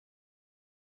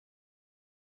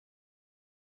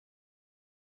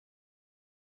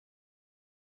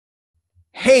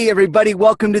Hey everybody,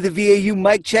 welcome to the VAU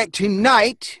Mic Check.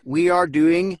 Tonight we are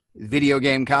doing video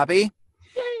game copy.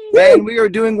 And we are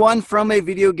doing one from a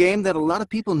video game that a lot of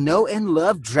people know and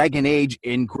love, Dragon Age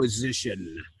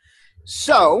Inquisition.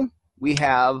 So, we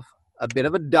have a bit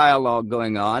of a dialogue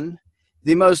going on.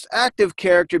 The most active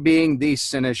character being the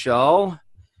Seneschal.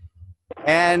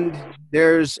 And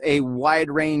there's a wide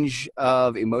range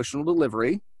of emotional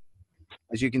delivery,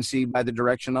 as you can see by the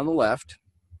direction on the left.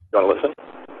 You want to listen?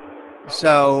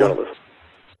 So,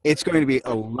 it's going to be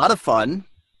a lot of fun.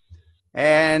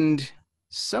 And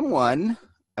someone,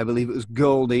 I believe it was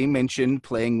Goldie, mentioned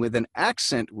playing with an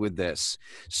accent with this.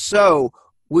 So,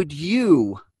 would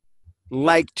you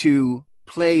like to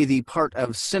play the part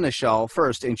of Seneschal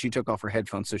first? And she took off her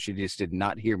headphones, so she just did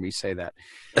not hear me say that.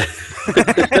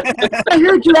 I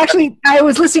heard you actually. I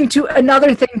was listening to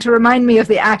another thing to remind me of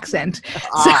the accent.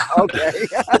 Okay.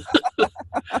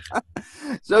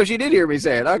 So she did hear me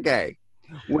say it. Okay.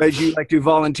 Would you like to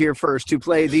volunteer first to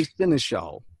play the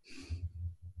Seneschal?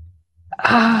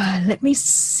 Let me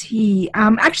see.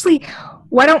 Actually,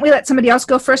 why don't we let somebody else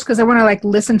go first? Because I want to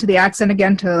listen to the accent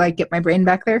again to get my brain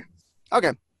back there.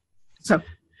 Okay. So.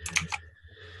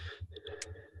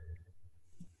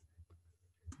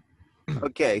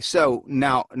 Okay. So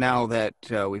now that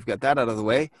we've got that out of the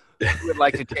way, who would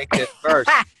like to take this first?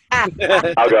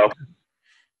 I'll go.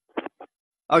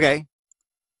 Okay.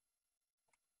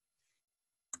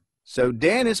 So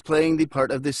Dan is playing the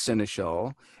part of the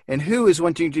Seneschal, and who is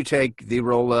wanting to take the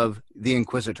role of the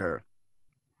Inquisitor?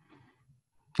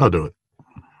 I'll do it.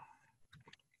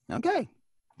 Okay.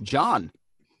 John.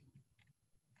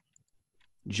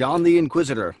 John the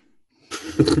Inquisitor.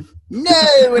 No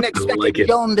one expected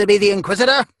John to be the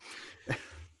Inquisitor. I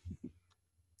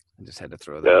just had to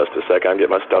throw that. Yeah, just a sec. I'm getting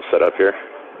my stuff set up here.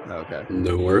 Okay.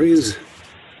 No worries.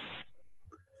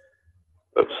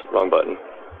 Oops, wrong button.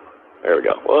 There we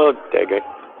go. Whoa, dang it.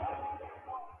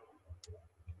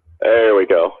 There we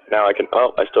go. Now I can.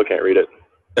 Oh, I still can't read it.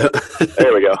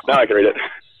 There we go. Now I can read it.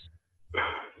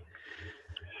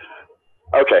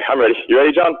 Okay, I'm ready. You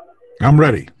ready, John? I'm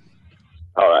ready.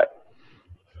 All right.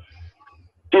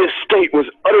 The estate was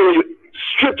utterly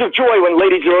stripped of joy when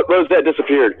Lady Rosette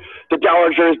disappeared. The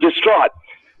Dowager is distraught.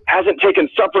 Hasn't taken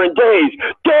supper in days.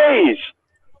 Days!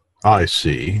 I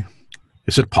see.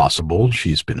 Is it possible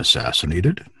she's been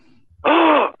assassinated?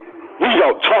 We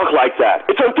don't talk like that.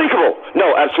 It's unthinkable.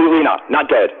 No, absolutely not. Not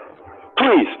dead.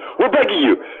 Please, we're begging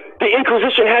you. The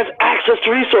Inquisition has access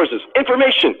to resources,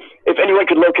 information. If anyone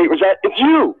could locate Rosette, it's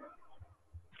you.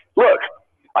 Look,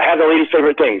 I have the lady's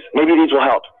favorite things. Maybe these will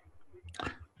help.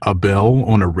 A bell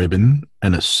on a ribbon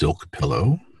and a silk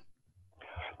pillow?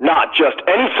 Not just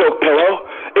any silk pillow.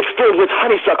 It's filled with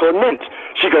honeysuckle and mint.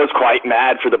 She goes quite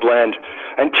mad for the blend.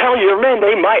 And tell your men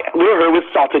they might lure her with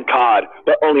salted cod,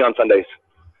 but only on Sundays.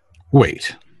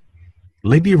 Wait.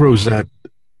 Lady Rosette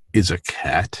is a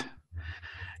cat?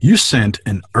 You sent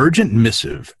an urgent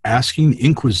missive asking the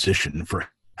Inquisition for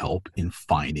help in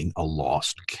finding a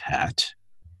lost cat?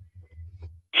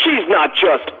 She's not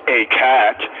just a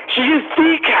cat. She is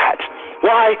the cat.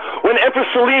 Why, when Empress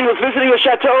Celine was visiting the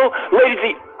chateau,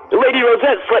 Lady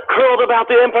Rosette slept curled about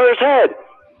the Emperor's head.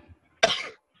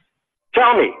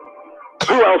 Tell me,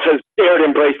 who else has dared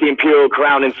embrace the imperial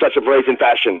crown in such a brazen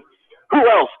fashion? Who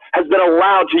else has been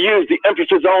allowed to use the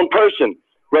Empress's own person?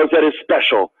 Rosette is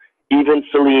special. Even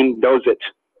Celine knows it.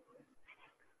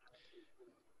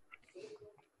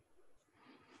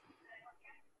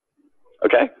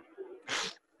 Okay.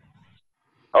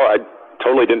 Oh, I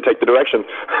totally didn't take the direction.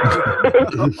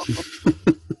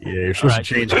 Yeah, you're supposed to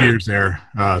change gears there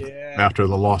after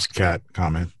the lost cat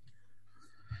comment.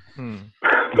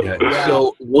 Yeah.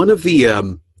 So one of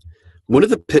the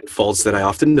pitfalls that I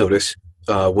often notice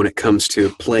when it comes to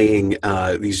playing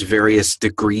these various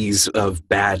degrees of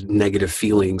bad, negative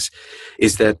feelings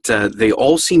is that they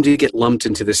all seem to get lumped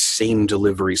into the same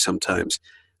delivery sometimes.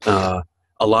 A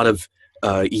lot of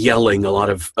yelling, a lot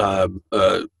of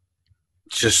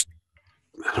just,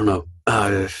 I don't know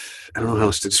how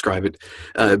else to describe it.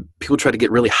 People try to get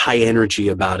really high energy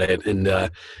about it and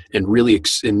really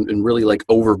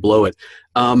overblow it.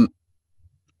 I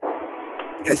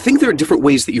think there are different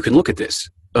ways that you can look at this.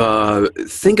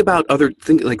 Think about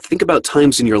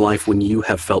times in your life when you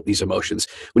have felt these emotions,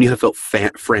 when you have felt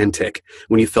frantic,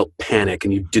 when you felt panic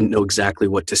and you didn't know exactly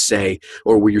what to say,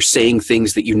 or where you're saying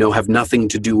things that you know have nothing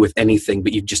to do with anything,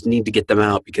 but you just need to get them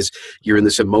out because you're in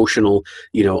this emotional,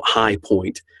 high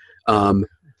point.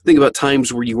 Think about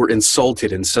times where you were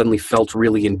insulted and suddenly felt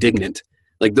really indignant.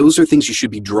 Like those are things you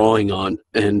should be drawing on,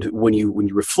 and when you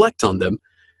reflect on them,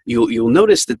 you'll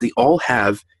notice that they all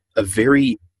have a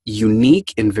very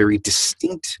unique and very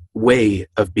distinct way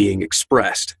of being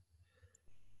expressed.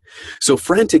 So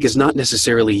frantic is not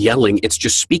necessarily yelling, it's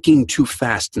just speaking too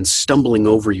fast and stumbling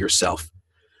over yourself.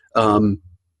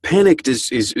 Panicked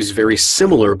is very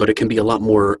similar, but it can be a lot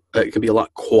more, it can be a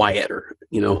lot quieter,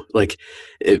 like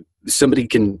somebody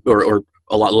can, or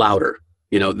a lot louder.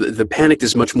 The panicked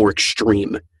is much more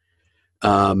extreme.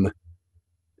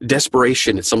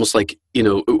 Desperation, it's almost like,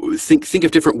 think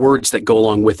of different words that go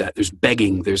along with that. There's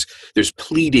begging, there's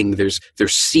pleading, there's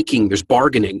seeking, there's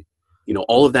bargaining.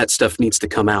 All of that stuff needs to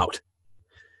come out.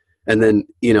 And then,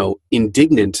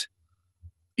 indignant,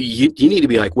 you need to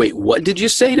be like, wait, what did you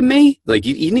say to me? Like,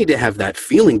 you need to have that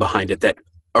feeling behind it that,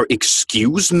 or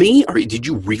excuse me? Or did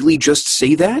you really just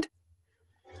say that?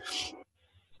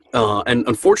 And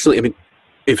unfortunately, I mean,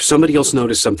 if somebody else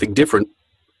noticed something different,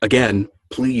 again,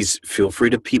 please feel free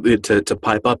to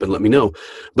pipe up and let me know.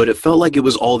 But it felt like it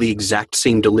was all the exact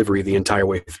same delivery the entire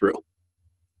way through.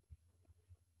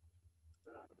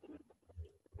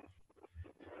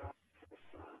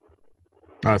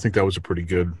 I think that was a pretty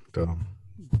good.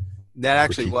 That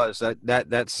actually was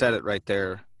that said it right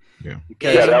there. Yeah.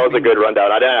 Yeah, that was a good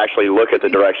rundown. I didn't actually look at the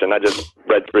direction. I just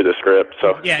read through the script.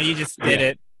 So yeah, you just did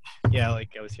it. Yeah, like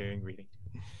I was reading.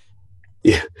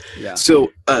 Yeah. Yeah.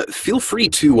 So feel free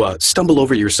to stumble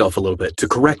over yourself a little bit, to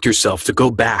correct yourself, to go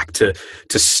back, to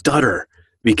stutter,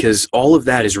 because all of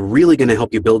that is really going to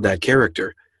help you build that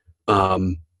character.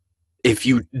 If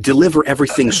you deliver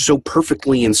everything so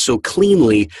perfectly and so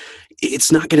cleanly,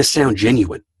 it's not going to sound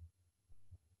genuine.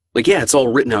 Like, yeah, it's all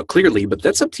written out clearly, but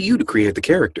that's up to you to create the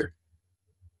character.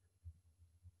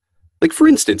 Like, for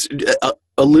instance,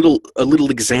 a little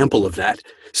example of that.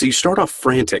 So you start off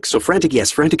frantic. So frantic, yes,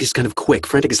 frantic is kind of quick.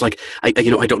 Frantic is like, I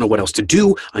don't know what else to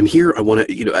do. I'm here. I want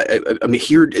to, I'm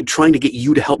here trying to get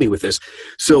you to help me with this.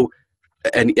 So,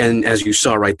 and as you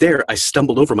saw right there, I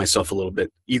stumbled over myself a little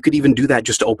bit. You could even do that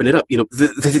just to open it up.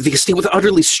 The estate was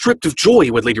utterly stripped of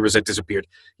joy when Lady Rosette disappeared.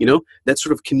 That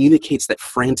sort of communicates that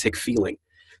frantic feeling.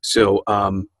 So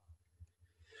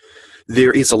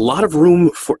there is a lot of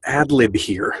room for ad-lib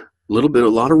here. A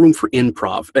lot of room for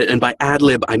improv. And by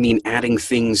ad-lib, I mean adding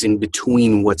things in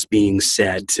between what's being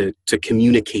said to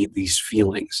communicate these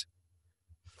feelings.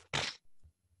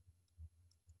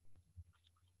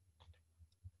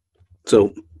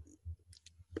 So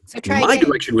my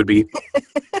direction would be,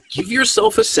 give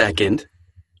yourself a second,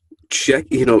 check,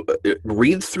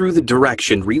 read through the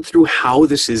direction, read through how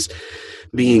this is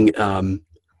being, how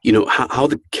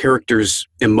the character's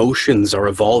emotions are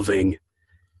evolving,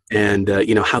 and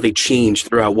how they change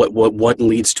throughout what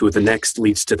leads to the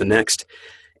next,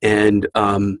 and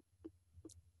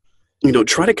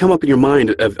try to come up in your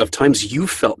mind of times you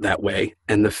felt that way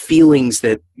and the feelings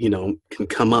that can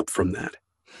come up from that.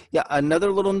 Yeah,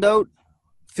 another little note,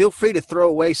 feel free to throw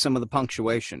away some of the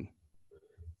punctuation.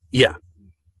 Yeah.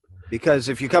 Because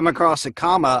if you come across a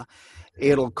comma,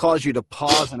 it'll cause you to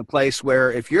pause in a place where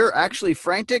if you're actually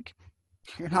frantic,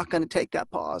 you're not going to take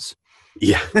that pause.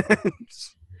 Yeah.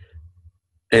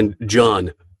 And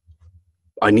John,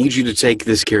 I need you to take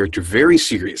this character very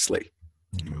seriously.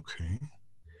 Okay.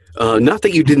 Not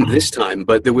that you didn't this time,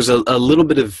 but there was a little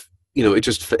bit of,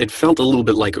 it felt a little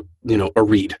bit like, a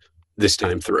read this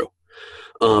time through.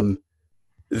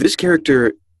 This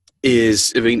character is,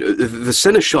 the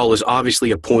Seneschal is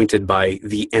obviously appointed by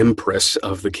the Empress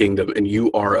of the kingdom, and you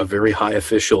are a very high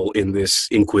official in this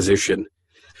Inquisition,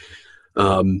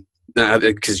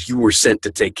 because you were sent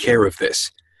to take care of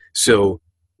this. So,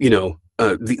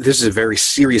 this is a very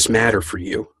serious matter for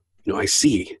you. I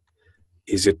see.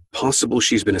 Is it possible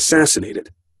she's been assassinated?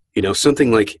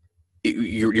 Something like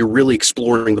you're really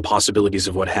exploring the possibilities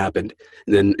of what happened.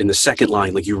 And then in the second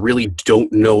line, like, you really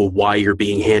don't know why you're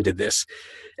being handed this.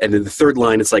 And in the third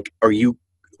line, it's like, are you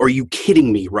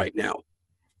kidding me right now?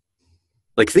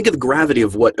 Like, think of the gravity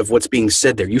of what's being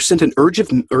said there. You sent an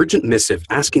urgent missive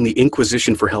asking the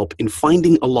Inquisition for help in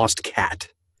finding a lost cat.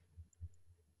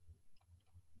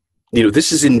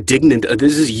 This is indignant.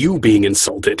 This is you being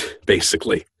insulted,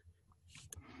 basically.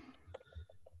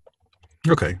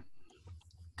 Okay.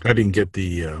 I didn't get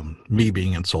the me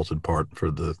being insulted part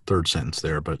for the third sentence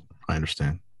there, but I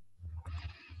understand.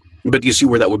 But you see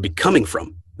where that would be coming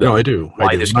from? No, I do.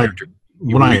 Why this character?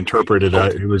 When I interpreted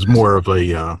it, it was more of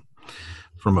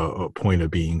from a point of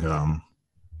being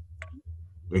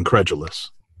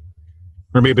incredulous.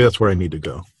 Or maybe that's where I need to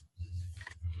go.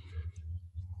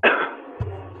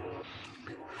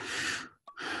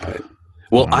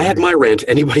 Well, I had my rant.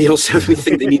 Anybody else have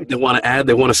anything they want to add?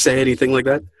 They want to say anything like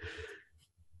that?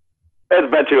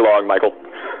 It's been too long, Michael.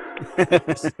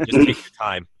 Just take your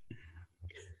time.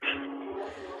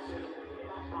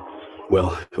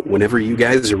 Well, whenever you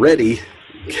guys are ready,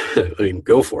 I mean,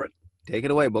 go for it. Take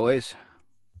it away, boys.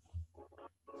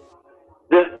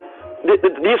 The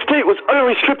estate was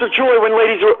utterly stripped of joy when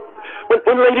Lady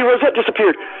Rosette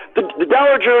disappeared. The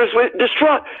dowager is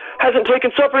distraught. Hasn't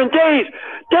taken supper in days.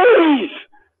 Days!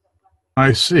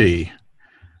 I see.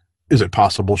 Is it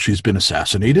possible she's been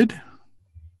assassinated?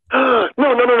 No.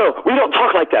 We don't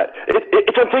talk like that.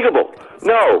 It's unthinkable.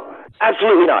 No,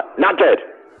 absolutely not. Not dead.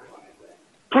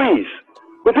 Please,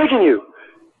 we're begging you.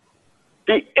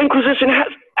 The Inquisition has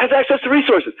access to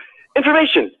resources,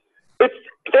 information. If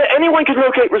anyone can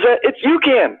locate Rosette, it's you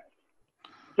can.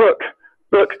 Look,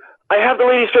 I have the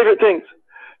lady's favorite things.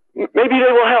 Maybe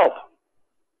they will help.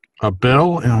 A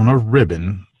bell on a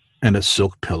ribbon and a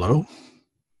silk pillow?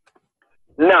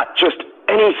 Not just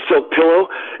any silk pillow.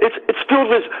 It's filled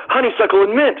with honeysuckle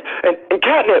and mint and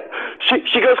catnip.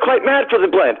 She goes quite mad for the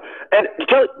blend. And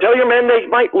tell your men they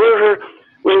might lure her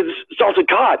with salted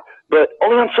cod, but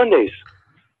only on Sundays.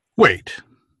 Wait.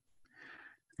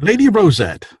 Lady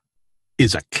Rosette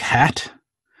is a cat?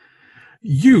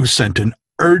 You sent an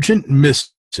urgent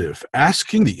missive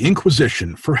asking the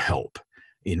Inquisition for help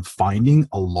in finding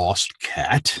a lost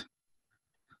cat?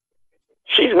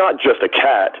 She's not just a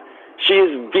cat. She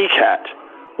is the cat.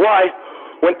 Why,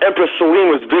 when Empress Celine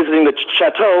was visiting the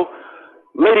chateau,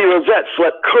 Lady Rosette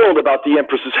slept curled about the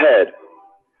Empress's head.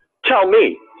 Tell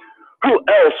me, who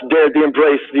else dared to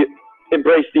embrace the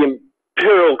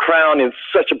imperial crown in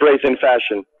such a brazen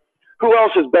fashion? Who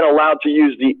else has been allowed to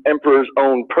use the Emperor's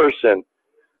own person?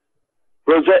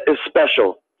 Rosette is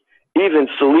special. Even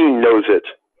Celine knows it.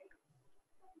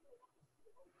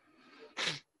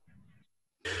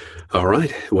 All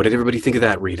right. What did everybody think of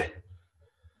that, Reed?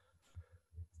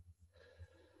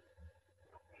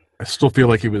 I still feel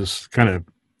like he was kind of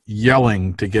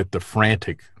yelling to get the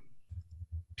frantic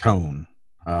tone.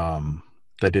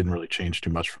 That didn't really change too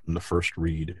much from the first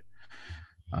read.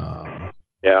 Yeah.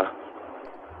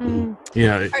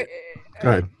 Yeah. Go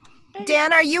ahead.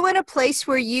 Dan, are you in a place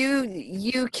where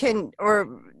you can,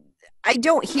 or I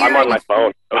don't hear? I'm on my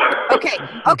phone.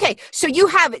 Okay. So you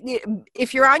have,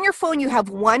 if you're on your phone, you have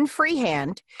one free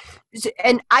hand,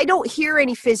 and I don't hear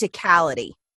any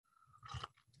physicality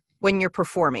when you're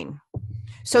performing.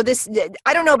 So this,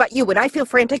 I don't know about you. When I feel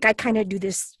frantic, I kind of do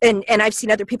this, and I've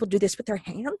seen other people do this with their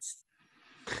hands.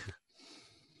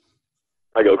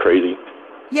 I go crazy.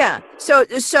 Yeah. So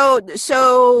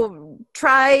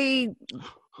try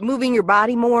moving your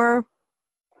body more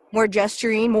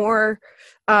gesturing, more.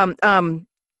 How do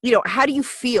you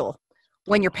feel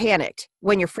when you're panicked,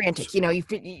 when you're frantic?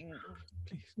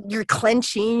 You're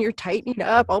clenching, you're tightening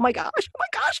up. Oh my gosh.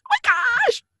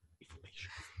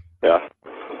 Yeah.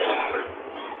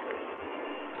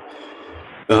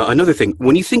 Another thing,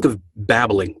 when you think of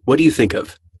babbling, what do you think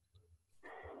of?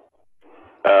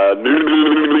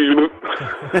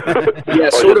 Yeah,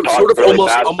 sort of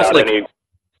almost like.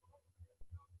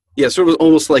 Yeah, sort of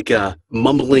almost like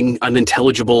mumbling,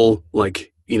 unintelligible,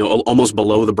 like, almost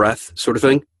below the breath sort of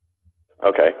thing.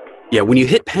 Okay. Yeah, when you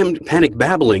hit panic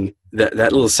babbling, that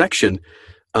little section,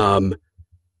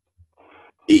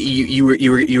 you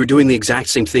were doing the exact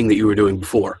same thing that you were doing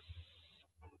before.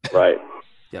 Right.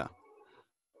 Yeah.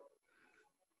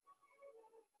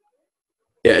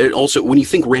 Yeah. It also, when you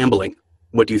think rambling,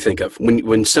 what do you think of?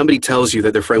 When somebody tells you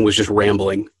that their friend was just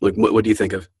rambling, like what do you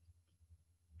think of?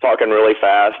 Talking really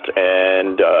fast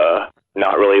and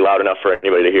not really loud enough for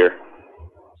anybody to hear.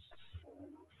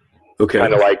 Okay.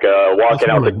 Kind of like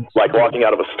walking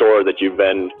out of a store that you've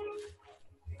been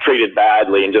treated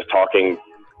badly and just talking.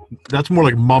 That's more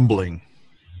like mumbling.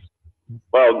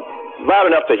 Well, loud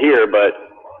enough to hear, but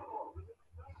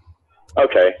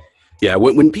okay. Yeah,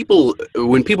 when people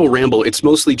ramble, it's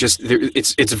mostly just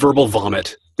it's verbal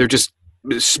vomit. They're just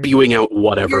spewing out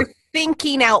whatever. You're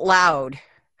thinking out loud.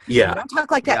 Yeah. Don't talk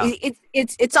like that. Yeah.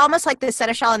 It's almost like the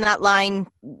Seneschal in that line.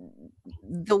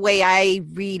 The way I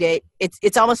read it,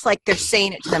 it's almost like they're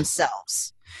saying it to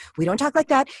themselves. We don't talk like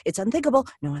that. It's unthinkable.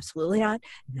 No, absolutely not.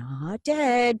 Not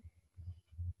dead.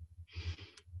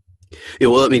 Yeah,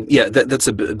 well, I mean, yeah, that's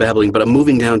a babbling, but I'm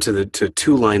moving down to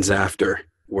two lines after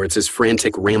where it says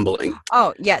frantic rambling.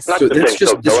 Oh, yes. So that's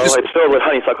just it's filled with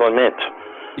honeysuckle and mint.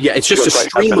 Yeah, it's just a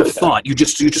stream of thought. You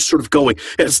just sort of going.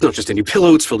 It's not just any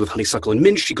pillow. It's filled with honeysuckle and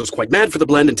mint. She goes quite mad for the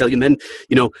blend until you then,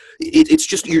 it's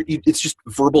just it's just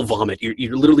verbal vomit.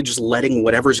 You're literally just letting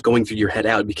whatever's going through your head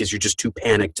out because you're just too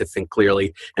panicked to think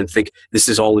clearly and think this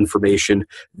is all information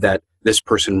that this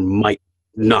person might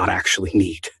not actually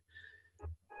need.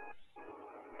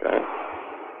 Okay.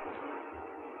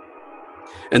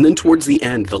 And then towards the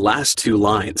end, the last two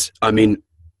lines. I mean,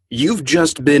 you've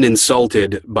just been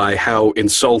insulted by how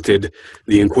insulted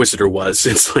the Inquisitor was.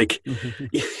 It's like,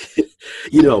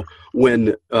 you know,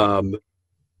 when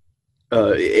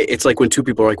it's like when two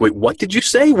people are like, wait, what did you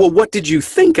say? Well, what did you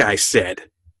think I said?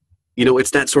 You know,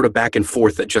 it's that sort of back and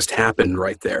forth that just happened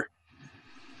right there.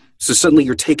 So suddenly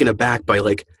you're taken aback by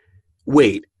like,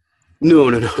 wait, no.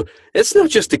 It's not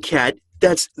just a cat.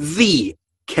 That's the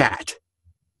cat.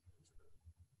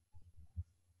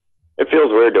 It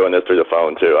feels weird doing this through the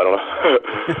phone, too. I don't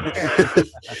know.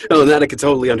 Oh, that I can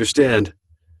totally understand.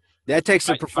 That takes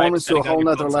the performance to a whole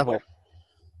nother level.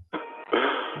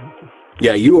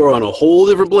 Yeah, you are on a whole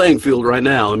different playing field right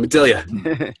now, let me tell you.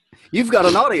 You've got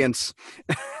an audience.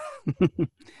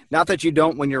 Not that you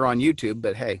don't when you're on YouTube,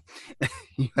 but hey,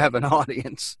 you have an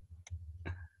audience.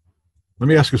 Let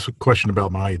me ask you a question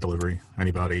about my delivery.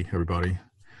 Anybody, everybody?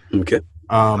 Okay.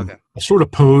 Okay. I sort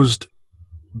of posed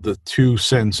the two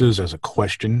sentences as a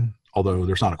question, although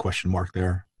there's not a question mark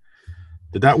there.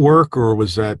 Did that work, or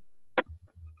was that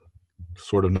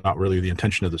sort of not really the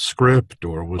intention of the script,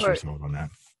 or was there something on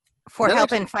that? For That help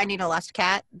actually- in finding a lost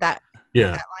cat, that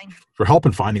Yeah, line. for help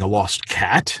in finding a lost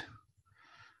cat,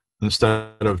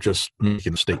 instead of just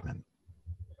making a statement.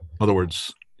 In other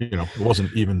words, you know, it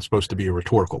wasn't even supposed to be a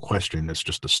rhetorical question. It's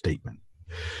just a statement.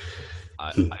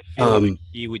 I feel like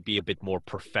he would be a bit more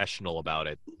professional about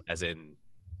it, as in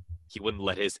he wouldn't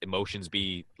let his emotions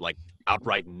be like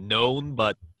outright known,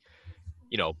 but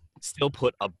you know, still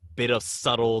put a bit of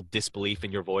subtle disbelief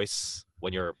in your voice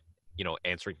when you're, you know,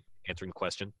 answering the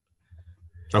question.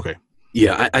 Okay.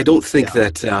 Yeah, I don't think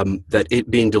that that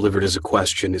it being delivered as a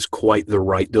question is quite the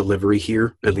right delivery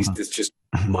here. At least it's just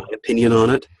my opinion on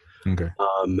it. Okay.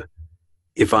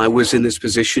 If I was in this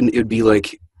position, it'd be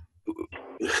like,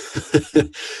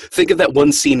 think of that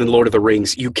one scene in Lord of the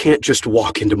Rings. You can't just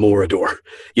walk into Morador,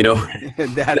 you know?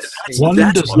 That's One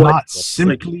That's does what- not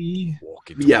simply.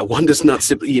 Yeah, one does not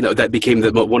simply, you know, that became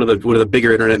one of the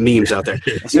bigger internet memes out there.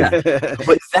 Yeah,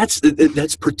 but that's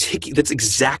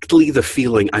exactly the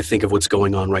feeling I think of what's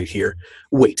going on right here.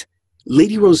 Wait,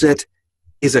 Lady Rosette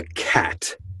is a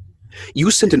cat. You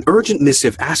sent an urgent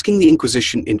missive asking the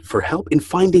Inquisition for help in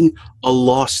finding a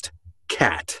lost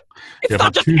cat. Yeah,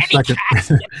 about 2 seconds.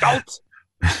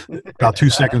 About 2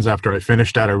 seconds after I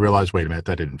finished that, I realized, wait a minute,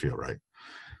 that didn't feel right.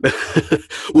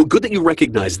 Well, good that you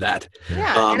recognize that.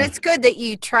 Yeah, and it's good that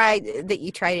you tried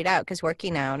it out, because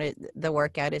the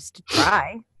workout is to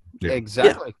try. Yeah.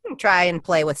 Exactly. Try and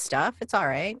play with stuff. It's all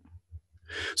right.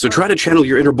 So try to channel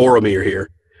your inner Boromir here,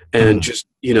 and just,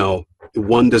 you know,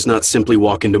 one does not simply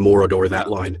walk into Morador, that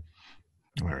line.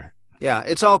 All right. Yeah,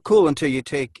 it's all cool until you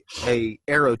take a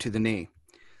arrow to the knee.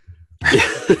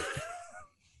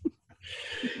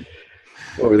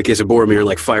 Or in the case of Boromir,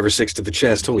 like 5 or 6 to the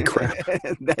chest. Holy crap.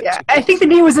 Yeah, I think the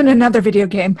knee was in another video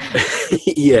game.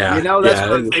 Yeah. You know, that's yeah.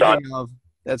 what I'm thinking of.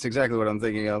 That's exactly what I'm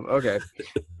thinking of. Okay.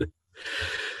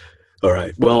 All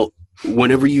right. Well,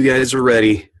 whenever you guys are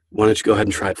ready, why don't you go ahead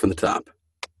and try it from the top?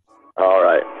 All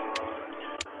right.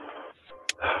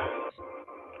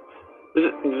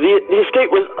 The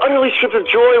estate was utterly stripped of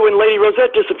joy when Lady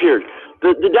Rosette disappeared.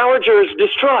 The Dowager is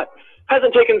distraught.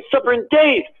 Hasn't taken supper in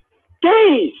days.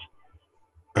 Days!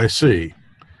 I see.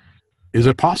 Is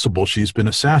it possible she's been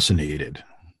assassinated?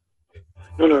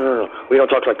 No. We don't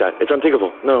talk like that. It's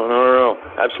unthinkable. No.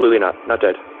 Absolutely not. Not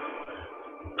dead.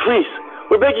 Please,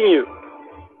 we're begging you.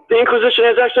 The Inquisition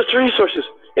has access to resources,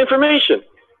 information.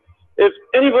 If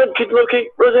anyone could locate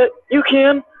Rosette, you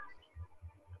can.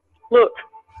 Look,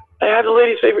 I have the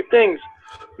lady's favorite things.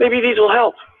 Maybe these will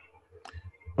help.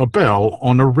 A bell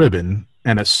on a ribbon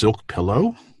and a silk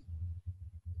pillow?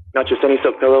 Not just any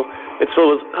silk pillow. It's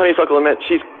full of honeysuckle and mint.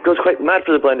 She goes quite mad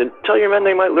for the blend. And tell your men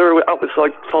they might lure her out with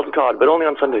salted cod, but only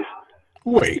on Sundays.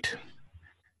 Wait.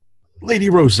 Lady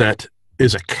Rosette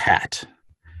is a cat.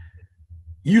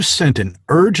 You sent an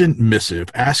urgent missive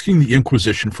asking the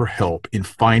Inquisition for help in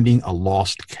finding a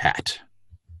lost cat.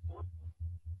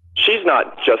 She's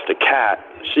not just a cat.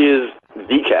 She is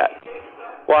the cat.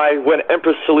 Why, when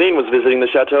Empress Celine was visiting the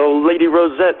chateau, Lady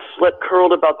Rosette slept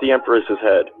curled about the Empress's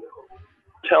head.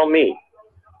 Tell me,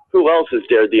 who else has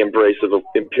dared the embrace of an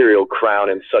imperial crown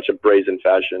in such a brazen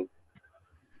fashion?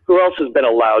 Who else has been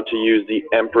allowed to use the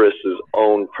Empress's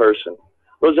own person?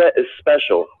 Rosette is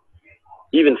special.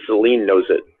 Even Celine knows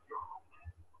it.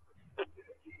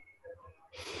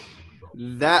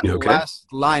 That You okay?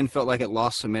 last line felt like it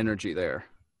lost some energy there.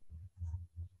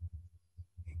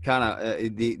 Kind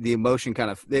of the emotion kind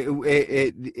of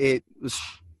it was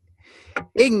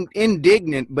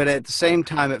indignant, but at the same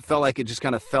time it felt like it just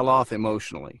kind of fell off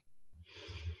emotionally.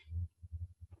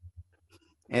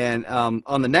 And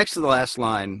on the next to the last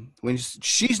line, when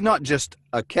she's not just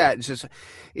a cat, it's just,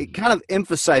 it kind of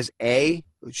emphasized a.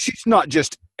 She's not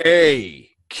just a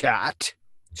cat.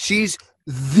 She's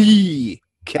the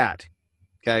cat.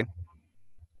 Okay?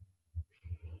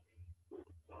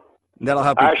 That'll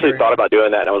help. I actually thought about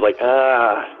doing that, and I was like,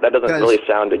 that doesn't really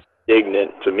sound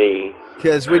indignant to me.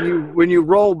 Because when you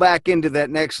roll back into that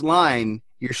next line,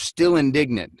 you're still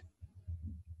indignant.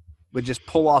 But just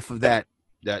pull off of that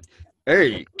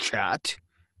a cat.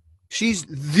 She's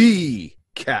the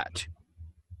cat.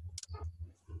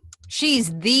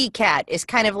 She's the cat is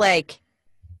kind of like,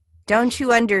 don't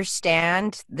you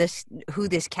understand who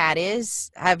this cat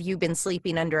is? Have you been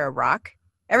sleeping under a rock?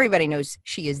 Everybody knows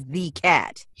she is the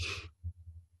cat.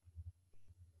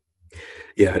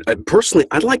 Yeah, personally,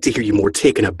 I'd like to hear you more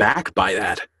taken aback by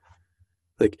that.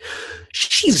 Like,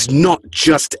 she's not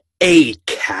just a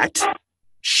cat.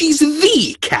 She's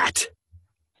the cat.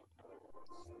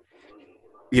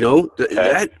 You know,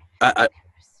 that I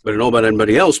don't know about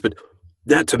anybody else, but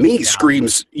that to me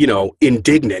screams,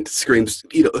 indignant, screams,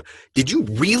 did you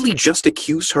really just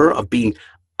accuse her of being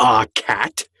a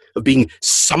cat, of being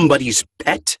somebody's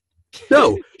pet?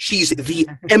 No, she's the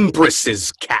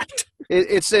Empress's cat.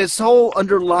 It's this whole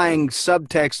underlying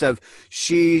subtext of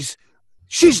she's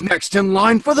next in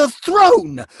line for the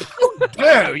throne. How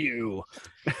dare you?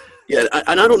 Yeah,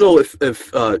 and I don't know if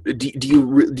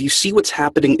do you see what's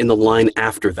happening in the line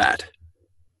after that?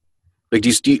 Like, do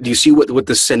you see what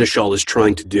the seneschal is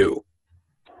trying to do?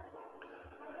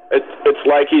 It's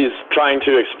like he's trying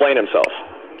to explain himself.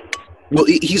 Well,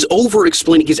 he's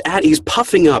over-explaining. He's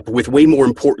puffing up with way more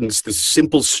importance the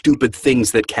simple, stupid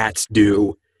things that cats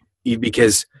do,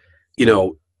 because,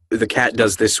 the cat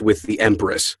does this with the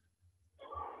Empress.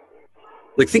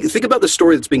 Like, think about the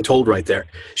story that's being told right there.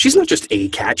 She's not just a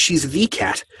cat, she's the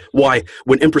cat. Why,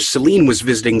 when Empress Celine was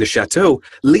visiting the chateau,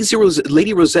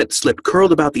 Lady Rosette slept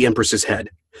curled about the Empress's head.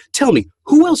 Tell me,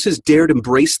 who else has dared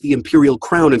embrace the imperial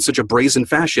crown in such a brazen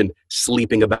fashion,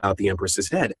 sleeping about the Empress's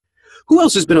head? Who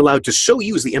else has been allowed to so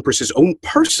use the Empress's own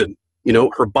person,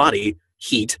 her body,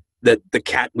 heat, that the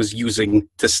cat was using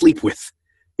to sleep with?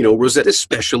 Rosette is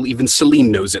special, even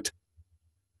Celine knows it.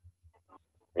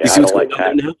 Yeah, you see what's going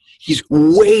on there now? He's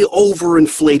way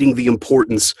overinflating the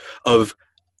importance of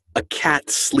a cat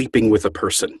sleeping with a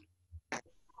person.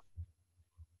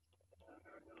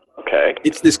 Okay.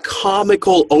 It's this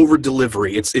comical over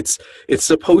delivery. It's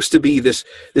supposed to be this.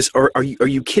 Are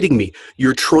you kidding me?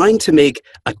 You're trying to make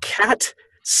a cat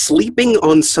sleeping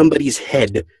on somebody's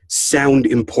head sound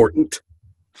important,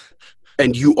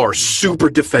 and you are super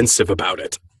defensive about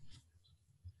it.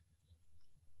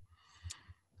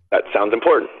 That sounds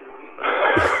important.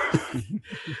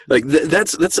 Like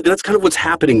that's kind of what's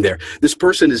happening there. This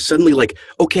person is suddenly like,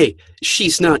 okay,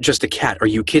 she's not just a cat. Are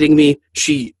you kidding me?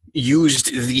 She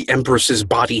used the Empress's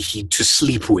body heat to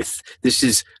sleep with. This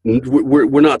is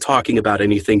we're not talking about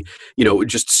anything,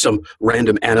 just some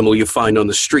random animal you find on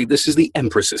the street. This is the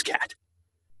Empress's cat.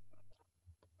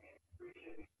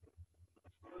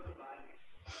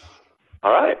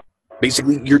 All right.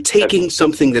 Basically, you're taking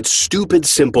something that's stupid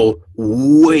simple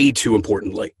way too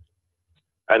importantly.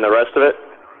 And the rest of it?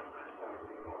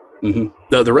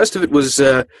 Mm-hmm. The rest of it was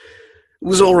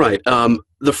all right.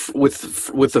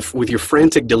 With your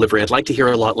frantic delivery, I'd like to hear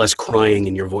a lot less crying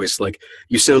in your voice. Like,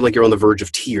 you sound like you're on the verge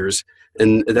of tears,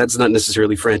 and that's not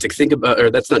necessarily frantic.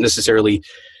 That's not necessarily,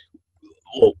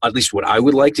 well, at least what I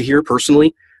would like to hear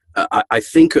personally. I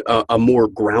think a more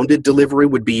grounded delivery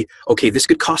would be, okay, this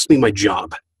could cost me my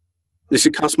job. This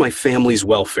could cost my family's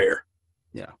welfare.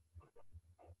 Yeah.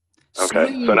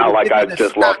 Okay, so not like I've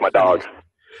just lost my dog.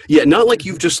 Yeah, not like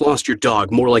you've just lost your dog.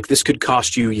 More like this could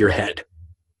cost you your head.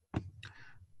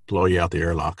 Blow you out the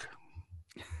airlock.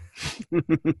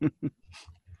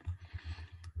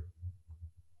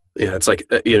 Yeah, it's like,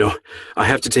 I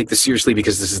have to take this seriously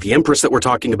because this is the Empress that we're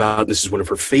talking about. This is one of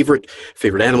her favorite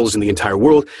animals in the entire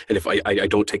world. And if I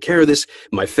don't take care of this,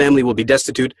 my family will be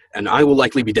destitute and I will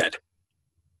likely be dead.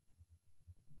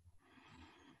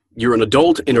 You're an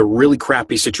adult in a really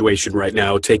crappy situation right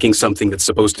now, taking something that's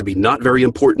supposed to be not very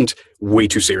important way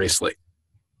too seriously.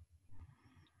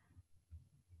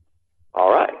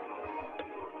 All right.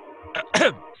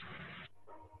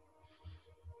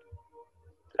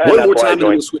 One more time and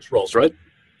we'll switch roles, right?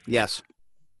 Yes.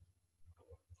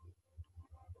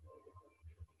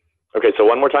 Okay, so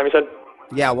one more time you said?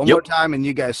 Yeah, one more time and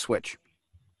you guys switch.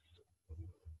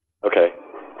 Okay.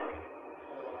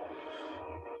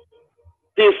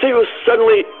 The estate was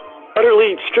suddenly,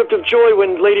 utterly stripped of joy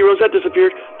when Lady Rosette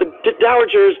disappeared. The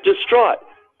dowager is distraught.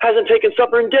 Hasn't taken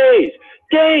supper in days.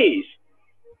 Days!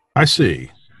 I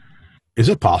see. Is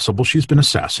it possible she's been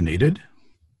assassinated?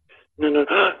 No,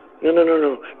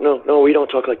 we don't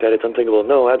talk like that. It's unthinkable.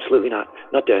 No, absolutely not.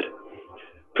 Not dead.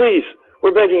 Please,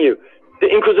 we're begging you. The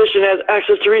Inquisition has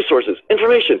access to resources,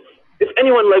 information. If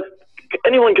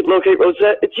anyone could locate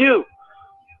Rosette, it's you.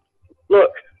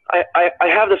 Look, I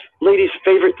have the lady's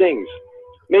favorite things.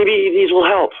 Maybe these will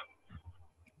help.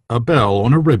 A bell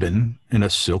on a ribbon and a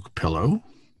silk pillow?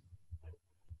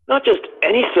 Not just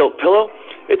any silk pillow.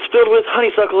 It's filled with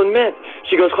honeysuckle and mint.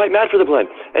 She goes quite mad for the blend.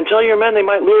 And tell your men they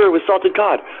might lure her with salted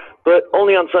cod, but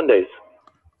only on Sundays.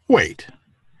 Wait.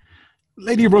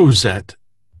 Lady Rosette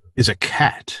is a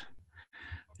cat.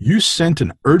 You sent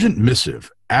an urgent missive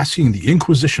asking the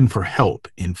Inquisition for help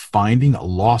in finding a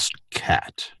lost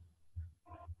cat.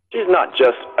 She's not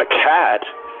just a cat.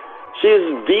 She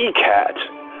is the cat.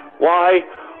 Why,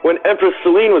 when Empress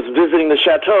Celine was visiting the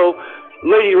chateau,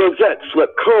 Lady Rosette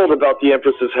slept curled about the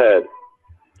Empress's head.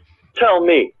 Tell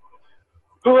me,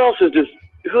 who else has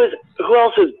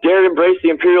dared embrace the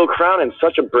imperial crown in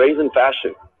such a brazen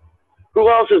fashion? Who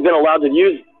else has been allowed to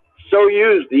use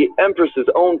the Empress's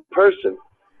own person?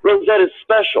 Rosette is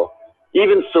special.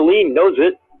 Even Celine knows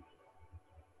it.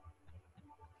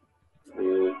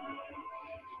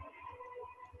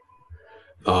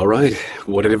 All right.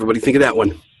 What did everybody think of that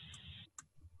one?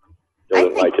 I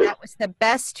think that was the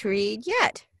best read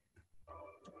yet.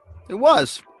 It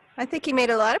was. I think he made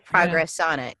a lot of progress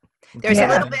on it. There's a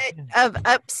little bit of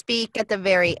upspeak at the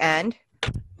very end.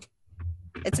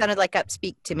 It sounded like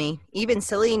upspeak to me. Even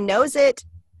Celine knows it.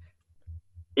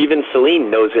 Even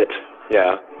Celine knows it.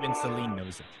 Yeah. Even Celine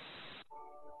knows it.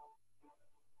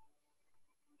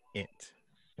 It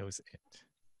knows it.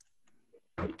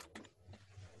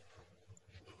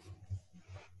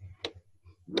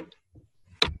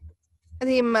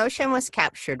 The emotion was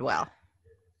captured well.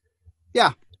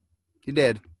 Yeah, you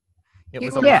did.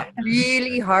 You worked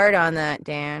really hard on that,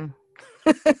 Dan.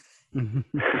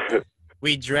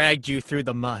 We dragged you through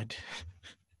the mud.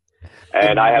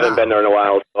 And I haven't been there in a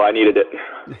while, so I needed it.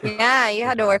 Yeah, you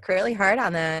had to work really hard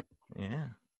on that. Yeah.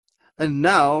 And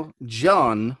now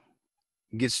John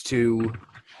gets to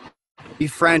be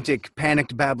frantic,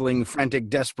 panicked, babbling, frantic,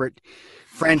 desperate,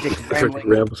 frantic,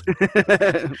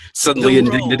 rambling. Suddenly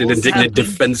indignant,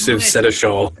 defensive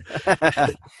seneschal.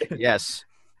 Yes.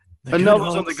 But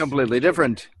no, something completely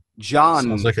different. John.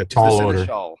 Sounds like a tall order.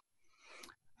 All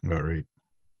right.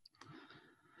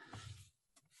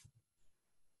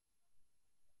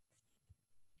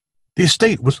 The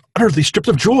estate was utterly stripped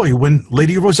of joy when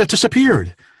Lady Rosette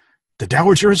disappeared. The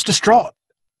dowager is distraught.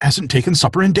 Hasn't taken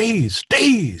supper in days.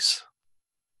 Days!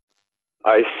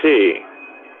 I see.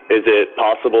 Is it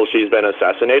possible she's been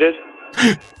assassinated?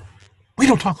 We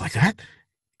don't talk like that.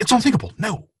 It's unthinkable.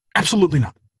 No, absolutely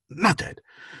not. Not dead.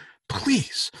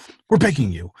 Please, we're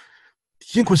begging you.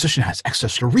 The Inquisition has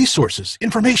access to resources,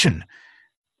 information.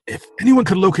 If anyone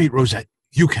could locate Rosette,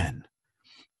 you can.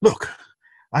 Look,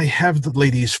 I have the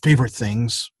lady's favorite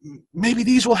things. Maybe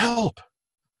these will help.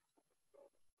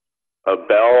 A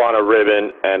bell on a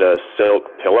ribbon and a silk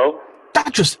pillow?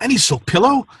 Not just any silk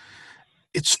pillow.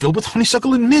 It's filled with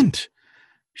honeysuckle and mint.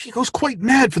 She goes quite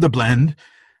mad for the blend.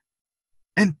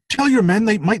 And tell your men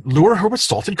they might lure her with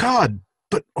salted cod,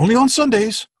 but only on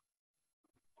Sundays.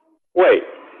 Wait,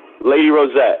 Lady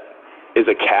Rosette is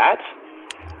a cat?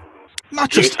 Not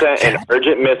just a cat. You sent an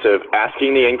urgent missive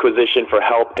asking the Inquisition for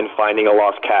help in finding a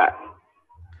lost cat.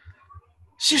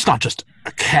 She's not just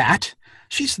a cat.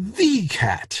 She's the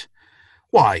cat.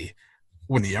 Why,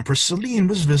 when the Empress Celine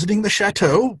was visiting the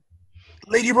chateau,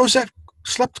 Lady Rosette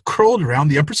slept curled around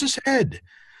the Empress's head.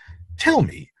 Tell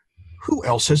me, who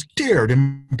else has dared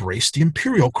embrace the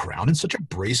imperial crown in such a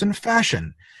brazen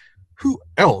fashion? Who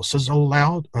else has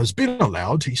been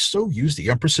allowed to so use the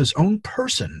Empress's own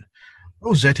person?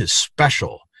 Rosette is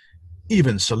special.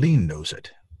 Even Celine knows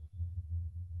it.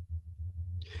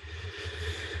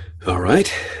 All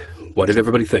right. What did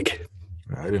everybody think?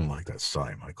 I didn't like that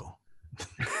sigh, Michael.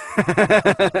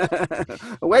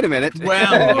 Wait a minute.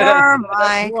 Well,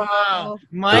 Michael.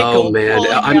 Oh, man.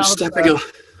 I'm stepping on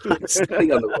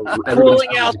the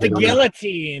pulling out the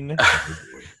guillotine.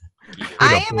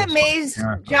 I am amazed,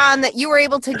 John, that you were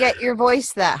able to get your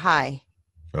voice that high.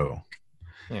 Oh.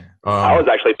 Yeah. I was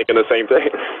actually thinking the same thing.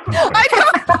 I know.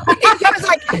 I was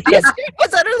like, this dude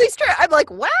was utterly straight. I'm like,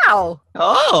 wow.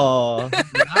 Oh.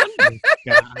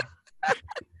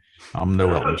 I'm no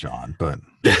Elton John, but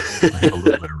I have a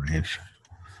little bit of range.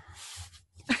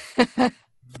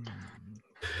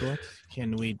 What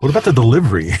can we do? What about the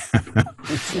delivery?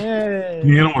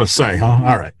 You don't want to say, huh?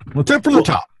 All right. Well, tip from the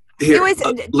top. Here, It was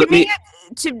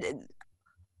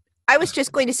I was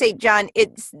just going to say, John,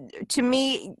 it's to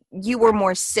me, you were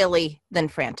more silly than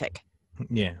frantic.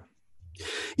 Yeah.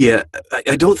 Yeah,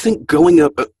 I don't think going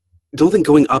up. Don't think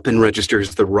going up in register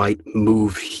is the right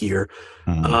move here.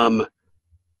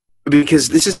 Because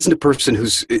this isn't a person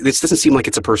who's. This doesn't seem like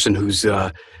it's a person who's,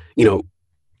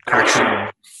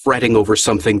 actually fretting over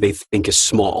something they think is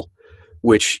small.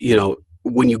 Which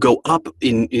when you go up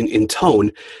in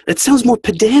tone, it sounds more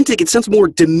pedantic. It sounds more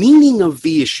demeaning of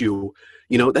the issue.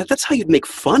 That's how you'd make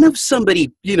fun of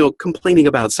somebody. Complaining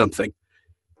about something.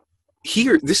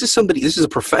 Here, this is a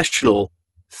professional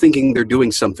thinking they're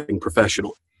doing something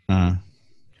professional. I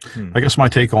guess my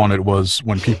take on it was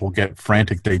when people get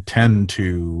frantic, they tend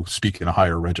to speak in a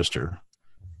higher register.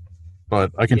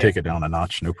 But I can take it down a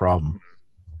notch, no problem.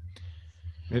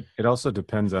 It also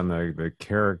depends on the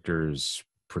character's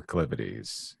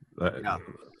proclivities. I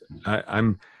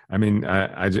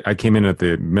came in at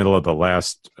the middle of the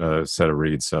last set of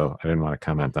reads, so I didn't want to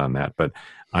comment on that. But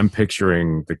I'm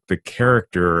picturing the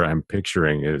character I'm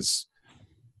picturing is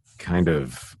kind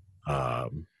of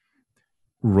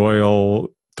royal,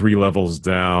 3 levels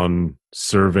down,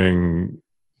 serving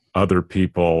other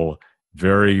people,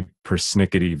 very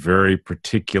persnickety, very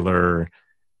particular,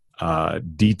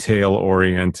 detail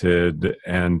oriented,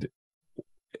 and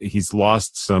he's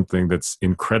lost something that's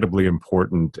incredibly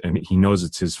important, and he knows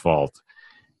it's his fault.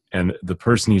 And the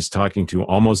person he's talking to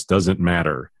almost doesn't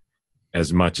matter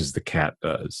as much as the cat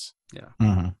does.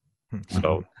 Yeah.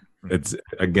 So it's,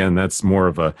 again, that's more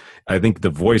of a, I think the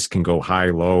voice can go high,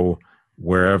 low,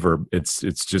 wherever. It's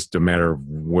just a matter of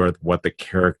what the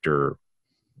character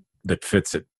that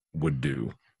fits it would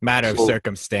do. Matter of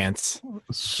circumstance.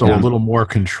 So a little more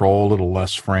control, a little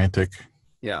less frantic.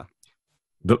 Yeah.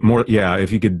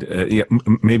 If you could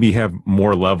maybe have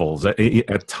more levels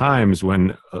at times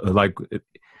when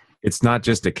it's not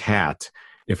just a cat.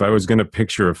 If I was going to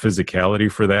picture a physicality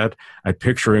for that, I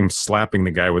picture him slapping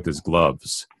the guy with his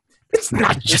gloves. It's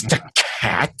not just a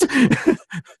cat.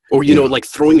 Or like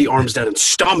throwing the arms down and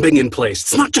stomping in place.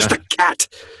 It's not just a cat.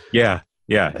 Yeah.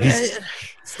 He's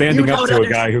standing up to a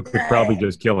guy who could probably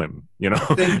just kill him.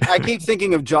 I keep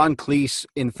thinking of John Cleese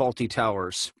in Fawlty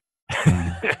Towers.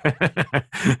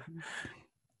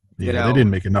 They didn't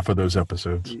make enough of those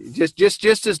episodes.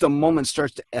 Just as the moment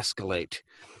starts to escalate,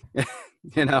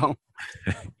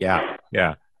 Yeah.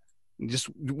 Just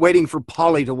waiting for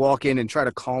Polly to walk in and try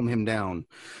to calm him down.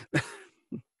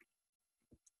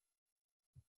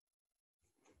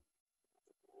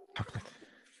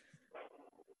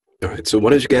 All right, so why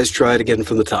don't you guys try it again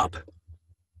from the top?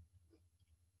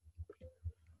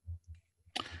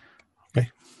 Okay.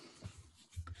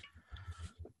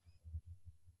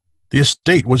 The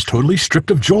estate was totally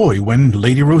stripped of joy when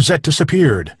Lady Rosette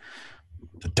disappeared.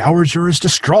 The dowager is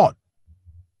distraught.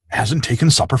 Hasn't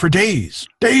taken supper for days.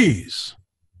 Days.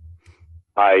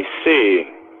 I see.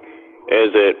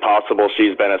 Is it possible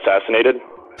she's been assassinated?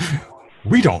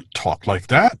 We don't talk like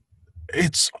that.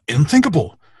 It's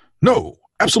unthinkable. No,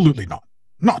 absolutely not.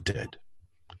 Not dead.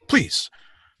 Please,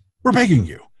 we're begging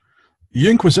you. The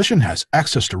Inquisition has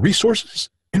access to resources,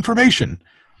 information.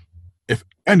 If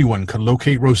anyone can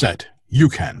locate Rosette, you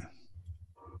can.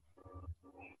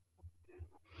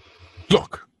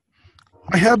 Look,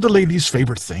 I have the lady's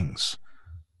favorite things.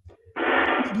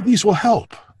 Maybe these will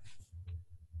help.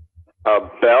 A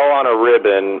bell on a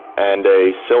ribbon and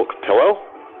a silk pillow?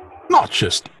 Not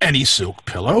just any silk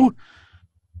pillow.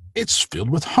 It's filled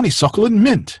with honeysuckle and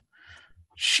mint.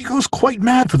 She goes quite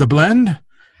mad for the blend.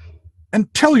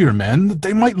 And tell your men that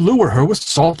they might lure her with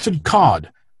salted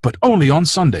cod, but only on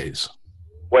Sundays.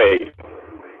 Wait.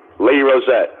 Lady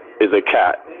Rosette is a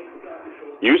cat.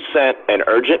 You sent an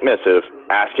urgent missive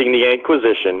asking the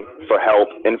Inquisition for help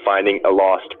in finding a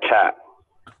lost cat.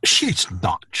 She's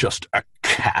not just a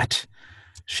cat.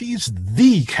 She's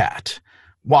the cat.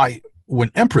 Why,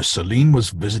 when Empress Celine was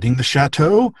visiting the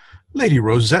chateau, Lady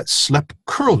Rosette slept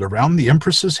curled around the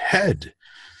Empress's head.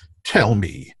 Tell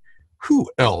me, who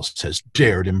else has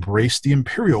dared embrace the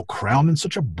imperial crown in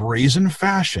such a brazen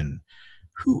fashion?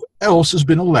 Who else has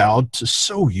been allowed to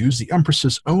so use the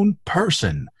Empress's own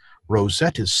person?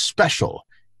 Rosette is special.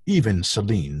 Even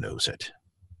Celine knows it.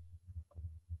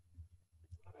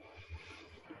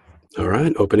 All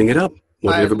right, opening it up.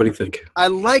 What did everybody think? I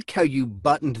like how you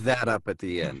buttoned that up at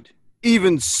the end.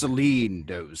 Even Celine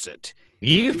knows it.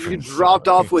 You dropped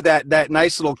off with that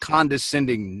nice little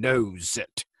condescending knows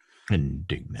it.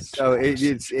 Indignant. So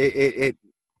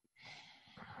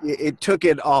it took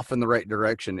it off in the right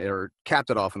direction, or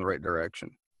capped it off in the right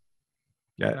direction.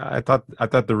 Yeah, I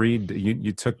thought the read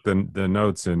you took the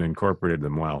notes and incorporated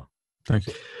them well. Thank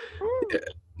you.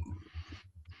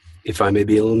 If I may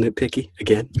be a little nitpicky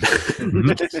again.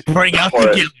 Bring out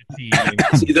the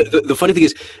guillotine. See, the funny thing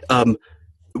is,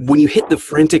 when you hit the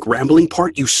frantic rambling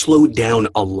part, you slow down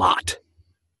a lot.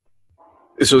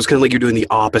 So it's kind of like you're doing the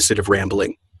opposite of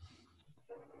rambling.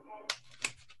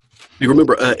 You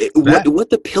remember what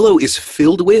the pillow is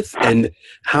filled with, and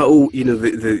how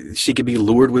she could be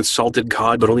lured with salted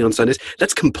cod, but only on Sundays.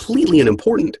 That's completely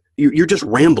unimportant. You're just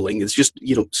rambling. It's just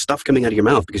stuff coming out of your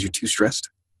mouth because you're too stressed.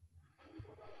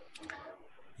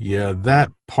 Yeah,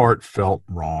 that part felt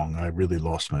wrong. I really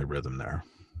lost my rhythm there.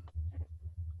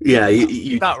 Yeah,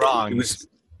 you're not wrong.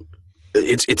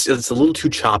 It's a little too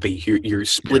choppy. You're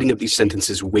splitting up these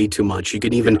sentences way too much. You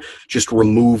can even just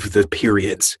remove the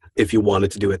periods if you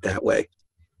wanted to do it that way.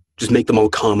 Just make them all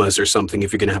commas or something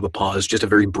if you're going to have a pause, just a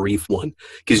very brief one.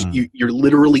 Because you're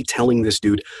literally telling this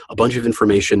dude a bunch of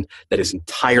information that is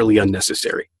entirely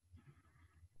unnecessary.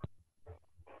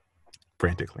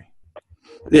 Frantically.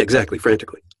 Yeah, exactly,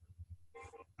 frantically.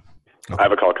 Okay. I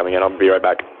have a call coming in. I'll be right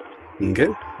back. Okay.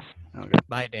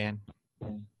 Bye, Dan.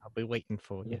 I'll be waiting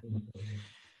for you.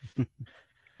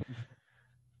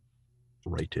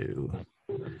 Righto.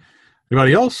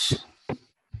 Anybody else?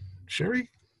 Sherry?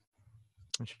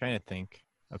 I'm trying to think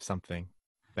of something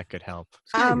that could help.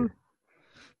 I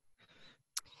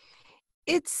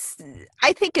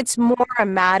think it's more a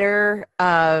matter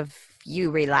of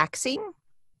you relaxing.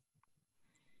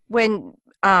 When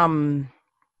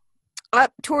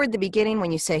up toward the beginning,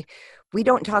 when you say, "We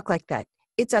don't talk like that.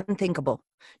 It's unthinkable."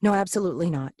 No, absolutely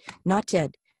not. Not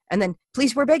dead. And then,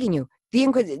 please, we're begging you.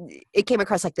 It came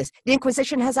across like this. The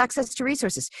Inquisition has access to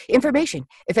resources, information.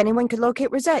 If anyone could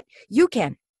locate Rosette, you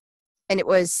can. And it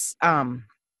wasn't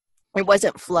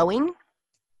flowing.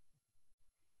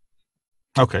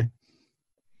 Okay.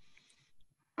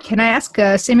 Can I ask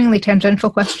a seemingly tangential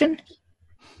question?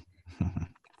 Of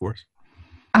course.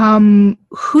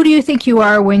 Who do you think you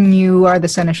are when you are the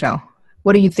Seneschal?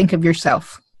 What do you think of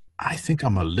yourself? I think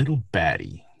I'm a little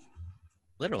baddie.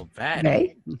 Little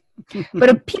baddie? Okay.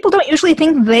 But people don't usually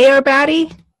think they are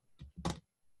baddie?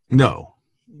 No.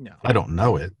 I don't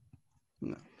know it.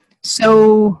 No.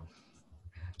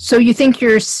 So you think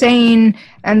you're sane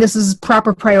and this is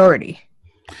proper priority?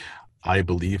 I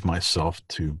believe myself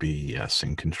to be, yes,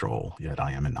 in control, yet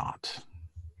I am not.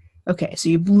 Okay, so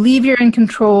you believe you're in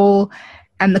control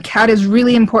and the cat is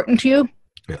really important to you?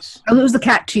 Yes. Who's the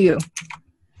cat to you?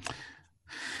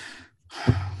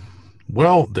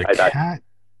 Well, the cat,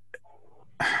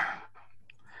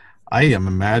 I am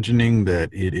imagining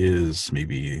that it is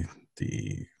maybe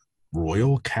the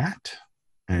royal cat,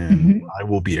 and I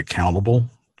will be accountable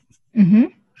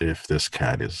if this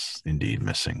cat is indeed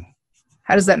missing.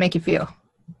 How does that make you feel?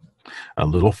 A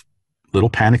little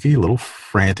panicky, a little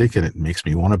frantic, and it makes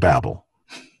me want to babble.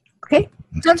 Okay,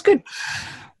 sounds good.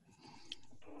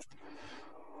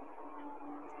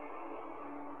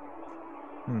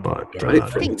 But right,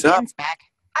 from the top.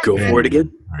 Go for it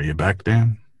again. Are you back,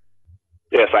 Dan?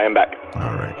 Yes, I am back.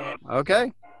 All right.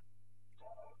 Okay.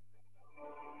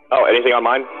 Oh, anything on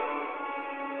mine?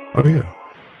 Oh, yeah.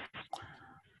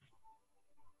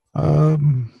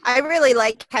 I really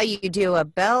like how you do a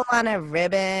bell on a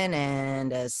ribbon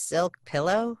and a silk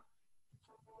pillow.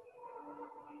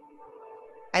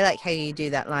 I like how you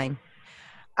do that line.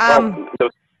 Well, the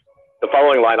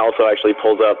following line also actually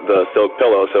pulls up the silk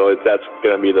pillow, so that's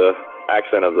going to be the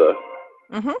accent of the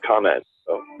comment.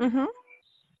 So.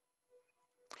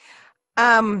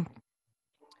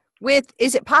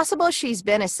 Is it possible she's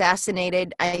been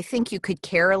assassinated? I think you could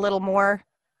care a little more.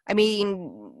 I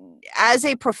mean, as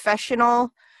a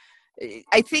professional,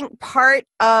 I think part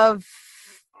of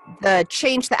the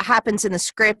change that happens in the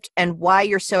script and why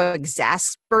you're so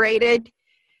exasperated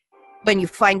when you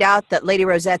find out that Lady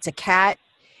Rosette's a cat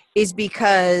is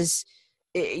because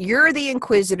you're the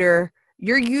Inquisitor.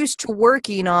 You're used to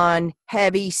working on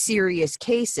heavy, serious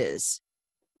cases.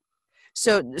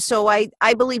 So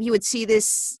I believe you would see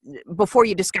this before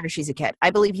you discover she's a cat.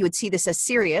 I believe you would see this as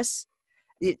serious.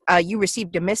 You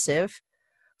received a missive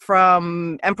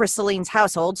from Empress Celine's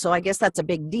household, so I guess that's a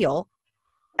big deal.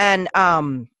 And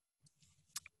when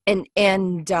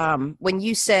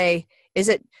you say, is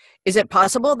it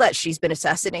possible that she's been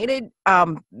assassinated?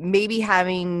 Maybe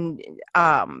having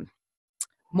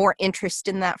more interest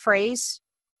in that phrase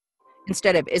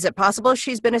instead of, is it possible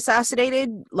she's been assassinated?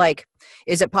 Like,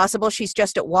 is it possible she's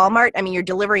just at Walmart? I mean, you're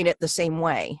delivering it the same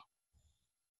way.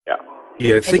 Yeah.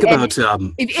 Yeah, think about...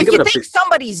 If you think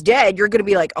somebody's dead, you're going to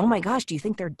be like, oh my gosh, do you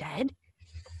think they're dead?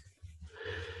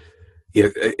 Yeah,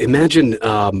 imagine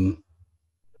a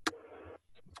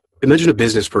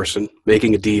business person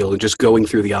making a deal and just going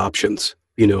through the options.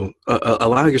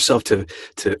 Allow yourself to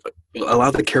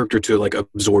allow the character to like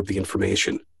absorb the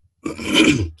information.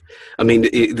 I mean,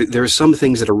 there are some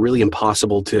things that are really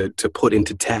impossible to put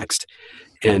into text,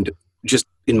 and just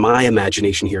in my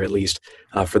imagination here, at least,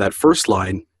 for that first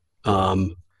line,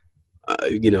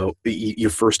 you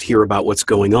first hear about what's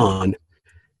going on,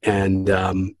 and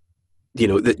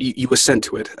that you assent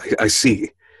to it. I see,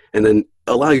 and then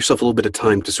allow yourself a little bit of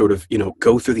time to sort of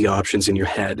go through the options in your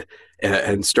head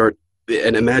and start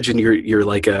and imagine you're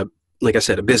like I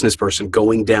said, a business person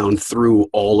going down through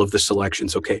all of the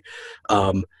selections. Okay,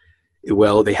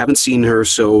 well, they haven't seen her,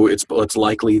 so it's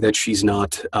likely that she's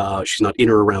not in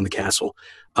or around the castle.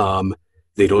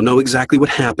 They don't know exactly what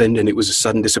happened, and it was a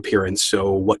sudden disappearance.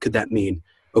 So what could that mean?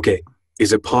 Okay,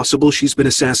 is it possible she's been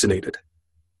assassinated?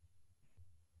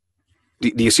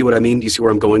 Do you see what I mean? Do you see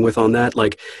where I'm going with on that?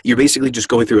 Like, you're basically just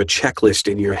going through a checklist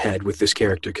in your head with this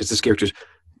character, because this character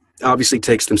obviously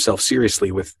takes themselves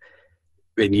seriously with.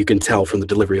 And you can tell from the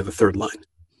delivery of the third line.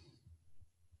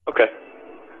 Okay.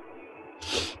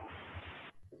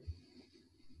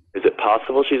 Is it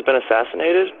possible she's been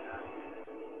assassinated?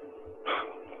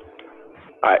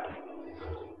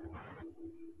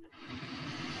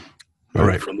 All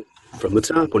right. From the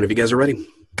top, whenever you guys are ready.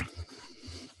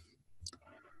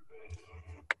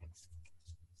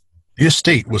 The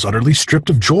estate was utterly stripped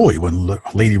of joy when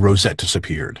Lady Rosette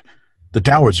disappeared. The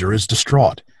dowager is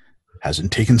distraught.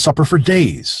 Hasn't taken supper for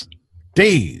days.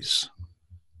 Days.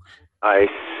 I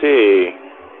see.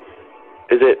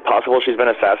 Is it possible she's been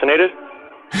assassinated?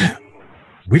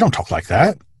 We don't talk like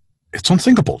that. It's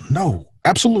unthinkable. No,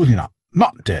 absolutely not.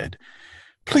 Not dead.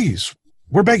 Please,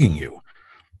 we're begging you.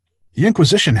 The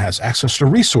Inquisition has access to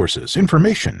resources,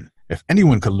 information. If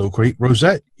anyone can locate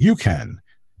Rosette, you can.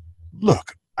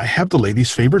 Look, I have the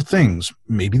lady's favorite things.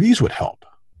 Maybe these would help.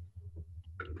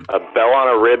 A bell on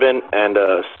a ribbon and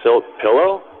a silk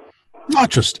pillow? Not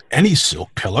just any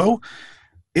silk pillow.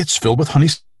 It's filled with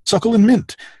honeysuckle and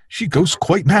mint. She goes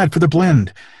quite mad for the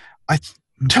blend. I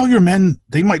tell your men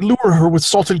they might lure her with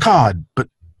salted cod, but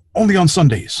only on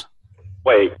Sundays.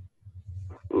 Wait.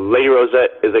 Lady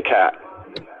Rosette is a cat.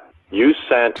 You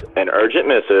sent an urgent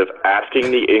missive asking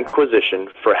the Inquisition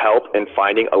for help in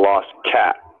finding a lost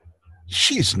cat.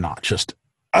 She's not just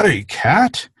a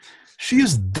cat. She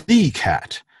is the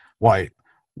cat. Why,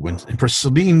 when Empress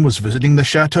Celine was visiting the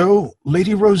chateau,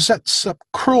 Lady Rosette slept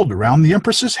curled around the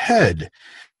Empress's head.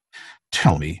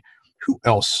 Tell me, who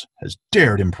else has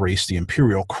dared embrace the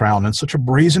imperial crown in such a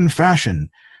brazen fashion?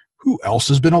 Who else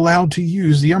has been allowed to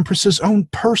use the Empress's own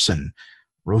person?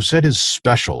 Rosette is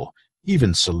special.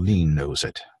 Even Celine knows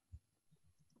it.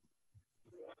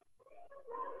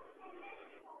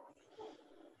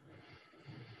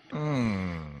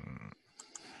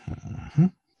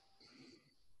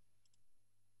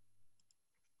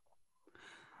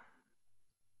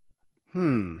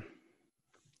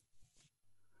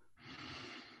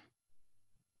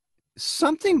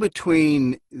 Something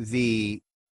between the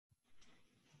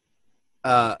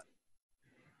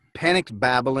panicked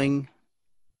babbling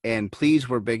and please,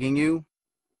 we're begging you.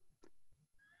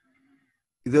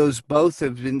 Those both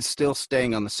have been still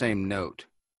staying on the same note.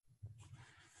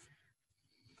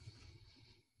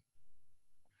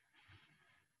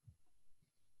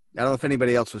 I don't know if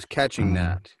anybody else was catching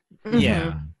that.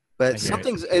 Yeah. But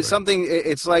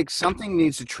it's like something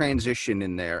needs to transition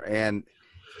in there, and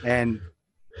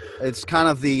it's kind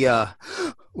of the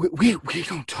we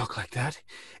don't talk like that.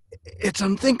 It's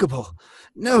unthinkable.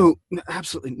 No,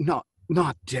 absolutely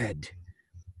not dead.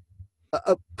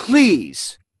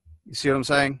 Please, you see what I'm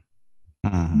saying?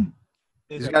 Mm-hmm.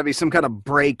 There's got to be some kind of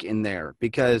break in there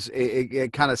because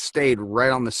it kind of stayed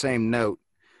right on the same note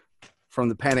from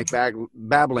the panic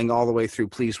babbling all the way through.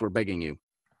 Please, we're begging you.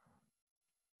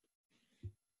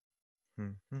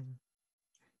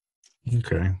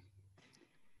 Okay.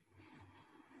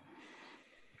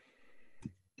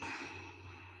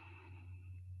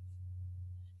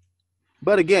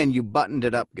 But again, you buttoned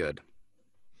it up good.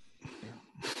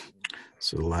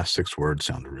 So the last 6 words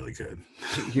sounded really good.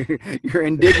 Your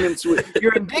indignance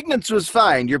was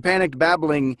fine. Your panicked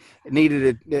babbling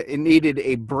needed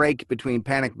a break between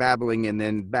panic babbling and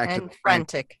then back to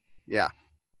frantic. Yeah.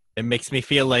 It makes me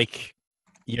feel like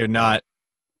you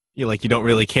don't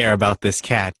really care about this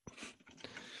cat.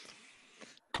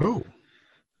 Oh.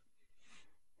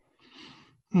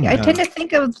 Yeah, I tend to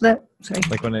think of the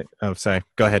sorry.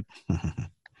 Go ahead.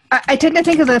 I tend to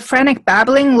think of the frantic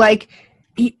babbling like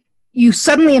you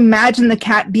suddenly imagine the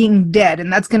cat being dead,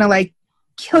 and that's gonna like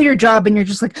kill your job, and you're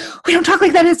just like, we don't talk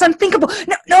like that. It's unthinkable.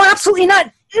 No, absolutely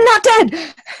not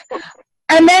dead.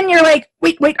 And then you're like,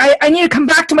 wait, I need to come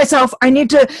back to myself. I need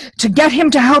to get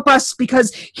him to help us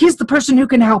because he's the person who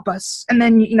can help us. And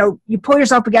then, you pull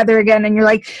yourself together again and you're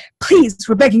like, please,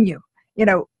 we're begging you,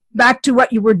 back to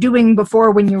what you were doing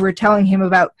before when you were telling him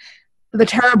about the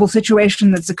terrible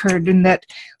situation that's occurred and that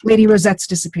Lady Rosette's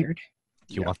disappeared.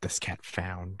 You want this cat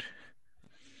found.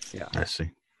 Yeah. I see.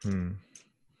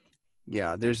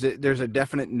 Yeah, there's a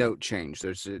definite note change.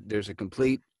 There's a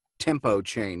complete tempo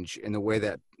change in the way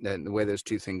that the way those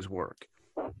two things work.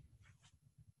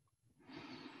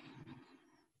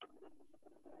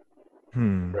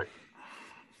 Right.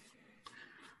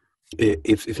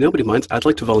 If nobody minds, I'd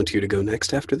like to volunteer to go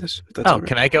next after this. If that's all right.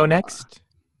 Can I go next?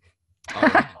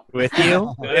 With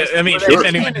you? I mean, Well, if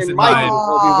anyone doesn't Michael mind,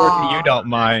 will be working. you don't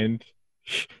mind.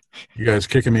 You guys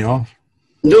kicking me off?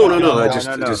 No. No, Just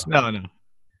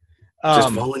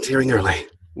volunteering early.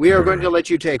 We are going to let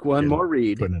you take one more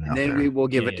read, Putting it and out then there. we will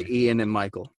give it to Ian and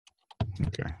Michael.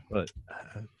 Okay. But,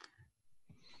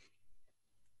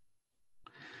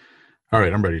 All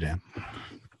right, I'm ready, Dan.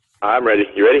 I'm ready.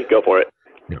 You ready? Go for it.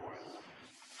 Yep.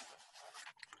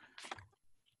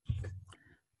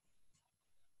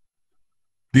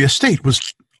 The estate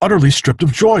was utterly stripped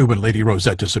of joy when Lady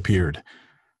Rosette disappeared.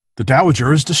 The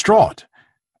Dowager is distraught.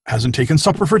 Hasn't taken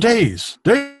supper for days.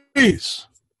 Days.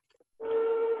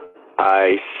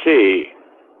 I see.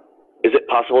 Is it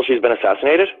possible she's been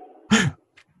assassinated?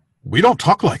 We don't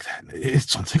talk like that.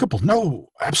 It's unthinkable. No,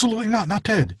 absolutely not. Not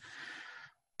dead.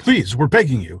 Please, we're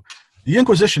begging you. The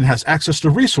Inquisition has access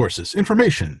to resources,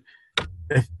 information.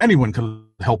 If anyone can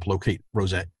help locate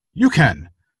Rosette, you can.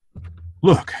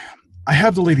 Look, I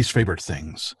have the lady's favorite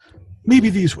things. Maybe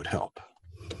these would help.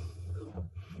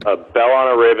 A bell on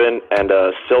a ribbon and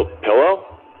a silk pillow?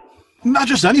 Not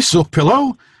just any silk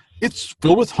pillow. It's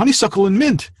filled with honeysuckle and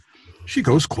mint. She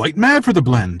goes quite mad for the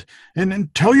blend.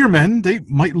 And tell your men they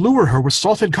might lure her with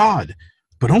salted cod,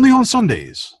 but only on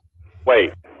Sundays.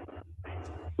 Wait.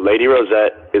 Lady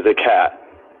Rosette is a cat.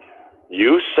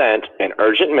 You sent an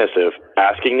urgent missive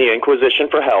asking the Inquisition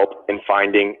for help in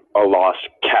finding a lost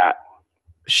cat.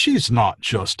 She's not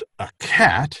just a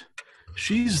cat.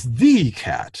 She's the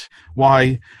cat.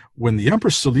 Why, when the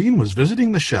Empress Celine was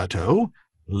visiting the chateau,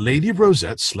 Lady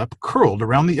Rosette slept curled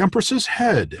around the Empress's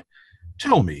head.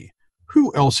 Tell me,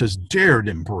 who else has dared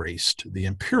embraced the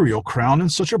imperial crown in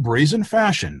such a brazen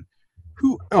fashion?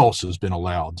 Who else has been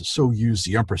allowed to so use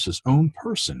the Empress's own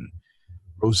person?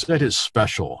 Rosette is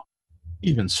special.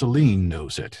 Even Celine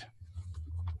knows it.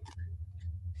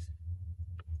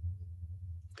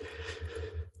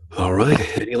 All right.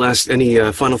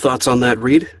 Any final thoughts on that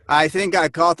read? I think I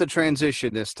caught the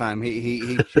transition this time.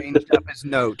 He changed up his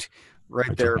note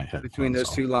right there between those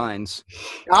two lines.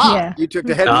 Yeah. You took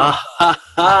the headline.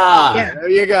 Yeah. There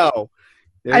you go.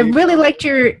 There I you really go. liked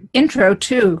your intro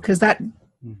too, because that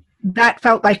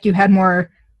felt like you had more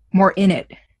in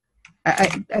it. I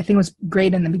think it was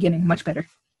great in the beginning, much better.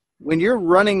 When you're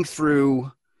running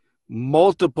through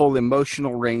multiple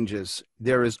emotional ranges,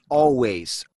 there is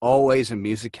always a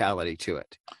musicality to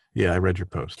it. Yeah, I read your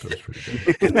post. It was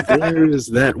pretty good. There's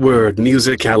that word,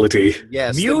 musicality.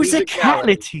 Yes, the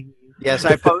musicality. Yes,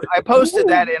 I posted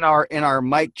that in our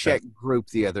mic check group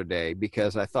the other day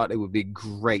because I thought it would be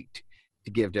great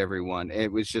to give to everyone.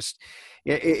 It was just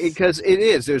because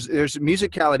there's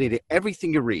musicality to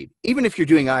everything you read, even if you're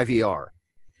doing IVR.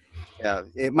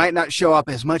 It might not show up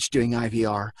as much doing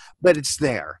IVR, but it's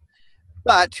there.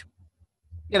 But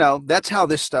that's how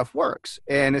this stuff works,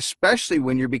 and especially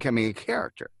when you're becoming a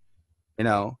character,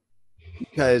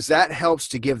 because that helps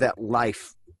to give that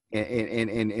life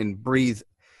and breathe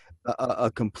a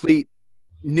complete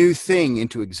new thing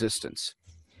into existence.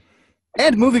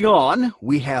 And moving on,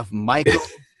 we have Michael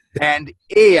and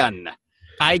Ian.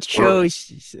 I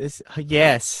chose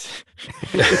yes.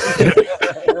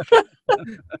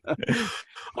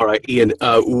 All right, Ian,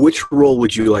 which role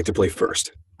would you like to play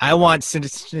first? I want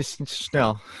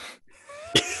Snell.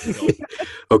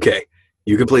 Okay,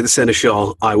 you can play the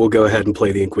Seneschal. I will go ahead and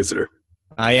play the Inquisitor.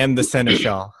 I am the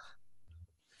Seneschal.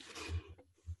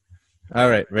 All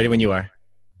right, ready when you are.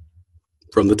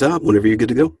 From the top, whenever you're good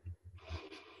to go.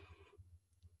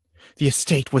 The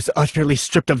estate was utterly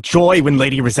stripped of joy when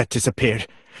Lady Rosette disappeared.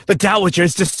 The Dowager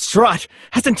is distraught.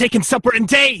 Hasn't taken supper in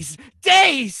days.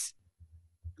 Days!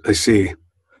 I see.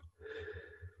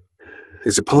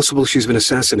 Is it possible she's been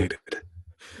assassinated?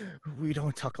 We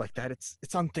don't talk like that. It's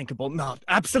unthinkable. No,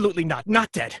 absolutely not.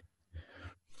 Not dead.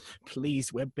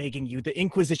 Please, we're begging you. The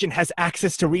Inquisition has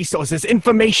access to resources,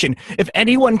 information. If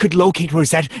anyone could locate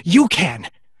Rosette, you can.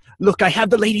 Look, I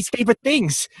have the lady's favorite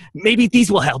things. Maybe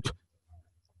these will help.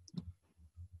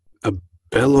 A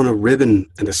bell on a ribbon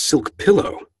and a silk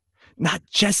pillow. Not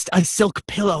just a silk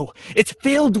pillow. It's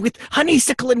filled with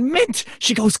honeysuckle and mint.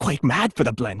 She goes quite mad for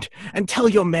the blend. And tell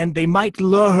your men they might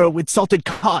lure her with salted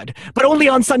cod, but only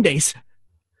on Sundays.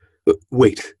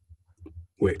 Wait.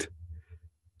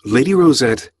 Lady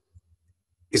Rosette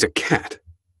is a cat.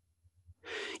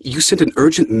 You sent an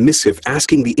urgent missive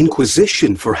asking the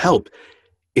Inquisition for help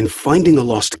in finding a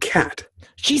lost cat.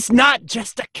 She's not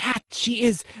just a cat. She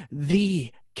is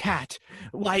the cat.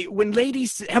 Why, when Lady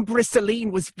Empress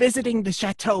Celine was visiting the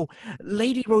chateau,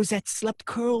 Lady Rosette slept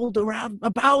curled around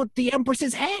about the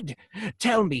Empress's head.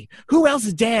 Tell me, who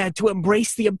else dared to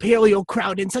embrace the imperial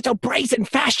crown in such a brazen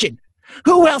fashion?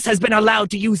 Who else has been allowed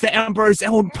to use the Emperor's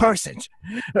own person?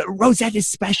 Rosette is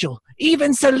special.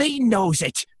 Even Celine knows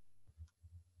it.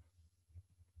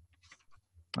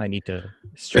 I need to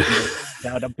straighten this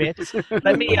out a bit.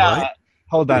 Let me,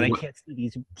 hold on, I can't see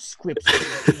these scripts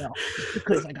now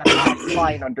because I got a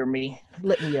line under me.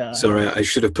 Let me, Sorry, I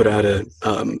should have put out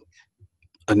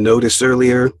a notice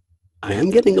earlier. I am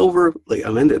getting over,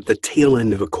 I'm at the tail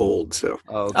end of a cold, so.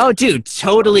 Oh, dude,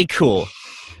 totally cool.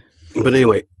 But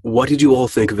anyway, what did you all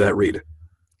think of that read?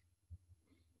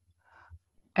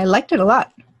 I liked it a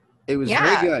lot. It was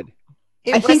very good.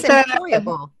 It was think that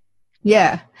enjoyable.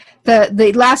 Yeah,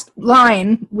 the last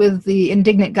line with the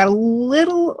indignant got a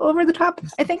little over the top,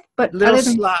 I think, but Little other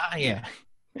than, yeah.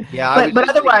 Yeah, but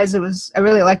otherwise, I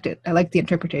really liked it. I liked the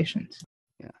interpretations.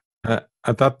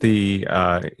 I thought the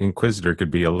Inquisitor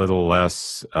could be a little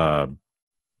less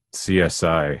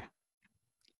CSI,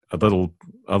 a little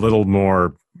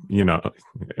more,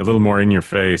 a little more in your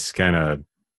face, kind of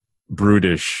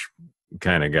brutish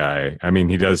kind of guy. I mean,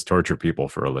 he does torture people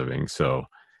for a living, so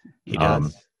He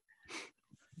does.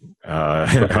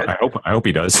 I hope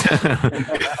he does.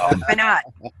 Why not?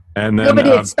 And then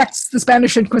Nobody expects the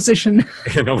Spanish Inquisition.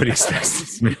 nobody expects the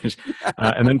Spanish.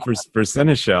 And then for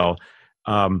Seneschal,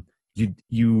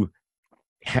 you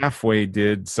halfway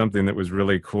did something that was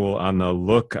really cool on the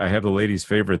look. I have the lady's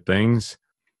favorite things.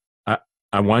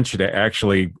 I want you to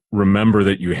actually remember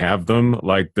that you have them,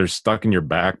 like they're stuck in your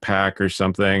backpack or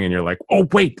something, and you're like, oh,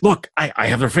 wait, look, I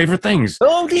have their favorite things.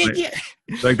 Oh, yeah.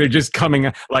 Like they're just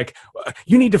coming, like,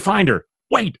 you need to find her.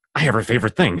 Wait, I have her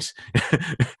favorite things.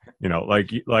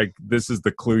 Like this is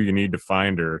the clue you need to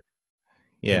find her.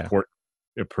 Yeah.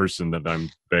 A person that I'm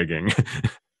begging.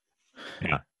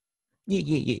 Yeah.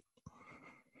 Yeah.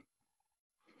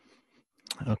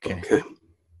 Okay.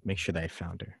 Make sure that I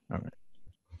found her. All right.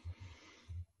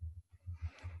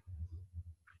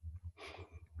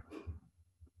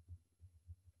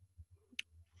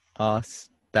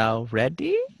 Thou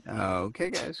ready? Okay,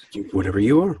 guys. Whatever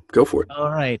you are, go for it. All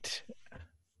right.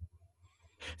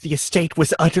 The estate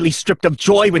was utterly stripped of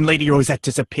joy when Lady Rosette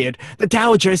disappeared. The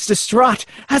Dowager is distraught.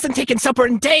 Hasn't taken supper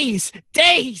in days.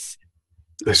 Days!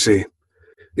 I see.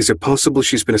 Is it possible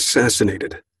she's been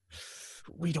assassinated?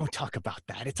 We don't talk about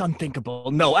that. It's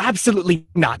unthinkable. No, absolutely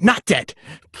not. Not dead.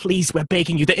 Please, we're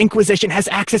begging you. The Inquisition has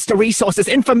access to resources,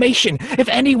 information. If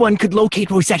anyone could locate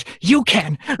Rosette, you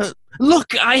can.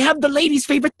 Look, I have the lady's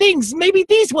favorite things. Maybe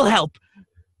these will help.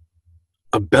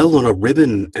 A bell on a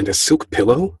ribbon and a silk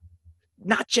pillow?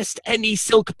 Not just any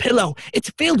silk pillow.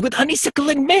 It's filled with honeysuckle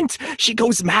and mint. She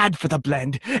goes mad for the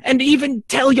blend. And even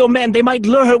tell your men they might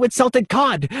lure her with salted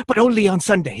cod, but only on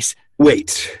Sundays.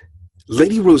 Wait.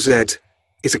 Lady Rosette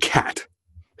is a cat.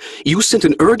 You sent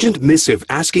an urgent missive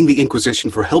asking the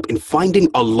Inquisition for help in finding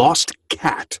a lost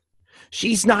cat.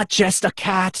 She's not just a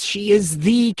cat, she is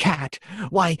the cat.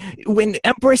 Why, when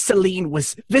Empress Celine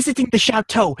was visiting the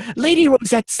chateau, Lady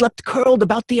Rosette slept curled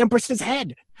about the Empress's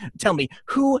head. Tell me,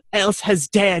 who else has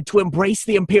dared to embrace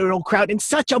the imperial crown in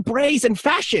such a brazen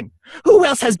fashion? Who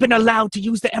else has been allowed to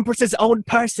use the Empress's own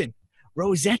person?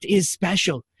 Rosette is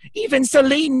special. Even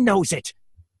Celine knows it.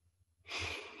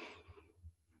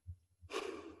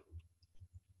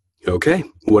 Okay,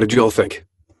 what did you all think?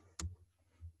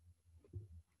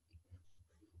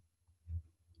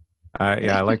 I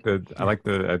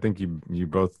think you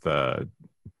both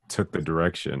took the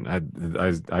direction.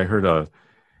 I heard a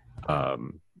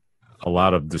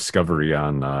lot of discovery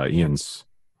on Ian's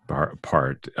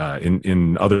part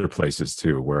in other places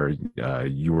too, where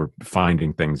you were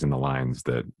finding things in the lines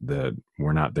that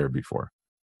were not there before.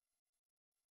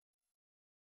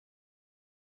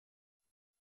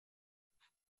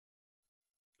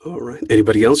 All right.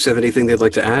 Anybody else have anything they'd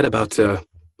like to add about the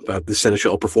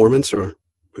Seneschal performance or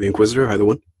the Inquisitor? Either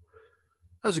one.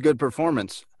 That was a good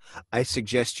performance. I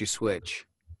suggest you switch.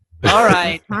 All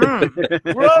right. Row.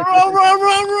 All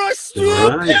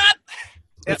right.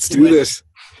 Let's do this.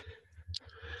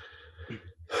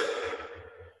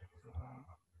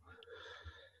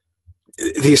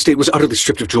 The estate was utterly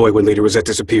stripped of joy when Lady Rosette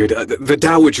disappeared. The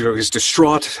Dowager is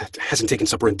distraught, hasn't taken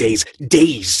supper in days.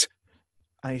 Days!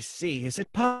 I see. Is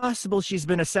it possible she's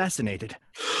been assassinated?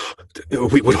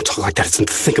 We don't talk like that. It's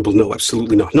unthinkable. No,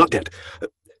 absolutely not. Not dead.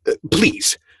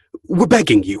 Please, we're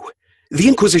begging you. The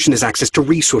Inquisition has access to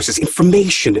resources,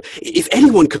 information. If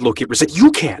anyone could locate Rosette,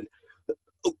 you can.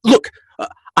 Look,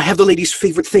 I have the lady's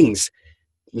favorite things.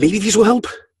 Maybe these will help?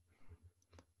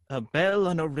 A bell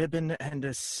on a ribbon and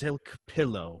a silk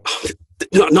pillow.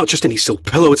 Not just any silk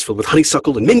pillow. It's filled with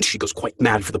honeysuckle and mint. She goes quite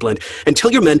mad for the blend. And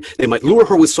tell your men they might lure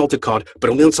her with salted cod, but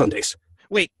only on Sundays.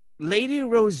 Wait, Lady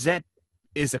Rosette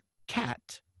is a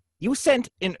cat. You sent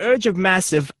an Urge of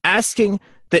Massive asking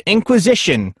the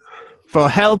Inquisition for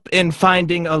help in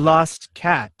finding a lost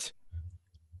cat.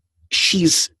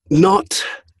 She's not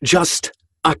just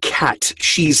a cat.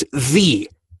 She's the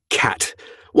cat.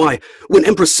 Why, when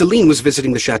Empress Celine was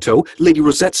visiting the chateau, Lady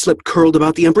Rosette slept curled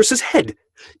about the Empress's head.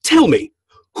 Tell me,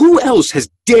 who else has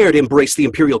dared embrace the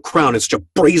imperial crown in such a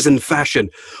brazen fashion?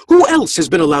 Who else has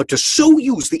been allowed to so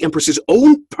use the Empress's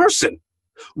own person?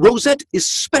 Rosette is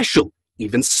special.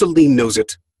 Even Celine knows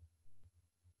it.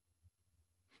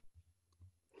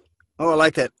 Oh, I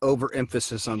like that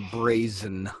overemphasis on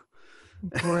brazen.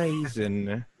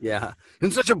 Brazen. Yeah, in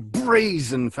such a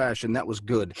brazen fashion. That was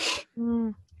good.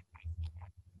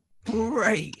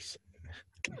 Brazen.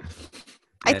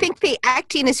 I think the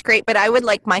acting is great, but I would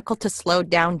like Michael to slow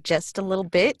down just a little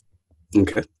bit.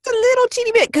 Okay. Just a little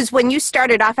teeny bit, because when you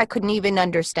started off, I couldn't even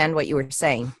understand what you were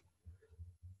saying.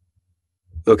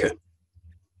 Okay.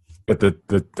 But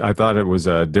I thought it was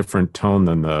a different tone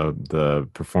than the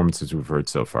performances we've heard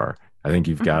so far. I think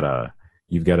you've got a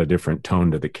different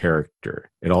tone to the character.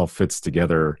 It all fits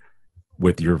together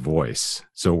with your voice,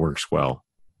 so it works well.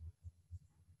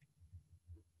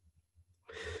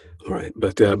 All right,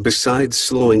 but besides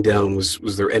slowing down,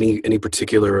 was there any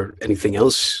particular anything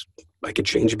else I could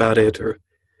change about it, or?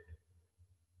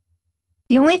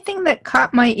 The only thing that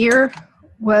caught my ear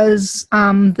was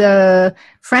the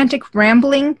frantic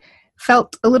rambling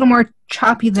felt a little more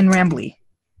choppy than rambly.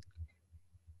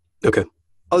 Okay.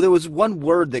 Oh, there was one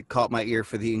word that caught my ear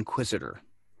for the Inquisitor.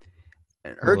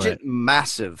 An urgent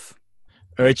massive.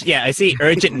 Yeah, I see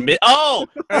urgent urgent missive.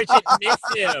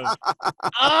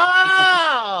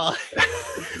 Oh!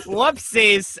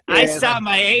 Whoopsies. Yeah, I saw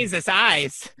my A's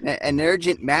eyes. An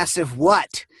urgent massive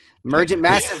what? Emergent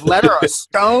massive letter or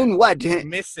stone? What?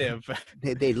 Missive.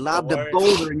 They lobbed a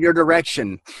boulder in your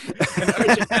direction. An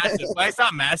urgent massive. When I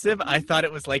saw massive, I thought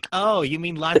it was like, oh, you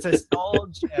mean lots of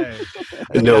soldiers.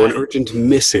 No, an urgent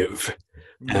missive.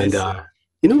 And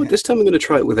you know what? This time I'm going to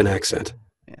try it with an accent.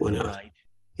 Why not? Right.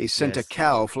 He sent a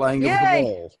cow flying over the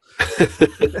wall.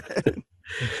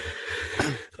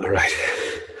 All right.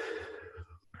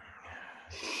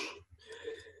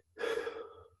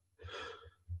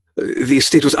 The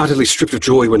estate was utterly stripped of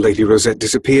joy when Lady Rosette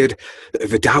disappeared.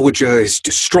 The Dowager is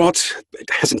distraught.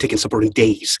 It hasn't taken supper in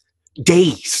days.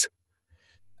 Days!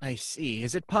 I see.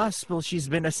 Is it possible she's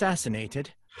been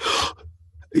assassinated?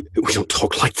 We don't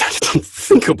talk like that. It's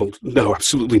unthinkable. No,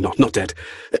 absolutely not. Not dead.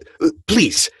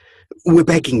 Please, we're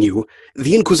begging you.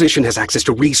 The Inquisition has access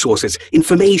to resources,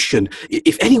 information.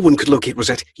 If anyone could locate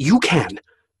Rosette, you can.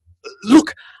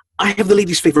 Look, I have the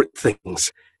lady's favorite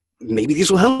things. Maybe these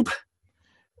will help?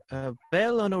 A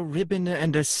bell on a ribbon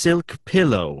and a silk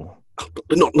pillow.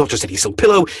 Not just any silk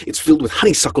pillow. It's filled with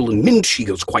honeysuckle and mint. She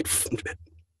goes quite...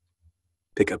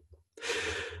 Pick up.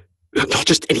 Not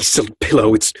just any silk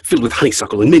pillow. It's filled with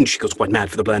honeysuckle and mint. She goes quite mad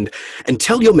for the blend. And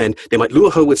tell your men they might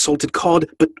lure her with salted cod,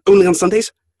 but only on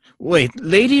Sundays? Wait,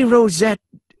 Lady Rosette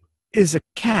is a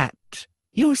cat.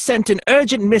 You sent an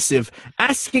urgent missive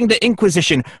asking the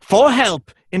Inquisition for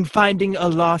help in finding a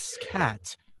lost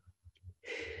cat.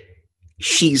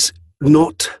 She's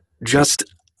not just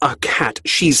a cat.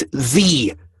 She's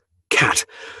the cat.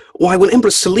 Why, when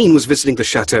Empress Celine was visiting the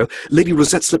chateau, Lady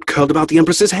Rosette slept curled about the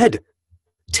Empress's head.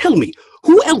 Tell me,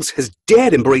 who else has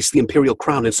dared embrace the imperial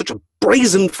crown in such a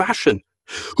brazen fashion?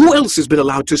 Who else has been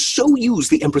allowed to so use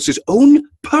the Empress's own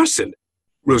person?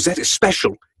 Rosette is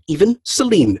special. Even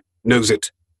Celine knows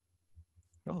it.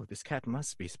 Oh, this cat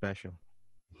must be special.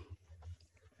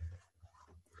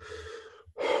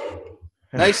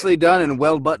 Nicely done and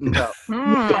well buttoned up.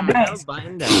 Well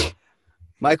buttoned up.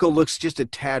 Michael looks just a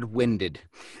tad winded.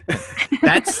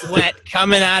 That sweat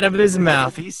coming out of his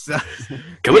mouth. He's so...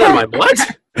 Coming out of my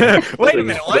butt? Wait a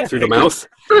minute, what? Through the mouth?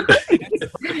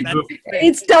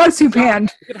 It's dog soup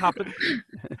hand. It happened.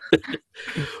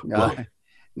 Well,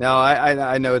 No,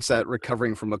 I know it's that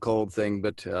recovering from a cold thing,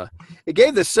 but it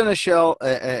gave the Seneschal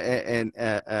an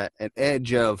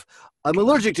edge of, I'm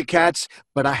allergic to cats,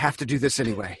 but I have to do this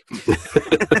anyway.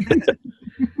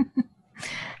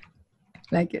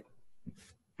 Like it.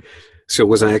 So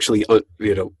was I actually,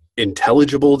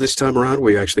 intelligible this time around?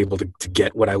 Were you actually able to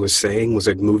get what I was saying? Was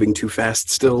I moving too fast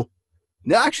still?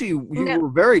 No, actually, you were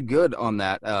very good on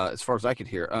that, as far as I could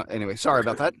hear. Anyway, sorry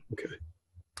about that. Okay.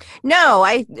 No,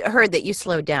 I heard that you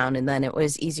slowed down, and then it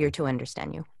was easier to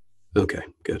understand you. Okay,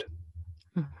 good.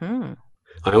 Mm-hmm.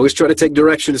 I always try to take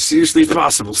direction as seriously as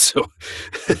possible, so...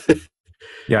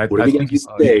 Yeah, What do you guys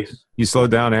say? You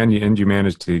slowed down and you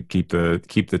managed to keep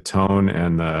the tone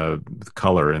and the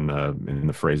color in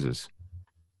the phrases.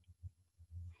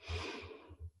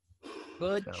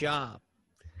 Good job.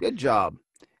 Good job.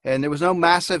 And there was no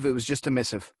massive, it was just a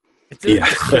missive. Yeah.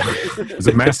 It's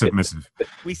a massive missive.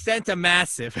 We sent a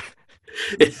massive.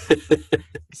 We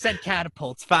sent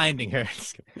catapults finding her.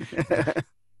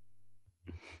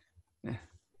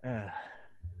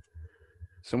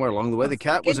 Somewhere along the way, the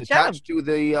cat was Good attached to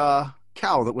the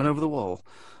cow that went over the wall.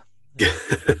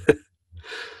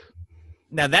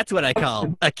 Now that's what I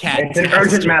call a cat. It's an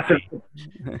urgent massive.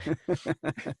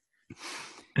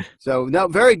 So, no,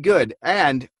 very good.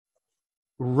 And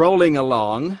rolling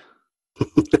along.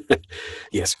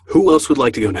 Yes. Who else would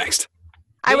like to go next?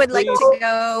 I would like to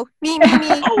go. Me.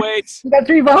 Oh, wait. We got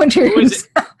 3 Who is volunteers.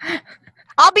 it?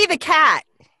 I'll be the cat.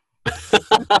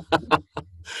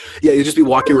 Yeah, you'd just be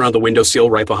walking around the windowsill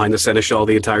right behind the Seneschal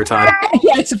the entire time.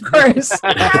 Yes, of course.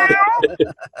 I'm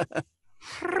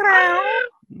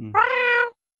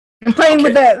playing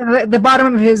with the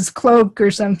bottom of his cloak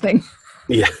or something.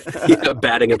 Yeah,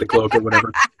 batting at the cloak or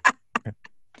whatever.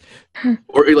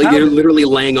 Or like you're literally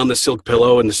laying on the silk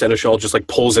pillow and the Seneschal just like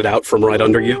pulls it out from right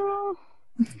under you.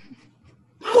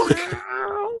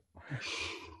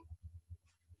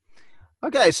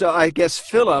 Okay, so I guess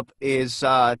Philip is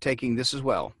taking this as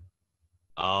well.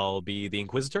 I'll be the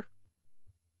Inquisitor.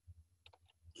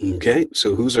 Okay,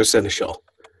 so who's our Seneschal?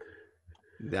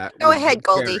 That Go would ahead, be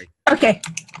Goldie. Carrie. Okay.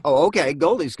 Oh, okay.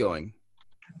 Goldie's going.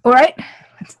 All right.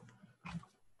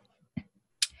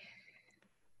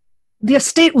 The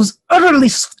estate was utterly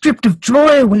stripped of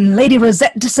joy when Lady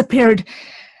Rosette disappeared.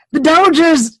 The Dowager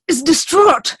is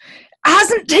distraught.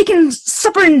 Hasn't taken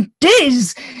supper in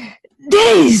days.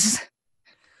 Days!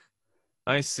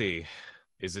 I see.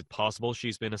 Is it possible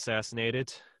she's been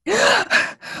assassinated?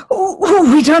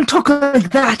 Oh, we don't talk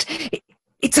like that.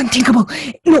 It's unthinkable.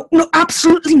 No,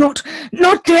 absolutely not.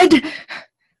 Not dead.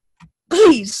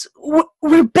 Please,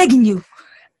 we're begging you.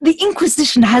 The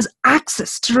Inquisition has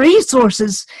access to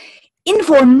resources,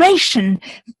 information.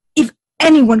 If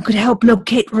anyone could help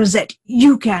locate Rosette,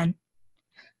 you can.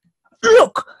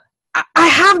 Look, I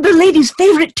have the lady's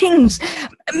favorite things.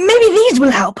 Maybe these will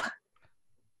help.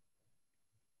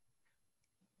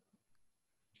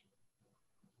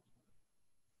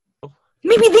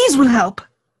 Maybe these will help.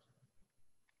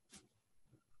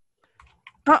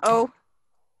 Uh-oh.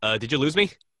 Did you lose me?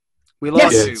 We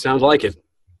lost Yeah, you. it sounds like it.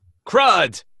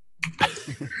 Crud!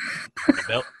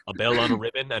 a bell on a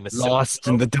ribbon and a Lost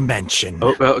in the dimension.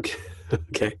 Oh, well, okay.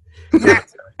 Okay.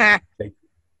 The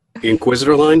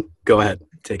Inquisitor line? Go ahead.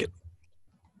 Take it.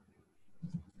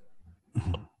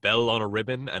 bell on a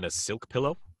ribbon and a silk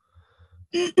pillow?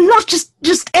 Not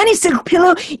just any silk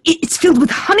pillow. It's filled with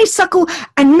honeysuckle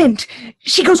and mint.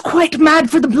 She goes quite mad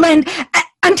for the blend.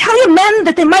 And tell your men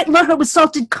that they might lure her with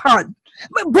salted cod.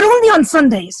 But only on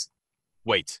Sundays.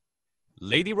 Wait.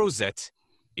 Lady Rosette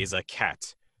is a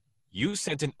cat. You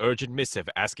sent an urgent missive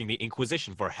asking the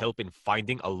Inquisition for help in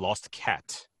finding a lost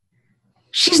cat.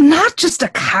 She's not just a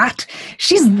cat.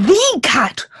 She's the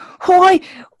cat. Why,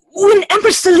 when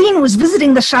Empress Celine was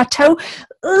visiting the chateau,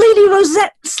 Lady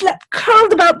Rosette slept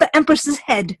curled about the Empress's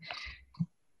head.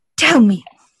 Tell me,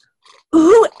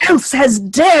 who else has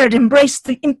dared embrace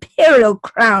the imperial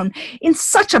crown in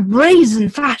such a brazen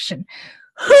fashion?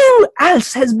 Who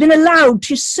else has been allowed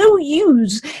to so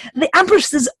use the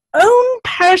Empress's own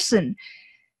person?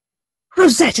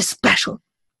 Rosette is special.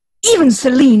 Even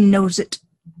Celine knows it.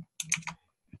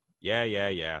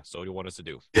 Yeah. So what do you want us to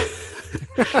do?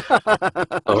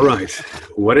 All right.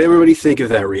 What did everybody think of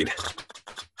that read?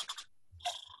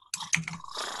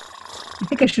 I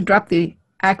think I should drop the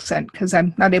accent because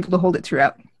I'm not able to hold it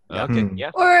throughout. Okay,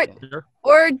 yeah. Sure.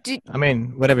 I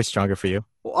mean, whatever's stronger for you.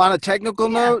 Well, on a technical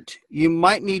note, you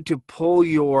might need to pull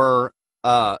your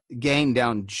gain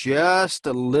down just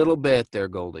a little bit there,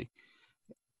 Goldie.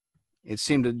 It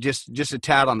seemed to just a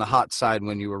tad on the hot side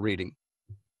when you were reading.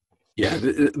 Yeah,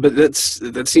 but that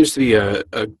seems to be a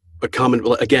common.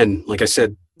 Again, like I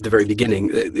said, the very beginning.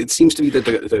 It seems to be that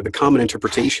the common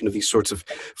interpretation of these sorts of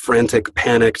frantic,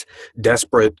 panicked,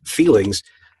 desperate feelings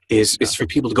is for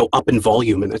people to go up in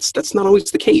volume, and that's not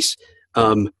always the case.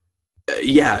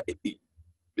 Yeah,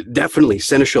 definitely,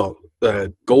 Seneschal,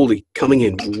 Goldie coming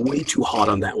in way too hot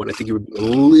on that one. I think you were a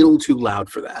little too loud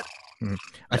for that.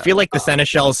 I feel like the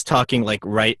Seneschal's talking like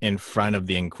right in front of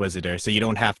the Inquisitor, so you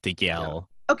don't have to yell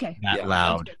Okay. that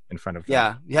loud in front of him.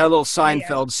 Yeah, you had a little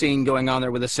Seinfeld scene going on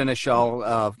there with the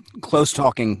Seneschal close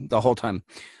talking the whole time.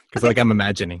 Because like I'm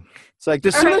imagining. It's like, the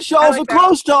All right, Seneschal's I like a that.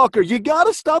 close talker. You got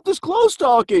to stop this close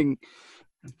talking.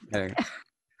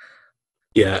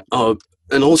 Yeah,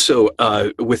 and also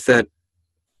with that,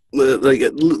 like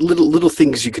little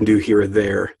things you can do here or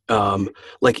there.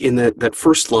 Like in that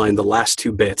first line, the last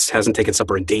two bits, hasn't taken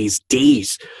supper in days.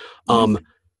 This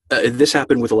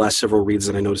happened with the last several reads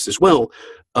that I noticed as well.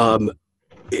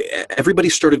 Everybody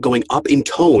started going up in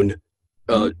tone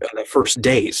on the first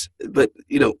days, but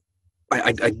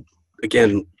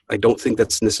I don't think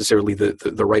that's necessarily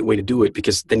the right way to do it,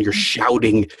 because then you're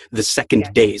shouting the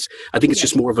second days. I think it's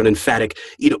just more of an emphatic,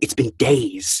 it's been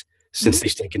days since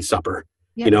they've taken supper.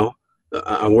 Yeah.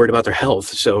 I'm worried about their health.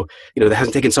 So, they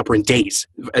hasn't taken supper in days.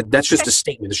 That's just a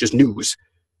statement. It's just news.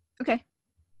 Okay.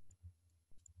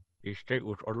 The state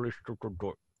was utterly stripped of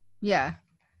joy. Yeah.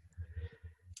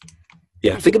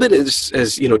 Yeah, think of it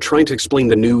as trying to explain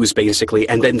the news, basically,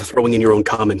 and then throwing in your own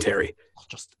commentary.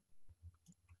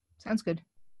 Sounds good.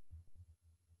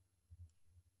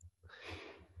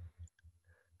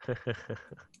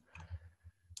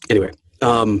 Anyway,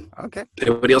 Okay.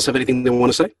 anybody else have anything they want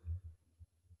to say?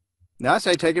 Now I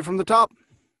say take it from the top.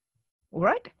 All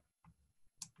right.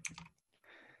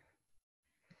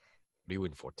 What are you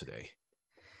in for today?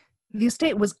 The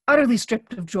estate was utterly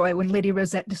stripped of joy when Lady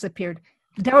Rosette disappeared.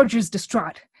 The dowager's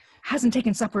distraught. Hasn't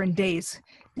taken supper in days.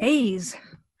 Days.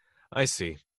 I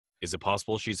see. Is it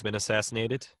possible she's been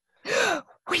assassinated?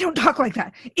 We don't talk like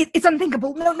that. It's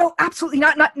unthinkable. No, absolutely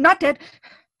not dead.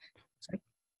 Sorry.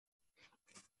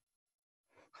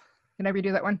 Can I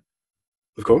redo that one?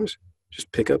 Of course.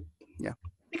 Just pick up.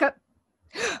 Pick up.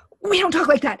 We don't talk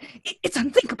like that. It's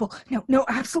unthinkable. No,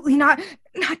 absolutely not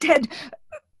dead.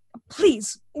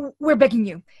 Please, we're begging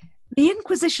you. The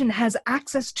Inquisition has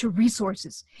access to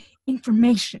resources,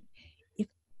 information. If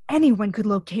anyone could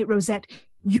locate Rosette,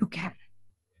 you can.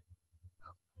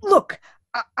 Look,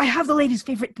 I have the lady's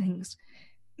favorite things.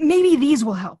 Maybe these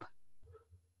will help.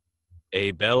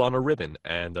 A bell on a ribbon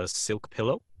and a silk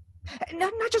pillow?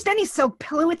 Not just any silk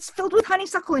pillow. It's filled with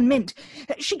honeysuckle and mint.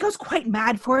 She goes quite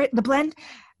mad for it, the blend.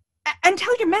 And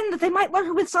tell your men that they might lure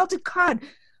her with salted cod,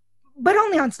 but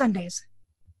only on Sundays.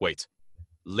 Wait.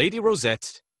 Lady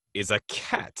Rosette is a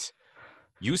cat.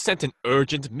 You sent an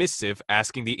urgent missive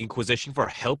asking the Inquisition for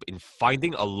help in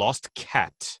finding a lost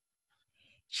cat.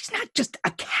 She's not just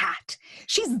a cat.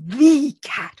 She's the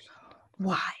cat.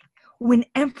 Why? When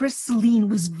Empress Celine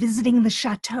was visiting the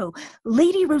chateau,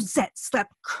 Lady Rosette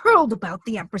slept curled about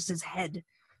the Empress's head.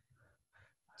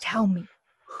 Tell me,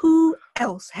 who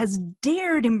else has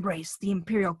dared embrace the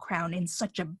imperial crown in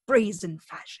such a brazen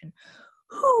fashion?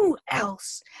 Who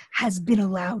else has been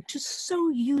allowed to so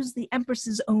use the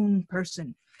Empress's own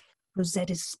person?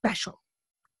 Rosette is special.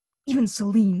 Even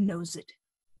Celine knows it.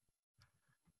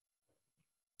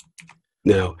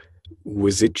 Now,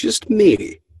 was it just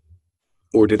me?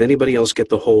 Or did anybody else get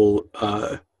the whole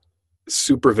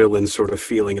supervillain sort of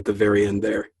feeling at the very end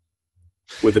there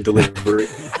with the delivery?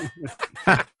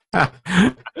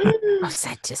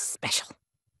 Rosette is special.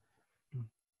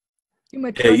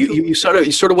 Yeah, you sort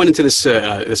of went into this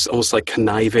this almost like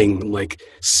conniving, like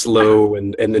slow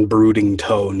and brooding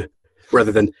tone,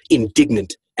 rather than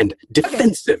indignant and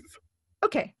defensive.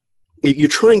 Okay. You're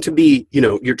trying to be,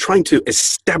 you're trying to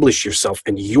establish yourself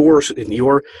and your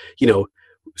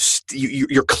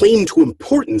claim to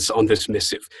importance on this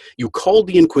missive. You called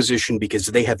the Inquisition because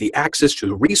they have the access to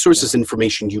the resources,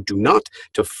 information you do not,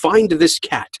 to find this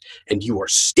cat, and you are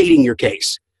stating your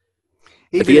case.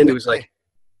 At the end, it was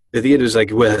like,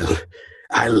 well,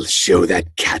 I'll show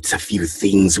that cat a few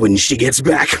things when she gets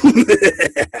back.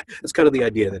 That's kind of the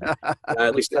idea. That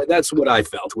at least that's what I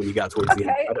felt when you got towards the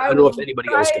end. I don't know if anybody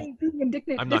else did.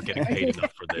 I'm not getting paid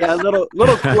enough for this. Yeah, little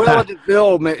Cruella de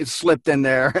Vil slipped in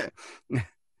there.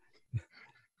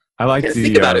 I like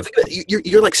Think about it.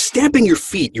 You're like stamping your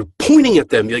feet. You're pointing at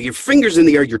them. Your fingers in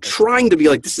the air. You're trying to be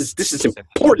like, this is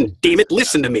important. Damn it,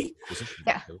 listen to me.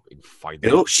 Yeah.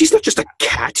 She's not just a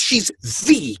cat. She's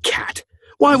the cat.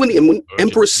 Why, when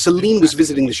Empress Celine was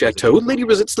visiting the chateau, Lady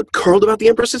Rosette slept curled about the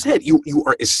Empress's head. You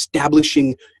are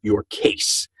establishing your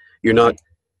case. You're not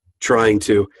trying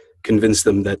to convince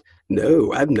them that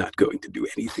No, I'm not going to do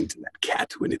anything to that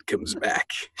cat when it comes back.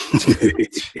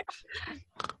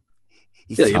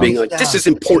 Yeah, you're being like, this is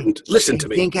important. Listen to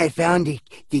me. I think I found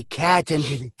the cat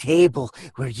under the table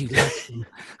where you left him.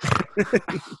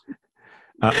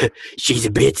 She's a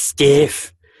bit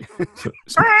stiff.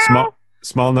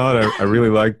 Small note, I really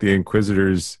like the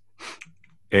Inquisitor's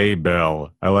A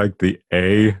bell. I like the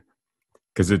A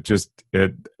because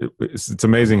it's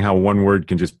amazing how one word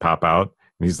can just pop out.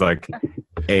 And he's like,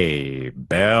 A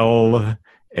bell.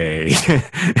 It's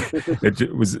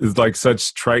like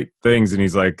such trite things, and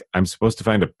he's like, I'm supposed to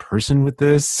find a person with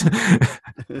this.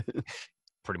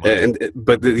 Pretty much.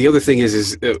 But the other thing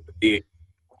is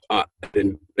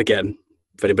and again,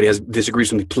 if anybody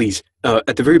disagrees with me, please.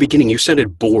 At the very beginning, you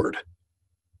sounded bored.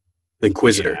 The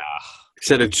Inquisitor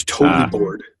sounded totally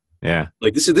bored. Yeah,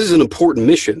 like this is an important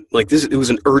mission. Like this, it was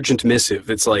an urgent missive.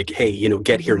 It's like, hey,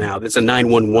 get here now. That's a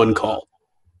 911 call.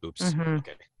 Oops. Mm-hmm.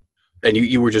 Okay. And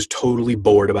you were just totally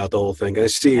bored about the whole thing. I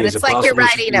see. And it's like you're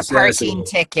writing a parking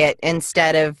ticket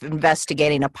instead of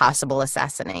investigating a possible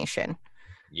assassination.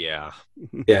 Yeah.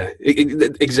 Yeah,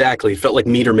 exactly. It felt like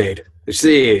Meter Maid. I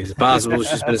see. It's possible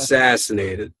she's been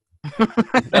assassinated.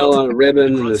 Bell on a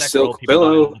ribbon and a silk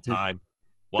pillow.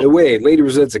 No way, Lady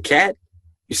Rosette's a cat?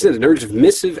 You sent an urgent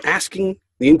missive asking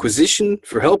the Inquisition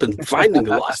for help in finding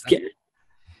the lost cat?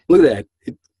 Look at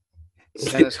that.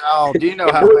 Do you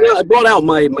know how I brought out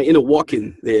my inner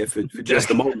walk-in there for just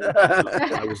a moment.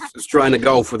 I was just trying to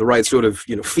go for the right sort of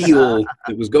feel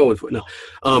it was going for. No,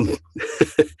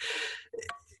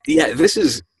 yeah,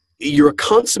 you're a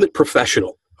consummate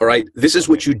professional. All right, this is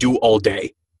what you do all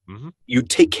day. Mm-hmm. You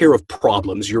take care of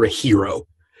problems. You're a hero,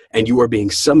 and you are being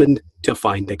summoned to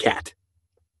find the cat.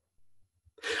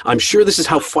 I'm sure this is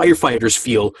how firefighters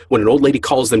feel when an old lady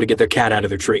calls them to get their cat out of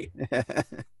their tree.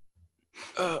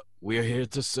 We're here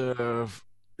to serve.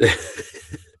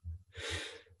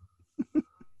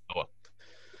 Oh,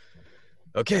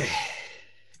 okay.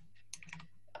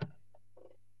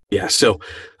 Yeah, so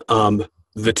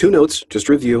the two notes, just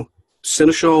to review.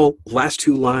 Seneschal, last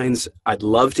two lines, I'd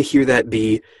love to hear that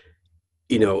be,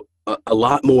 a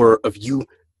lot more of you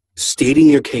stating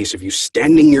your case, of you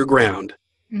standing your ground.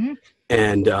 Mm-hmm.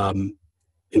 And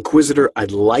Inquisitor,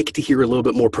 I'd like to hear a little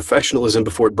bit more professionalism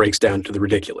before it breaks down to the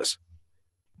ridiculous.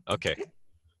 Okay.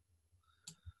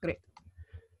 Great.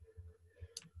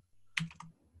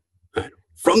 All right.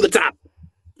 From the top.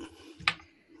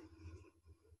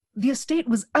 The estate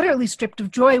was utterly stripped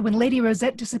of joy when Lady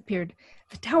Rosette disappeared.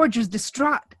 The Dowager's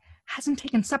distraught. Hasn't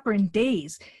taken supper in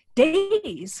days.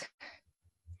 Days!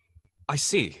 I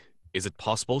see. Is it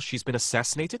possible she's been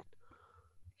assassinated?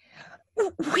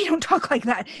 We don't talk like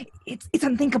that. It's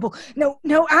unthinkable.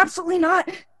 No, absolutely not.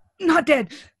 Not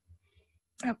dead.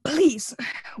 Please,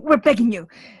 we're begging you.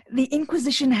 The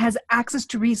Inquisition has access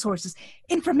to resources,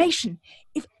 information.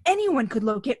 If anyone could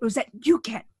locate Rosette, you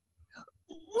can.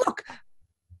 Look,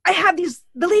 I have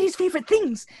the lady's favorite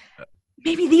things.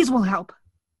 Maybe these will help.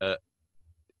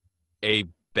 A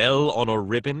bell on a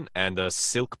ribbon and a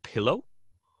silk pillow?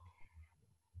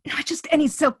 Not just any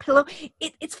silk pillow.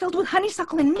 It's filled with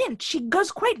honeysuckle and mint. She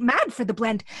goes quite mad for the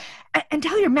blend. And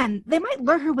tell your men, they might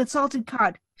lure her with salted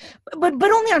cod. But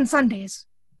only on Sundays.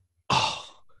 Oh,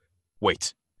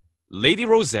 wait. Lady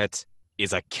Rosette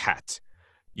is a cat.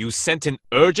 You sent an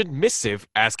urgent missive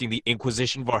asking the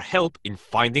Inquisition for help in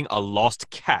finding a lost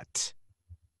cat.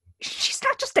 She's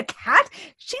not just a cat.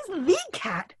 She's the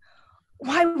cat.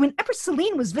 Why, whenever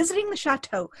Celine was visiting the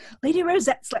chateau, Lady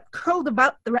Rosette slept curled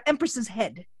about the Empress's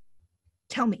head.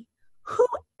 Tell me, who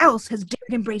else has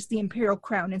dared embrace the imperial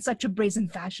crown in such a brazen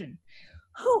fashion?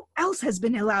 Who else has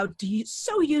been allowed to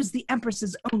use the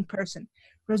Empress's own person?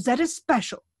 Rosette is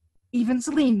special. Even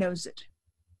Celine knows it.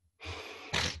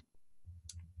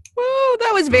 Whoa,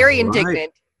 that was very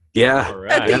indignant. Yeah,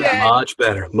 Right. yeah, much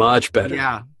better, much better.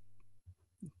 Yeah.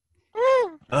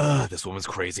 This woman's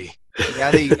crazy.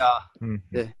 Yeah,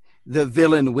 the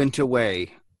villain went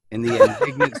away and the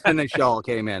indignant Seneschal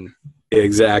came in.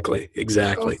 Exactly.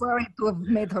 So sorry to have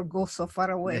made her go so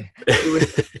far away.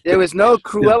 There was no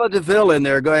Cruella de Vil in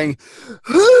there going,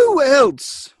 who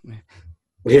else?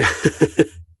 Yeah.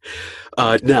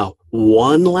 Now,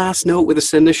 one last note with a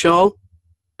Seneschal.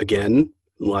 Again,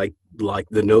 like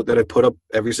the note that I put up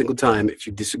every single time. If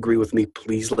you disagree with me,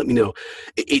 please let me know.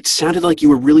 It sounded like you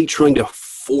were really trying to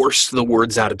force the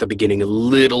words out at the beginning a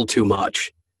little too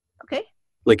much. Okay.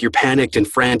 Like you're panicked and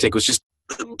frantic. Was just,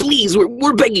 please,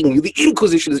 we're begging you. The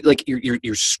Inquisition is like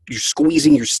you're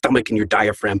squeezing your stomach and your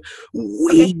diaphragm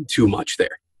way too much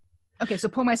there. Okay, so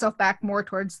pull myself back more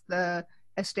towards the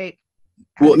estate.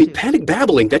 Well, I mean, panic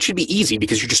babbling, that should be easy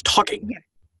because you're just talking.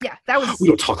 Yeah. Yeah, that was. We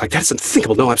don't talk like that. It's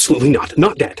unthinkable. No, absolutely not.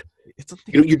 Not dead. It's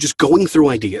unthinkable. You're just going through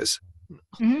ideas.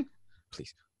 Mhm.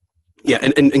 Please. Yeah,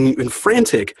 and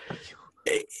frantic.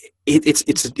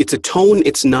 It's a tone.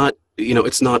 It's not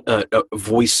it's not a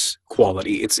voice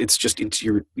quality. It's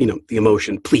your the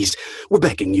emotion. Please, we're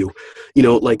begging you.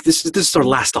 Like this is our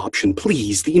last option.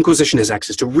 Please, the Inquisition has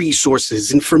access to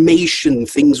resources, information,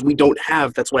 things we don't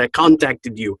have. That's why I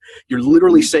contacted you. You're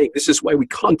literally saying this is why we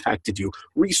contacted you.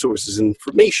 Resources,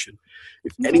 information.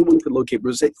 If anyone can locate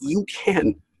Rosette, you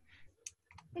can.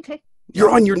 Okay. You're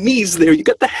on your knees there. You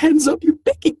got the hands up. You're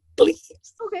begging, please.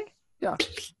 Okay. Yeah.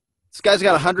 This guy's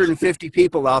got 150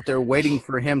 people out there waiting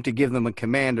for him to give them a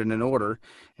command and an order.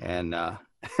 And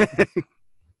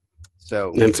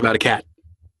so. And it's about a cat.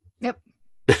 Yep.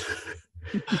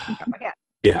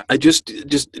 Yeah, I just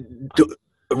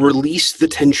release the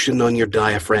tension on your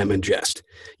diaphragm and jest.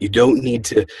 You don't need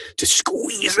to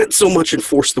squeeze it so much and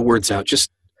force the words out.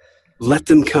 Just let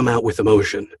them come out with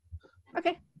emotion.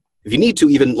 Okay. If you need to,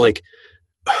 even like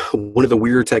one of the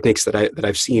weird techniques that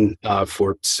I've seen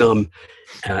for some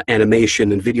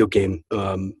animation and video game,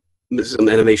 some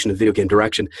animation and video game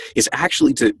direction is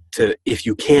actually to if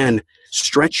you can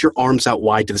stretch your arms out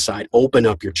wide to the side, open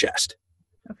up your chest.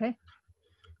 Okay.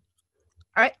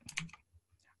 All right.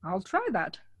 I'll try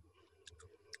that.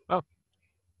 All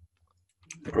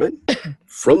right,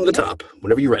 from the top,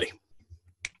 whenever you're ready.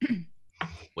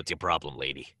 What's your problem,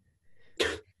 lady?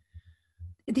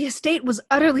 The estate was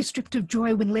utterly stripped of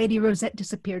joy when Lady Rosette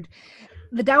disappeared.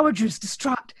 The dowager's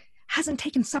distraught. Hasn't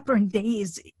taken supper in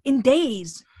days.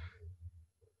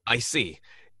 I see.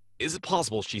 Is it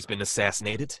possible she's been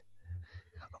assassinated?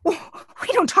 Oh, we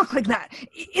don't talk like that.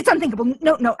 It's unthinkable.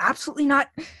 No, absolutely not.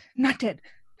 Not dead.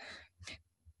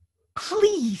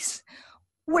 Please.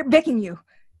 We're begging you.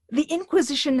 The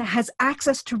Inquisition has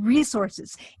access to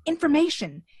resources,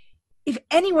 information. If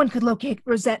anyone could locate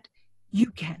Rosette, you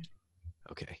can.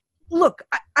 Okay. Look,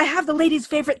 I have the lady's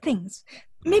favorite things.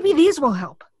 Maybe these will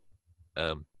help.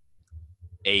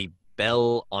 A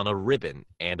bell on a ribbon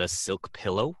and a silk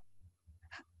pillow?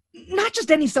 Not just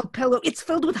any silk pillow. It's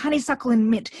filled with honeysuckle and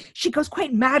mint. She goes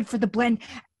quite mad for the blend.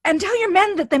 And tell your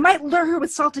men that they might lure her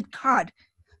with salted cod.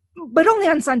 But only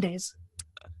on Sundays.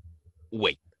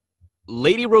 Wait.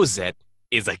 Lady Rosette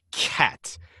is a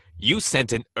cat. You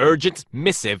sent an urgent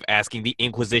missive asking the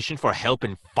Inquisition for help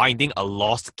in finding a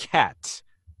lost cat.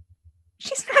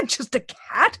 She's not just a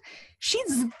cat.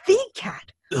 She's the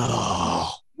cat.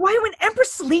 Ugh. Why, when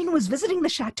Empress Celine was visiting the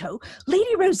chateau,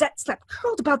 Lady Rosette slept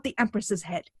curled about the Empress's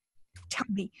head. Tell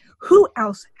me, who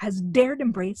else has dared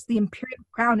embrace the imperial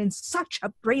crown in such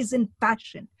a brazen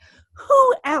fashion?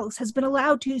 Who else has been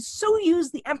allowed to so use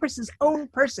the Empress's own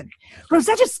person?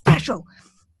 Rosette is special.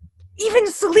 Even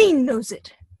Celine knows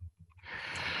it.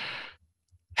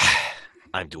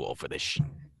 I'm too old for this shit.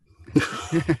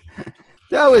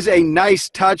 That was a nice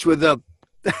touch with the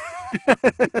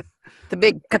The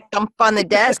big thump on the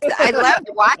desk. I loved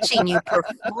watching you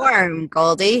perform,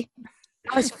 Goldie.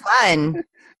 That was fun.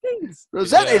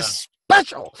 Rosette is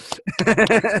special.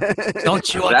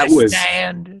 Don't you That was-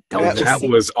 understand? That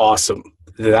was awesome.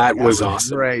 That was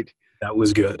awesome. Great. That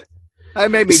was good. That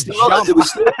made me jump.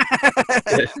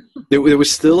 There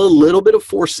was still a little bit of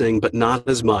forcing, but not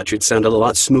as much. It sounded a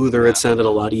lot smoother. It sounded a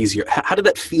lot easier. How did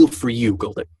that feel for you,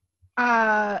 Golden?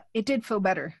 It did feel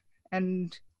better,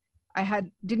 and I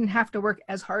didn't have to work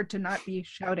as hard to not be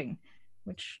shouting,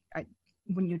 which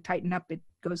when you tighten up, it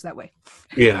goes that way.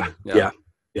 Yeah.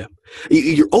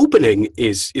 Your opening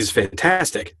is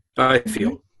fantastic, I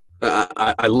feel.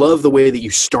 I love the way that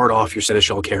you start off your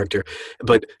Seneschal character,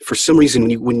 but for some reason,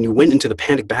 when you went into the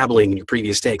panic babbling in your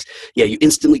previous takes, you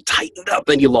instantly tightened up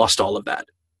and you lost all of that.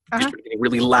 You started getting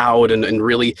really loud and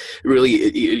really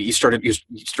you started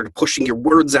pushing your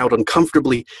words out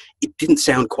uncomfortably. It didn't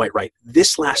sound quite right.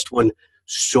 This last one,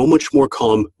 so much more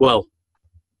calm. Well,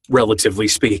 relatively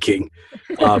speaking,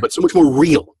 but so much more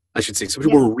real. I should say, so much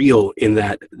more real in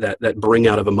that bring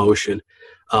out of emotion.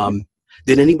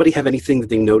 Did anybody have anything that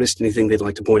they noticed? Anything they'd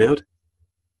like to point out?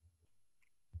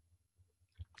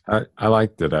 I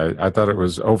liked it. I thought it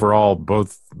was overall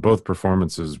both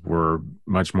performances were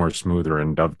much more smoother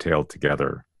and dovetailed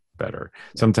together better.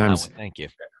 Sometimes, thank you.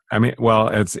 I mean, well,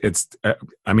 it's.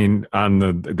 I mean, on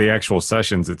the actual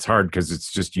sessions, it's hard because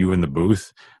it's just you in the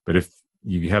booth. But if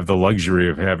you have the luxury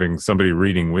of having somebody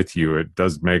reading with you, it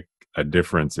does make a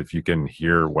difference if you can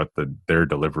hear what their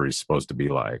delivery is supposed to be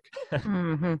like.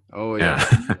 Mm-hmm. Oh yeah,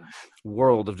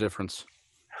 world of difference.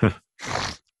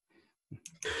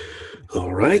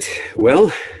 All right.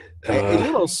 Well, a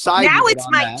little side. Now note it's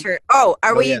on my that. turn. Oh,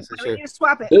 are we? Yes, sure. We need to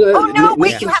swap it. Oh no!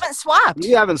 Wait, Yeah. you haven't swapped.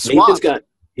 You haven't Nathan's swapped. got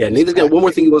Yeah, Nathan's got one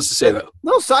more thing he wants to say, though.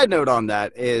 Little side note on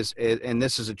that is, and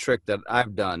this is a trick that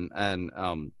I've done, and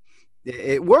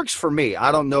it works for me.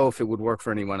 I don't know if it would work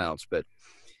for anyone else, but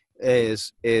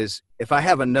is if I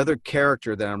have another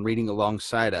character that I'm reading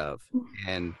alongside of,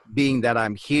 and being that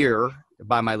I'm here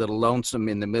by my little lonesome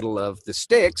in the middle of the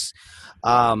sticks,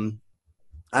 I'm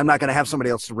not going to have somebody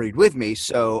else to read with me,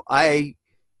 so I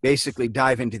basically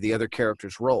dive into the other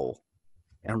character's role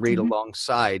and read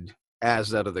alongside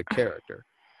as that other character.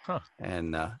 Huh.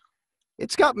 And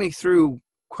it's got me through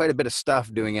quite a bit of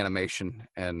stuff doing animation,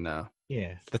 and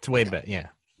Yeah, that's way better. Yeah.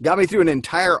 got me through an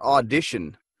entire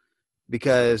audition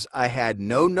because I had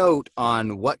no note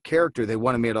on what character they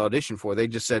wanted me to audition for. They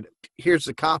just said, "Here's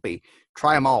the copy.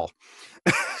 Try them all."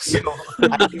 So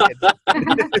I did.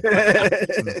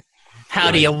 How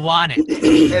do you want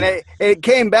it? And it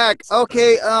came back,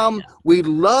 okay, we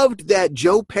loved that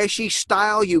Joe Pesci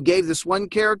style you gave this one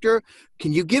character.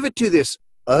 Can you give it to this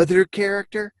other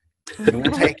character? And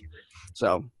we'll take it.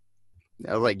 So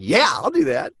I was like, yeah, I'll do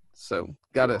that. So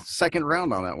got a second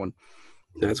round on that one.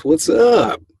 That's what's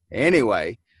up.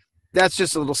 Anyway, that's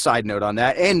just a little side note on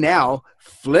that. And now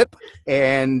Flip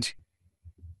and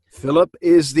Philip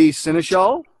is the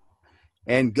Seneschal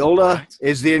and Golda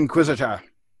is the Inquisitor.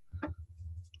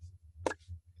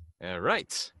 All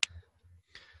right.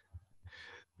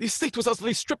 The estate was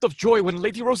utterly stripped of joy when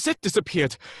Lady Rosette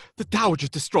disappeared. The Dowager,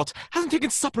 distraught, hasn't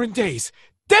taken supper in days.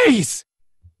 Days!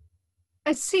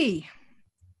 I see.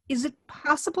 Is it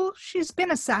possible she's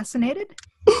been assassinated?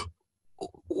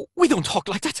 We don't talk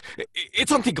like that.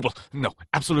 It's unthinkable. No,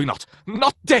 absolutely not.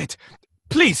 Not dead.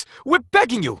 Please, we're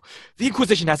begging you. The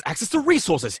Inquisition has access to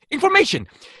resources, information.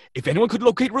 If anyone could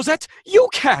locate Rosette, you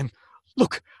can.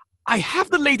 Look, I have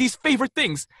the lady's favorite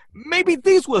things. Maybe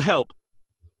these will help.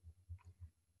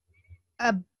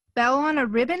 A bell on a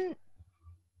ribbon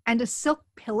and a silk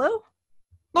pillow?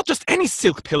 Not just any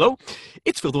silk pillow.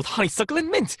 It's filled with honeysuckle and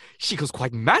mint. She goes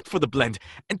quite mad for the blend.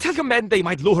 And tell your men they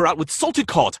might lure her out with salted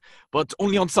cod, but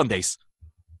only on Sundays.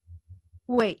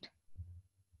 Wait.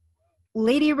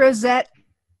 Lady Rosette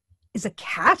is a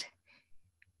cat?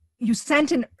 You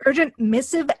sent an urgent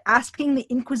missive asking the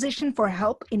Inquisition for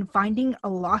help in finding a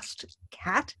lost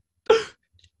cat?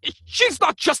 She's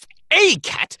not just a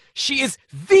cat. She is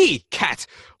the cat.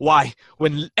 Why,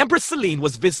 when Empress Celine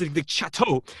was visiting the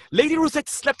chateau, Lady Rosette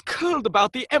slept curled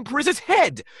about the Empress's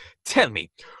head. Tell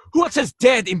me, who else has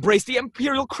dared embrace the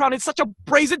imperial crown in such a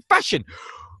brazen fashion?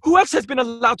 Who else has been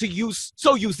allowed to use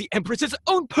the Empress's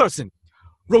own person?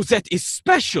 Rosette is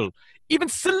special. Even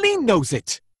Celine knows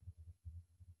it.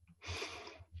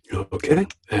 Okay.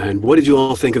 And what did you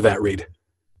all think of that read?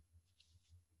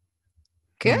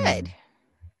 Good.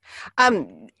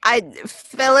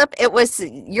 Philip, it was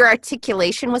your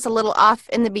articulation was a little off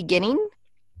in the beginning,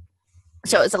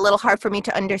 so it was a little hard for me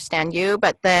to understand you.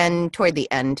 But then toward the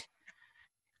end,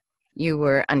 you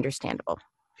were understandable.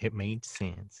 It made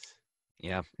sense.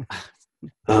 Yeah.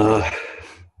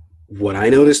 What I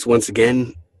noticed once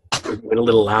again, it went a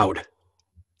little loud.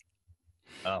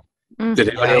 Oh. Did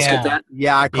anybody else get that?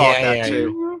 Yeah, I caught that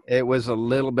too. It was a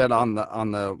little bit on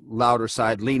the louder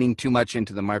side, leaning too much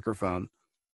into the microphone.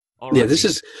 Yeah,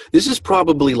 this is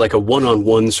probably like a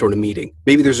one-on-one sort of meeting.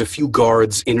 Maybe there's a few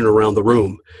guards in and around the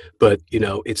room, but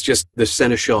it's just the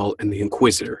Seneschal and the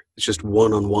Inquisitor. It's just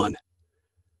one-on-one.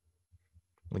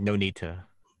 With no need to.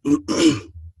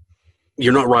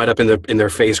 You're not right up in their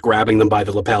face, grabbing them by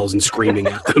the lapels and screaming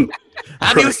at them.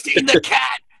 Have you seen the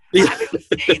cat? Yeah. Have you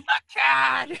seen the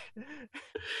cat?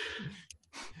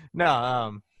 No, I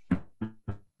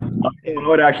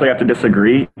would actually have to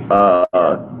disagree.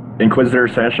 Inquisitor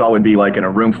Seneschal would be like in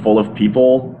a room full of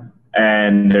people,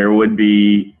 and there would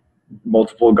be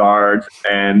multiple guards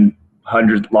and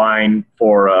hundreds line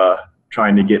for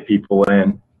trying to get people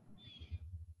in.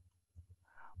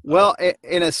 Well,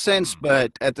 in a sense,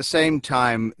 but at the same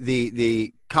time,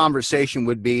 the conversation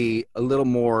would be a little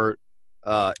more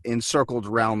encircled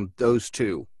around those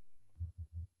two.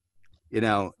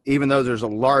 Even though there's a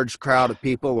large crowd of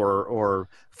people or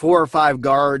 4 or 5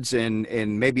 guards and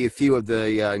maybe a few of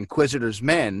the Inquisitor's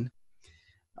men,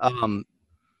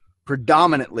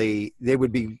 predominantly they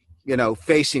would be,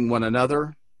 facing one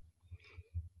another.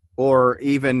 Or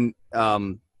even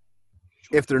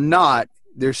if they're not,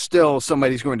 there's still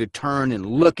somebody's going to turn and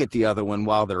look at the other one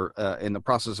while they're in the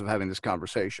process of having this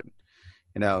conversation.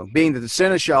 Being that the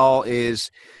Seneschal is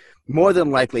more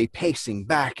than likely pacing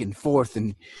back and forth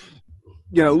and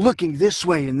looking this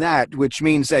way and that, which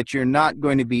means that you're not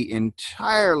going to be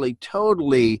entirely,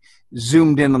 totally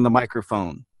zoomed in on the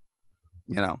microphone,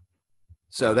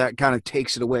 So that kind of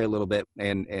takes it away a little bit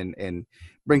and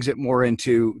brings it more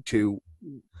into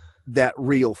that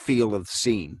real feel of the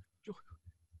scene.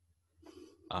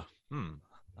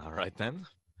 All right then.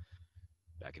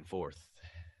 Back and forth.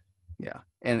 Yeah,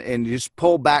 and you just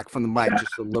pull back from the mic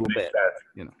just a little bit.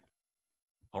 You know.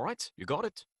 All right, you got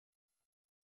it.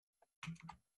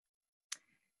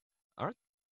 All right,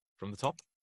 from the top.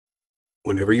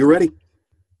 Whenever you're ready.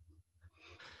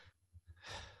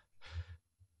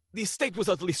 The estate was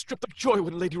utterly stripped of joy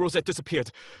when Lady Rosette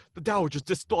disappeared. The dowager's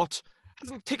distraught.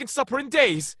 Hasn't taken supper in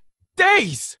days.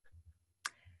 Days!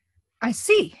 I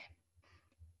see.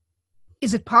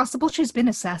 Is it possible she's been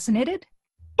assassinated?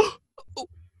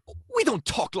 We don't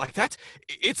talk like that.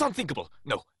 It's unthinkable.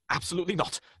 No, absolutely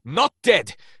not. Not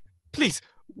dead. Please,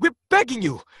 we're begging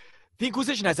you. The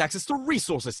Inquisition has access to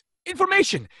resources,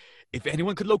 information. If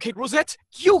anyone could locate Rosette,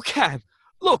 you can.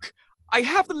 Look, I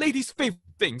have the lady's favorite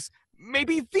things.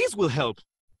 Maybe these will help.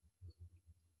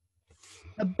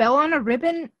 A bell on a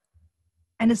ribbon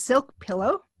and a silk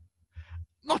pillow?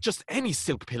 Not just any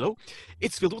silk pillow.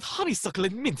 It's filled with honeysuckle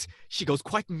and mint. She goes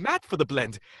quite mad for the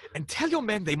blend. And tell your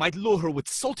men they might lure her with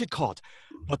salted cod,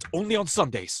 but only on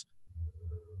Sundays.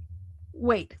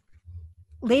 Wait.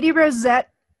 Lady Rosette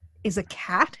is a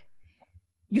cat?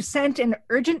 You sent an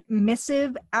urgent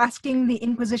missive asking the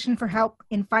Inquisition for help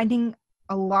in finding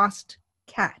a lost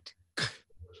cat.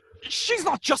 She's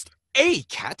not just a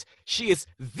cat. She is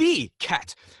the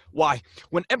cat. Why,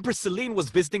 when Empress Celine was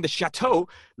visiting the chateau,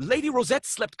 Lady Rosette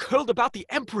slept curled about the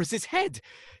Empress's head.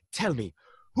 Tell me,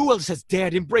 who else has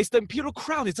dared embrace the imperial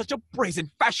crown in such a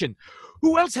brazen fashion?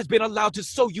 Who else has been allowed to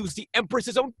so use the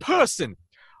Empress's own person?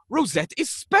 Rosette is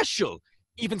special.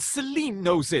 Even Celine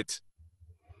knows it.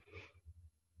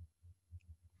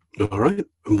 All right.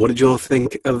 And what did you all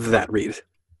think of that read?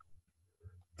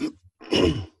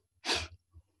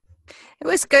 It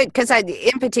was good because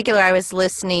in particular, I was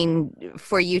listening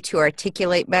for you to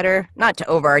articulate better, not to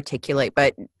over-articulate,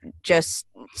 but just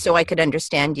so I could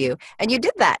understand you. And you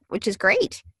did that, which is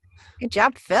great. Good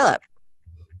job, Philip.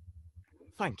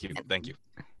 Thank you. Thank you.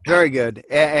 Very good.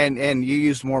 And you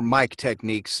used more mic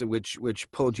techniques, which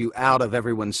pulled you out of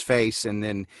everyone's face and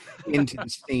then into the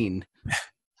scene.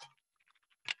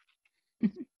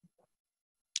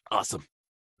 Awesome.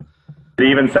 It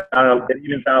even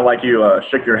sounded like you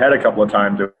shook your head a couple of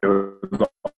times. It was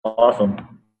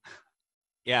awesome.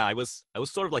 Yeah, I was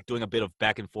sort of like doing a bit of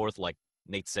back and forth, like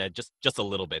Nate said, just a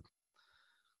little bit.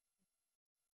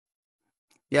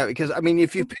 Yeah, because I mean,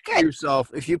 if you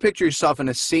picture yourself in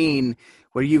a scene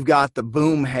where you've got the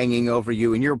boom hanging over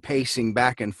you and you're pacing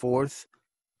back and forth,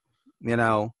 you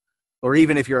know, or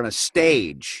even if you're on a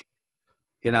stage,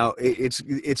 you know,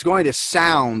 it's going to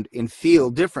sound and feel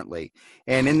differently.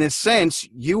 And in this sense,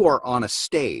 you are on a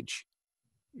stage,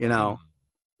 you know,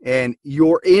 and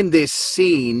you're in this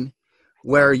scene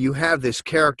where you have this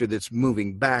character that's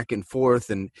moving back and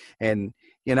forth and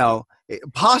you know,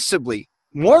 possibly,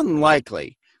 more than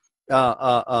likely,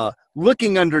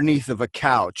 looking underneath of a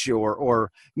couch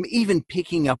or even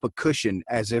picking up a cushion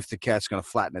as if the cat's going to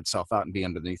flatten itself out and be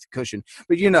underneath the cushion.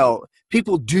 But, you know,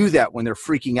 people do that when they're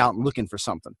freaking out and looking for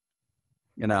something,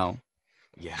 you know.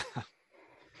 Yeah.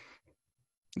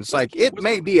 It's like, it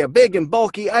may be a big and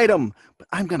bulky item, but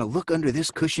I'm going to look under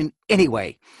this cushion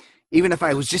anyway, even if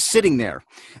I was just sitting there.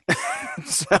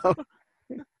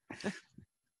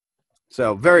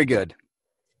 So very good.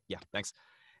 Yeah, thanks.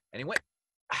 Anyway.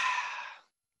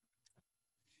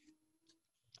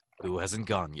 Who hasn't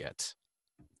gone yet?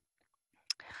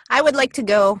 I would like to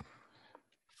go.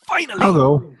 Finally! I'll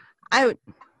go.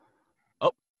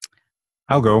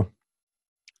 I'll go.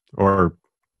 Or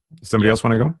somebody else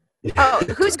want to go? Oh,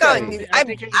 who's going?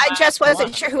 I just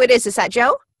wasn't sure who it is. Is that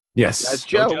Joe? Yes. That's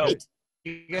Joe.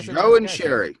 Joe and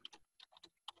Sherry.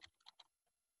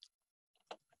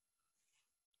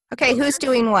 Okay, who's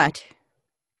doing what?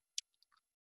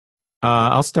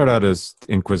 I'll start out as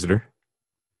Inquisitor.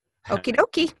 Okie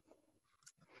dokie.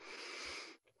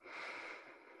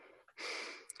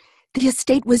 The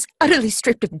estate was utterly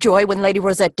stripped of joy when Lady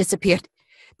Rosette disappeared.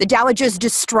 The dowager's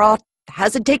distraught,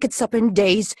 hasn't taken supper in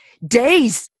days.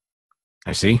 Days!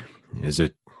 I see. Is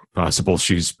it possible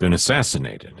she's been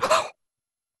assassinated?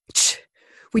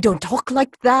 We don't talk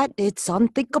like that. It's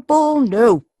unthinkable.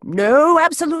 No,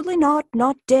 absolutely not.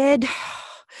 Not dead.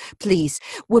 Please,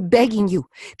 we're begging you.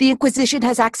 The Inquisition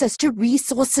has access to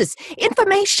resources,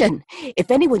 information. If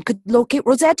anyone could locate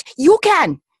Rosette, you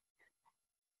can.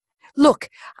 Look,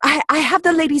 I have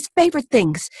the lady's favorite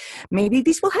things. Maybe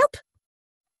these will help.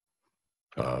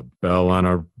 A bell on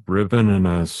a ribbon and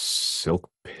a silk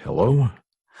pillow?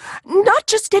 Not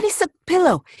just any silk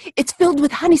pillow. It's filled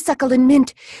with honeysuckle and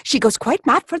mint. She goes quite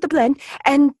mad for the blend.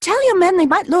 And tell your men they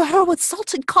might lure her with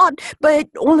salted cod, but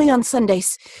only on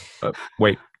Sundays.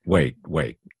 Wait.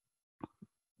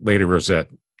 Lady Rosette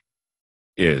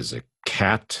is a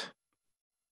cat.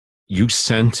 You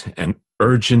sent an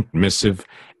urgent missive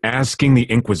asking the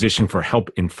Inquisition for help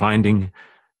in finding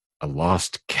a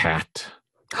lost cat.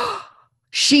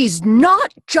 She's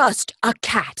not just a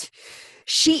cat.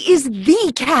 She is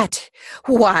the cat.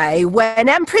 Why, when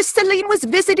Empress Celine was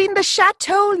visiting the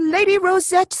chateau, Lady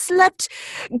Rosette slept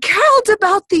curled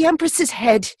about the Empress's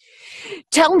head.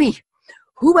 Tell me,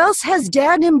 who else has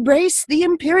dared embrace the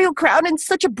imperial crown in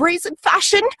such a brazen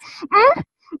fashion?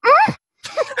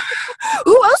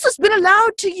 Who else has been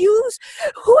allowed to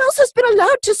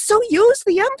so use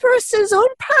the Empress's own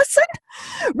person?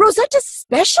 Rosette is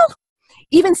special.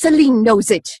 Even Celine knows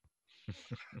it.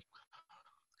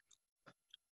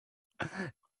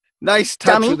 Nice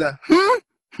touch with the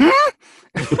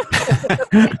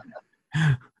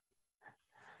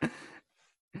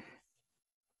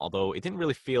Although it didn't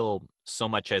really feel so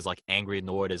much as like angry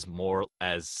annoyed as more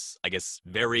as, I guess,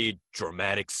 very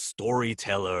dramatic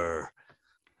storyteller.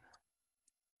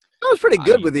 That was pretty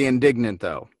good with the indignant,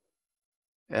 though.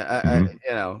 You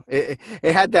know, it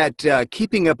had that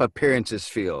keeping up appearances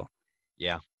feel.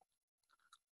 Yeah,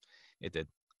 it did.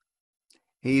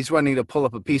 He's wanting to pull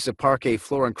up a piece of parquet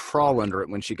floor and crawl under it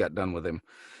when she got done with him.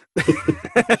 Tear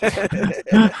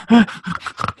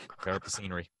up the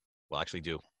scenery. We'll actually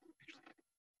do.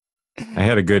 I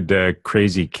had a good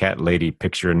crazy cat lady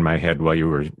picture in my head while you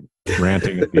were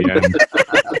ranting at the end.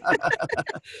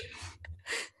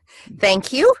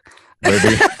 Thank you.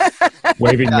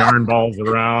 Waving yarn balls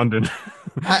around, and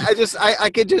I just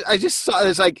saw it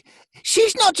as like,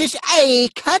 she's not just a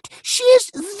cat, she is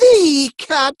the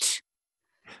cat.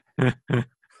 I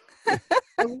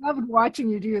loved watching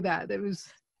you do that. It was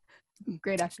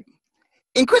great acting.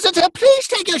 Inquisitor, please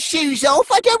take your shoes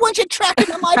off. I don't want you tracking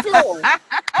on my floor.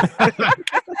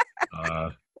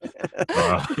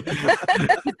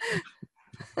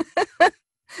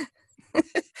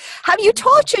 Have you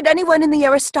tortured anyone in the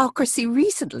aristocracy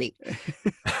recently?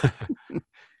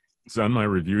 It's on my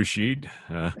review sheet.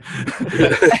 Yeah,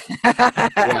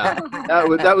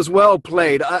 that was well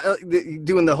played.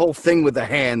 Doing the whole thing with the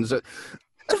hands around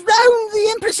the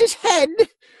Empress's head.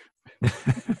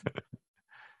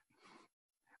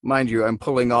 Mind you, I'm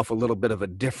pulling off a little bit of a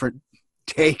different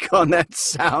take on that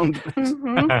sound.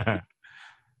 Mm-hmm.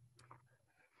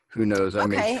 Who knows? I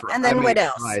may try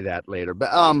that later.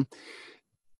 But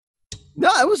no,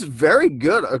 it was very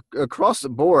good across the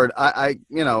board. I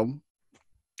you know,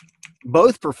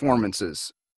 both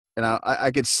performances. You know,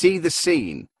 I could see the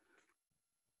scene.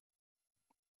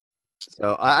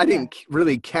 So I didn't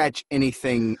really catch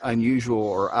anything unusual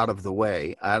or out of the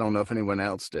way. I don't know if anyone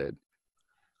else did.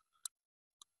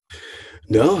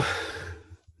 No,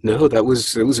 it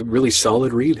was a really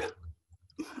solid read.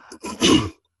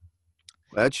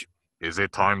 But is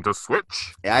it time to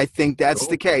switch? I think that's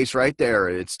the case right there.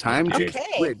 It's time to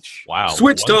switch. Wow.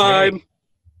 Switch time.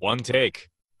 One take.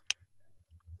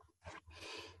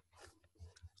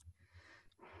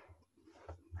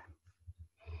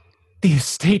 The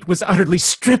estate was utterly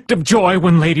stripped of joy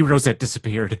when Lady Rosette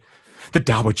disappeared. The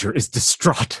Dowager is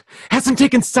distraught. Hasn't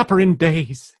taken supper in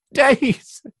days.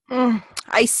 Days.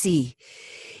 I see.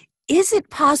 Is it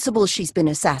possible she's been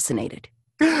assassinated?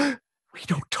 We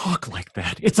don't talk like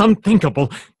that. It's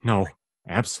unthinkable. No,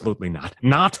 absolutely not.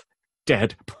 Not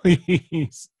dead,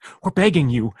 please. We're begging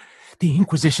you. The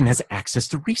Inquisition has access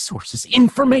to resources,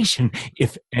 information.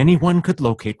 If anyone could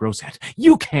locate Rosette,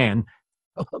 you can.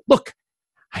 Look,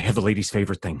 I have the lady's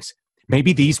favorite things.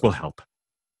 Maybe these will help.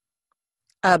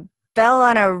 A bell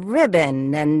on a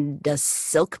ribbon and a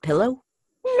silk pillow?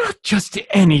 Not just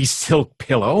any silk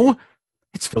pillow.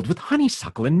 It's filled with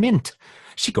honeysuckle and mint.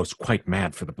 She goes quite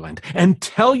mad for the blend. And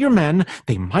tell your men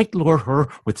they might lure her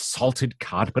with salted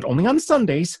cod, but only on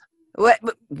Sundays.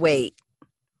 Wait.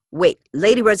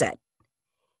 Lady Rosette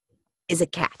is a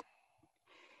cat.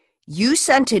 You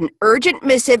sent an urgent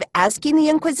missive asking the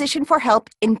Inquisition for help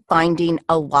in finding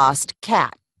a lost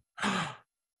cat.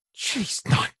 She's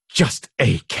not just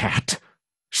a cat.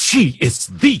 She is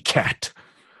the cat.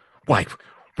 Why,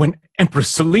 when Empress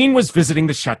Celine was visiting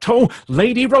the chateau,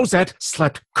 Lady Rosette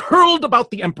slept curled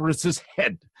about the Empress's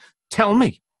head. Tell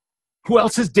me, who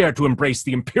else has dared to embrace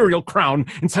the imperial crown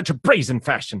in such a brazen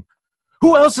fashion?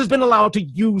 Who else has been allowed to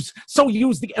use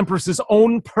the Empress's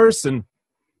own person?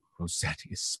 Rosette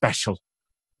is special.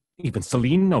 Even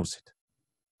Celine knows it.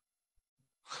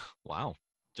 Wow.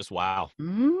 Just wow.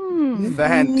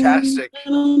 Fantastic.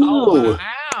 Oh,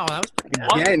 Wow, that was pretty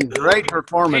good. Again, great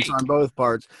performance on both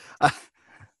parts.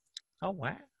 Oh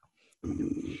wow.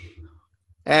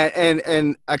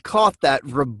 And I caught that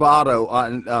vibrato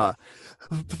on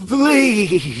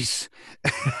please.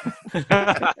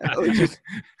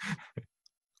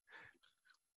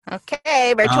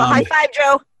 Okay, virtual high five,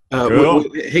 Joe.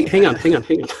 Hang on.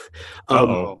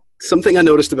 Something I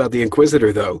noticed about the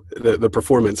Inquisitor, though, the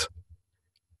performance.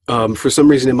 For some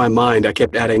reason in my mind, I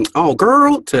kept adding "oh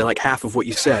girl" to like half of what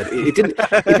you said. It didn't. Do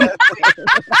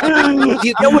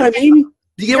you know what I mean?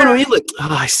 Do you get what I mean? Like,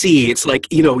 I see. It's like,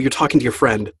 you're talking to your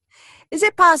friend. Is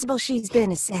it possible she's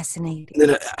been assassinated?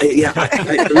 And then, yeah.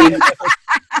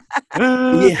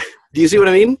 Yeah. Do you see what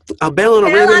I mean? I'll bail on a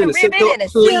ribbon and a silk pillow,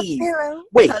 please.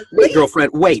 Wait,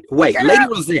 girlfriend. Wait. Lady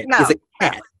Rosette is a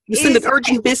cat. You send an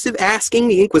urgent missive asking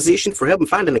the Inquisition for help in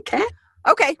finding a cat?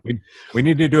 Okay. We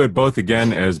need to do it both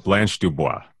again as Blanche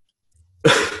Dubois.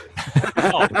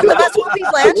 That's will be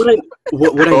Blanche.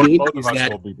 What I mean both is of us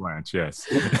that will be Blanche. Yes.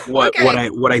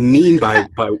 what I mean by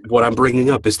what I'm bringing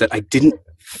up is that I didn't.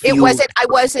 I wasn't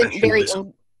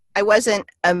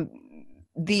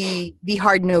the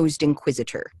hard-nosed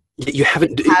Inquisitor. You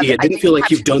haven't. It didn't feel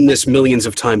like you've done this millions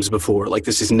of times before. Like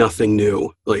this is nothing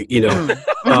new. Like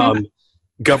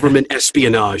government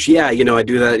espionage. Yeah, I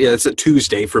do that. Yeah, it's a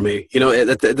Tuesday for me.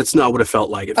 That's not what it felt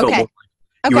like. It felt more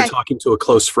like you were talking to a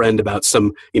close friend about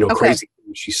some crazy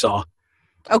thing she saw.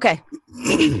 Okay.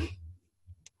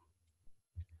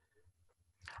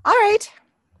 All right.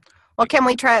 Well, can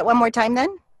we try it one more time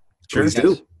then? Sure,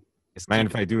 do. Mind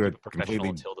if I do a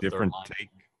completely different take?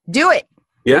 Do it.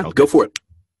 Yeah, go for it.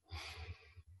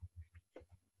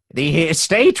 The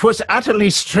estate was utterly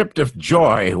stripped of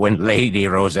joy when Lady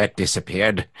Rosette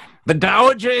disappeared. The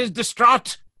Dowager is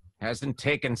distraught. Hasn't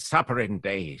taken supper in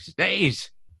days.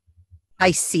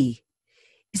 I see.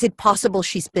 Is it possible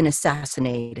she's been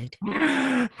assassinated?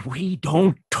 We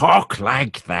don't talk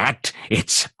like that.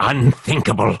 It's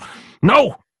unthinkable.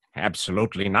 No,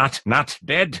 absolutely not. Not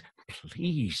dead.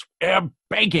 Please, we're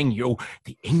begging you.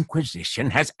 The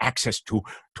Inquisition has access to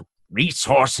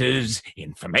resources,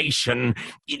 information.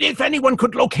 If anyone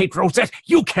could locate Rosette,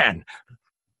 you can.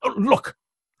 Look,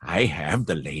 I have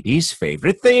the lady's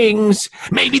favorite things.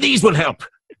 Maybe these will help.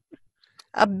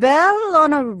 A bell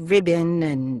on a ribbon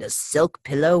and a silk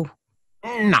pillow.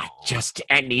 Not just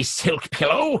any silk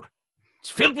pillow. It's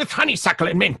filled with honeysuckle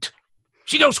and mint.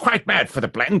 She goes quite mad for the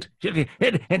blend.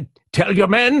 And tell your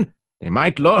men they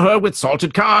might lure her with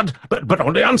salted cod, but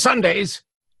only on Sundays.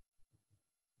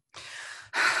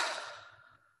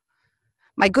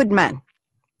 My good man,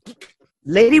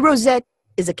 Lady Rosette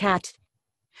is a cat.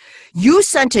 You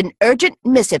sent an urgent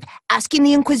missive asking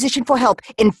the Inquisition for help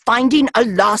in finding a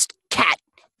lost cat.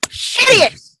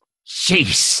 Idiot!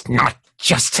 She's not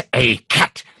just a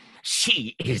cat.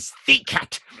 She is the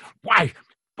cat. Why,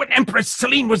 when Empress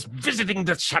Celine was visiting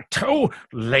the chateau,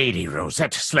 Lady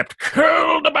Rosette slept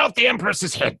curled about the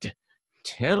Empress's head.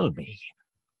 Tell me,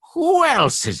 who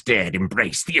else has dared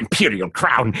embrace the imperial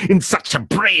crown in such a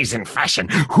brazen fashion?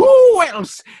 Who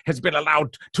else has been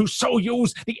allowed to so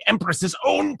use the Empress's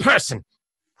own person?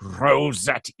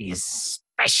 Rosette is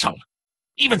special.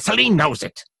 Even Celine knows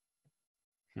it.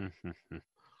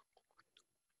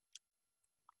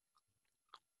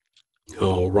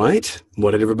 All right.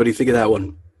 What did everybody think of that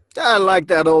one? I like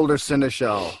that older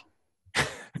Seneschal.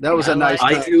 That was a nice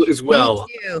touch. I do as well.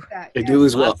 I do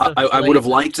as well. I would have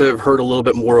liked to have heard a little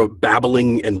bit more of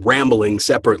babbling and rambling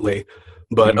separately,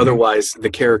 but otherwise the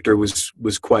character was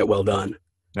quite well done.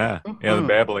 Yeah, the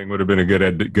babbling would have been a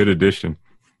good addition.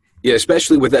 Yeah,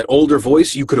 especially with that older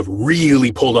voice, you could have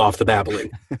really pulled off the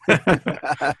babbling.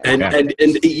 and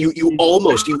you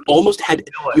almost had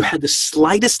the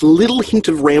slightest little hint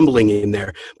of rambling in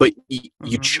there, but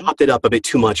you chopped it up a bit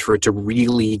too much for it to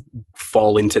really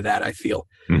fall into that, I feel.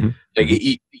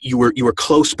 Like you were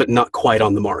close but not quite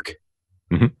on the mark.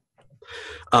 With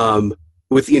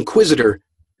the Inquisitor,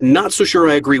 not so sure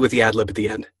I agree with the ad-lib at the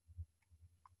end.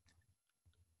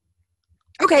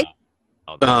 Okay.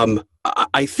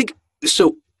 I think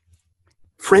so.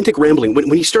 Frantic rambling.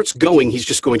 When he starts going, he's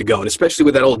just going to go, and especially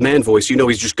with that old man voice,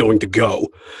 he's just going to go.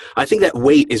 I think that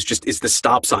wait is the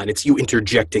stop sign. It's you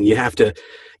interjecting. You have to,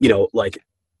 like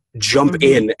jump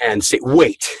in and say,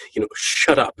 "Wait,"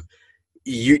 shut up.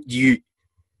 You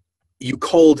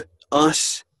called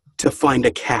us to find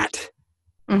a cat.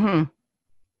 So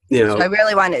I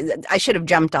really wanted. I should have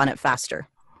jumped on it faster.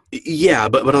 Yeah,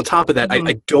 but on top of that,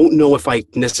 I don't know if I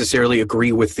necessarily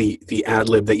agree with the ad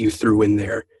lib that you threw in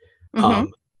there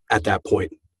at that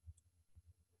point.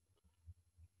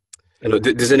 I know,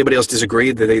 does anybody else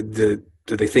disagree that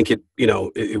Do they think it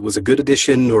was a good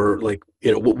addition, or like,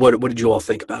 what did you all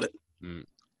think about it?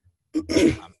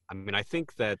 I mean, I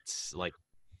think that like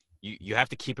you have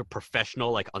to keep it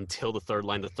professional, like until the third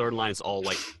line. The third line is all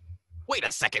like, wait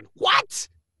a second, what?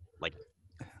 Like,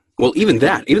 well, even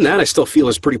that I still feel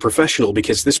is pretty professional,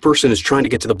 because this person is trying to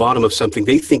get to the bottom of something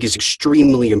they think is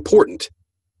extremely important.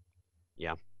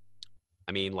 Yeah,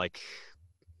 I mean, like,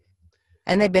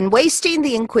 and they've been wasting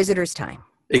the Inquisitor's time.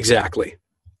 Exactly.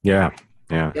 Yeah.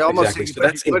 You almost Exactly. see So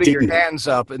that's putting your indignant. hands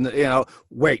up and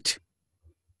wait.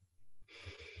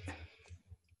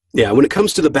 Yeah, when it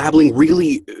comes to the babbling,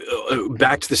 really,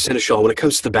 back to the Seneschal, when it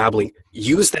comes to the babbling,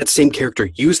 use that same character,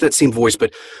 use that same voice,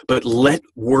 but let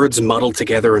words muddle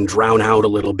together and drown out a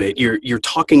little bit. You're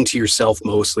talking to yourself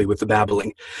mostly with the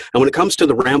babbling. And when it comes to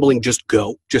the rambling, just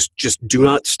go. Just do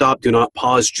not stop, do not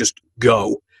pause, just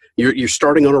go. You're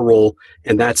starting on a roll,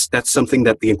 and that's something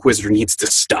that the Inquisitor needs to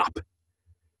stop.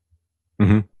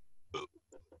 Mm-hmm.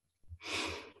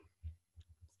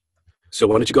 So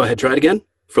why don't you go ahead, try it again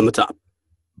from the top.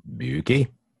 Buki.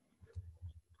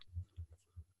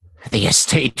 The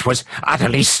estate was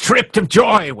utterly stripped of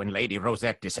joy when Lady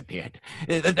Rosette disappeared.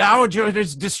 The Dowager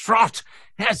is distraught,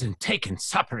 hasn't taken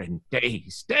supper in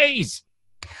days.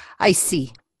 I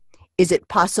see. Is it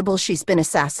possible she's been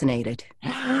assassinated?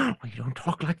 We don't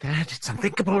talk like that. It's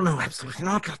unthinkable. No, absolutely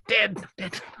not. Dead.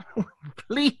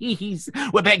 Please,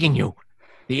 we're begging you.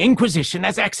 The Inquisition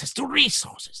has access to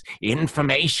resources,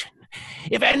 information.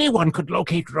 If anyone could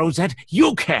locate Rosette,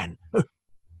 you can.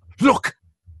 Look,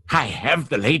 I have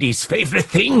the lady's favorite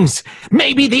things.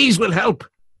 Maybe these will help.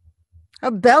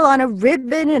 A bell on a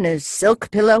ribbon and a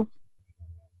silk pillow?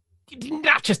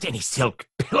 Not just any silk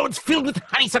pillow. It's filled with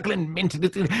honeysuckle and mint.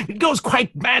 It goes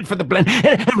quite mad for the blend.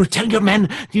 And tell your men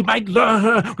you might lure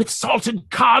her with salted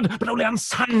cod, but only on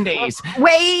Sundays.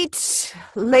 Wait!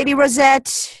 Lady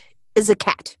Rosette is a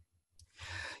cat.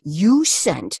 You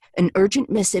sent an urgent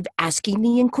missive asking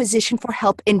the Inquisition for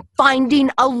help in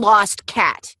finding a lost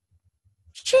cat.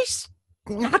 She's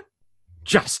not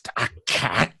just a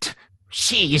cat.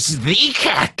 She's the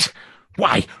cat.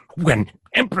 Why, when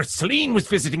Empress Celine was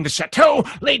visiting the chateau,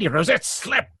 Lady Rosette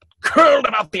slept curled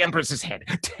about the Empress's head.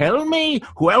 Tell me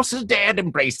who else has dared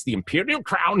embrace the imperial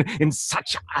crown in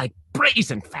such a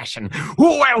brazen fashion?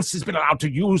 Who else has been allowed to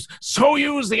use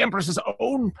the Empress's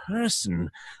own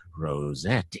person?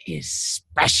 Rosette is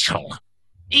special.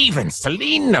 Even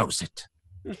Celine knows it.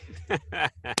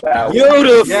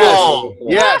 Beautiful!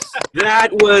 Yes.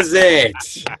 That was it.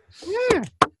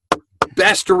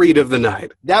 Best read of the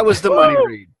night. That was the money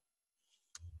read.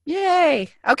 Yay!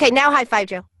 Okay, now high five,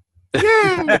 Joe.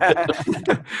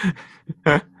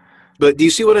 But do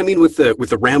you see what I mean with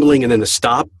the rambling and then the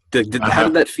stop? How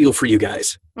did that feel for you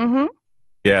guys? Mm-hmm.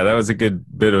 Yeah, that was a good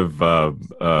bit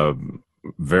of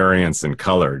variance and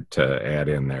color to add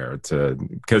in there,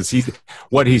 because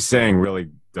what he's saying really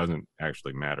doesn't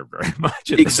actually matter very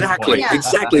much. Exactly.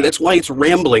 That's why it's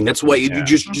rambling. That's why you're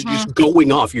just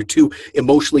going off. You're too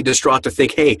emotionally distraught to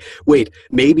think, hey, wait,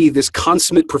 maybe this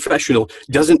consummate professional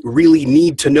doesn't really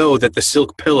need to know that the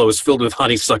silk pillow is filled with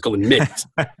honeysuckle and mint.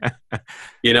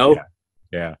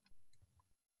 Yeah.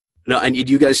 No, and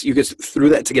you guys threw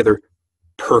that together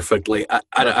perfectly.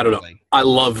 I don't know. I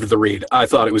loved the read. I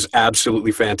thought it was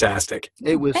absolutely fantastic.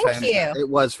 It was Thank you. It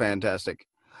was fantastic.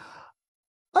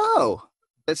 Oh,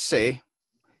 let's see.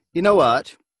 You know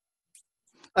what?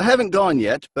 I haven't gone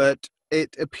yet, but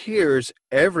it appears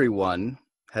everyone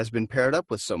has been paired up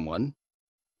with someone.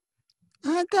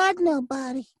 I got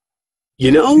nobody.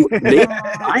 You know, Nate,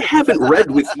 I haven't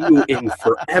read with you in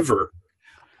forever.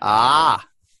 Ah.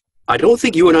 I don't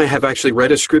think you and I have actually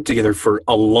read a script together for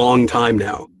a long time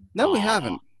now. No, we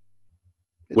haven't.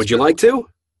 Would you like to?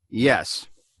 Yes.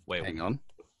 Wait, hang on.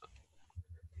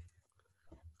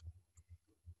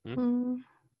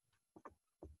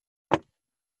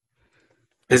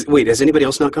 Has anybody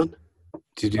else not gone?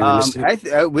 Did you I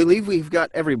believe we've got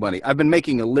everybody. I've been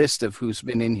making a list of who's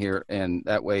been in here, and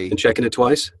that way. And checking it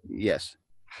twice? Yes.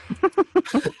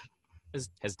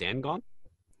 Has Dan gone?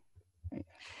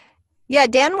 Yeah,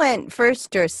 Dan went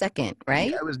first or second,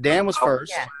 right? Yeah, Dan was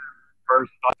first. Yeah.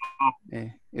 First.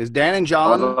 It was Dan and I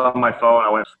John. was on my phone. I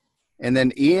went. And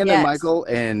then Ian Yes. and Michael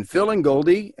and Phil and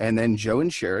Goldie, and then Joe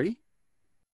and Sherry.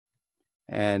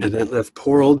 And that left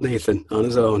poor old Nathan on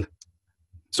his own.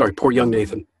 Sorry, poor young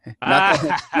Nathan.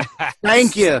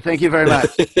 Thank you very much.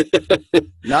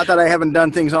 Not that I haven't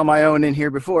done things on my own in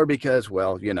here before, because,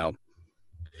 well, you know.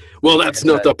 Well, that's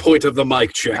not the point of the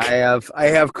mic check. I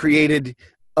have created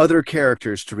other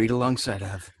characters to read alongside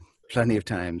of plenty of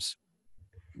times.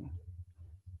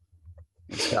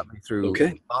 It's got me through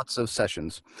lots of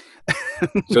sessions.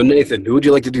 So Nathan, who would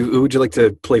you like to do? Who would you like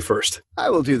to play first? I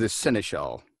will do the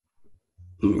Seneschal.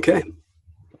 Okay.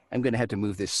 I'm going to have to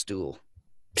move this stool.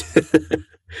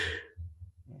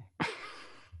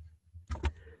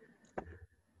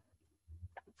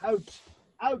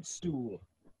 Out stool.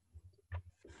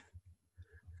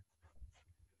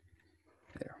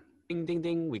 There. Ding, ding,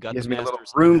 ding. We got Gives the me a little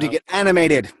masters. room to get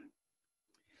animated.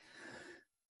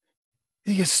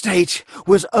 The estate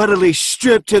was utterly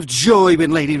stripped of joy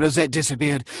when Lady Rosette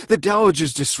disappeared. The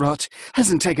dowager's distraught.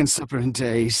 Hasn't taken supper in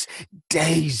days.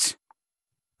 Days.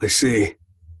 I see.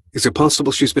 Is it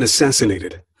possible she's been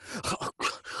assassinated? Oh,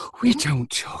 we don't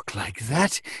talk like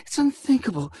that. It's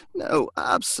unthinkable. No,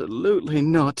 absolutely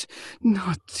not.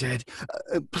 Not dead.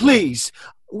 Please,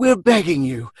 we're begging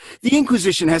you. The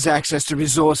Inquisition has access to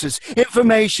resources,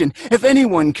 information. If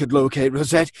anyone could locate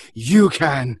Rosette, you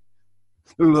can.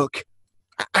 Look,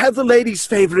 I have the lady's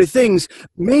favorite things.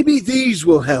 Maybe these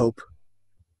will help.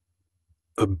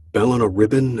 A bell on a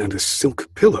ribbon and a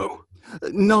silk pillow.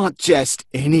 Not just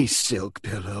any silk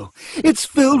pillow. It's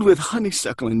filled with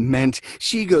honeysuckle and mint.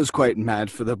 She goes quite mad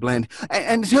for the blend.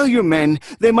 And tell your men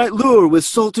they might lure with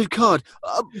salted cod,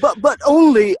 but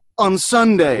only on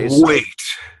Sundays. Wait.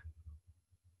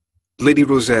 Lady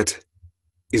Rosette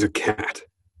is a cat.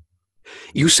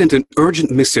 You sent an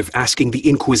urgent missive asking the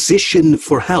Inquisition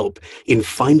for help in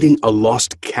finding a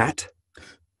lost cat?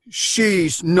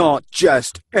 She's not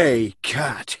just a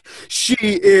cat. She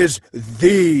is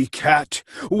the cat.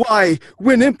 Why,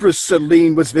 when Empress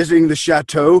Celine was visiting the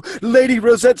chateau, Lady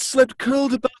Rosette slept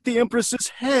curled about the Empress's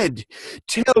head.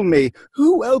 Tell me,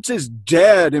 who else has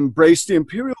dared embrace the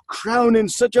imperial crown in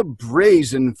such a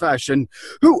brazen fashion?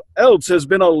 Who else has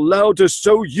been allowed to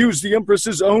so use the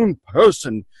Empress's own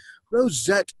person?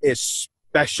 Rosette is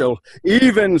special.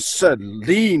 Even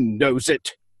Celine knows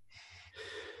it.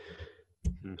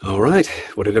 All right.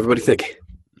 What did everybody think?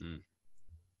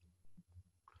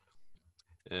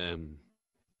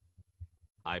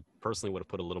 I personally would have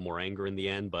put a little more anger in the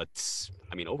end, but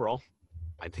I mean, overall,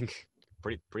 I think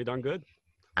pretty darn good.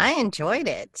 I enjoyed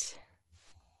it.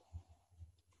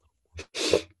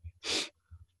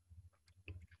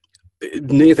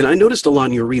 Nathan, I noticed a lot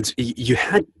in your reads. You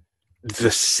had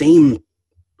the same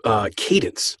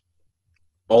cadence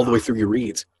all the way through your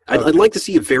reads. I'd like to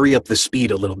see you vary up the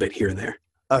speed a little bit here and there.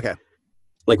 Okay.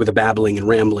 Like with the babbling and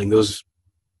rambling, those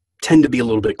tend to be a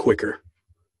little bit quicker.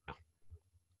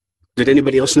 Did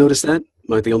anybody else notice that?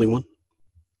 Am I the only one?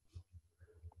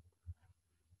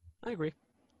 I agree.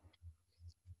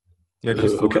 Yeah,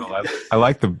 just Okay. I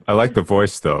like the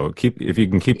voice though. If you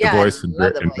can keep the voice and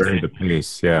vary the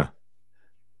pace, yeah.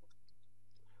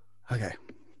 Okay.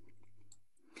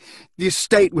 The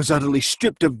estate was utterly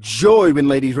stripped of joy when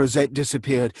Lady Rosette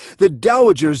disappeared. The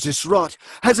dowager is distraught.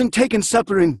 Hasn't taken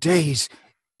supper in days.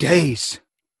 Days.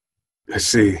 I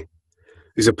see.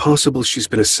 Is it possible she's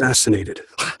been assassinated?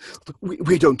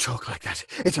 We don't talk like that.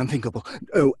 It's unthinkable.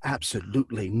 Oh,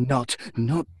 absolutely not.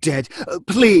 Not dead.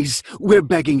 Please, we're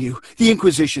begging you. The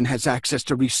Inquisition has access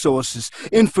to resources,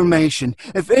 information.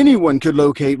 If anyone could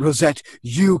locate Rosette,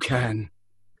 you can.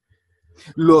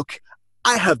 Look,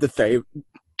 I have the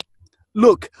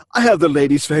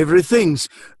lady's favorite things.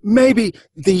 Maybe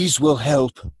these will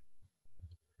help.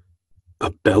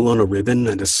 A bell on a ribbon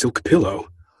and a silk pillow.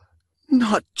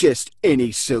 Not just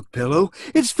any silk pillow.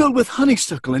 It's filled with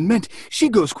honeysuckle and mint. She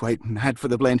goes quite mad for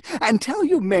the blend. And tell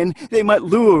your men they might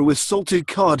lure with salted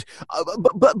cod,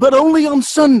 but only on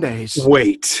Sundays.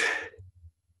 Wait.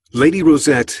 Lady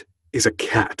Rosette is a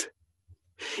cat.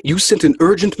 You sent an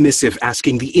urgent missive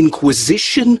asking the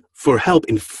Inquisition for help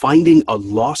in finding a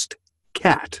lost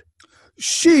cat.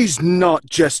 She's not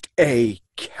just a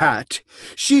cat.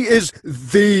 She is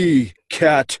the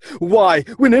cat. Why,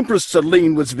 when Empress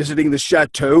Celine was visiting the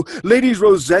chateau, Lady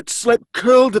Rosette slept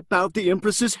curled about the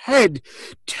Empress's head.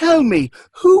 Tell me,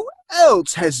 who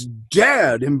else has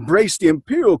dared embrace the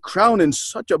imperial crown in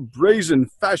such a brazen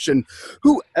fashion?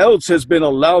 Who else has been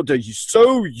allowed to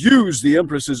so use the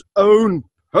Empress's own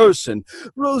person?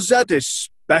 Rosette is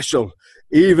special.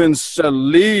 Even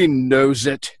Celine knows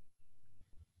it.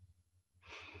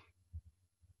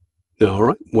 All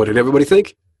right. What did everybody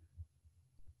think?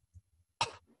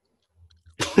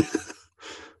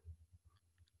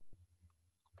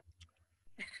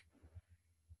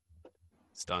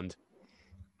 Stunned.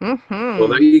 Mm-hmm. Well,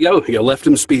 there you go. You left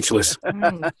him speechless.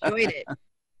 Enjoyed it.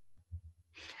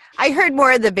 I heard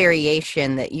more of the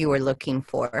variation that you were looking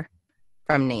for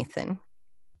from Nathan.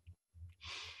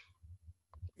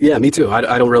 Yeah, me too. I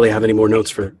don't really have any more notes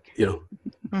for,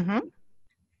 Mm-hmm.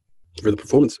 for the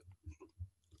performance.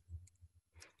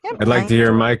 I'd like to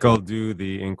hear Michael do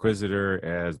the Inquisitor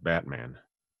as Batman.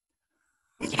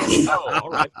 Oh, all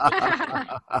right.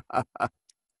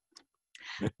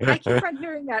 I keep on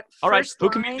hearing that. All right, first who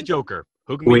can be line. the Joker?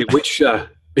 Who can Wait, be which? Oh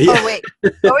wait,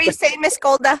 what were you saying, Miss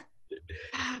Golda?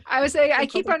 I was saying I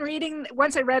keep on reading.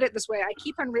 Once I read it this way, I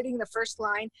keep on reading the first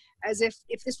line as if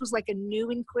this was like a new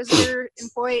Inquisitor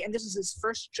employee and this is his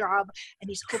first job, and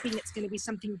he's hoping it's going to be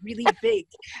something really big.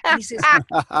 And he says,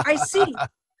 "I see.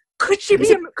 Could he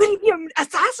be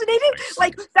assassinated?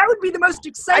 Like that would be the most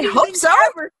exciting hope thing so.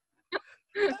 ever."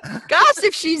 Gosh,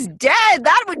 if she's dead,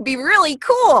 that would be really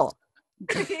cool.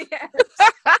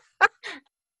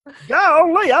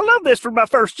 Golly, I love this for my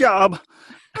first job.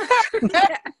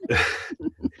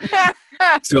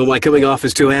 So am I coming off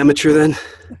as too amateur then?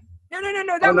 No.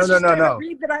 That was just a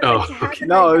read that I like to have in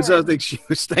my No, it was head. something she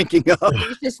was thinking of.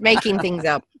 He's just making things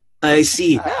up. I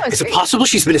see. it's Is it great. possible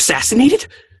she's been assassinated?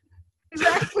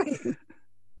 Exactly.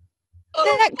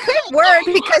 That could work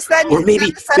because then Or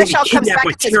maybe the Seneschal comes kidnapped back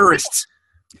by and says, terrorists?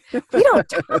 "We don't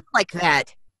talk like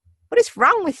that. What is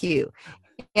wrong with you?"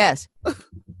 Yes.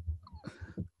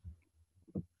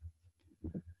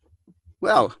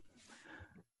 Well,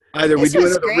 either we This do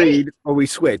was another great. read or we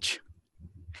switch.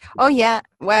 Oh yeah.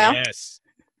 Well, Yes.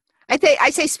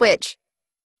 I say switch.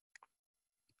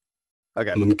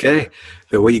 Okay. Okay.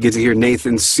 The way you get to hear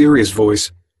Nathan's serious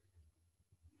voice.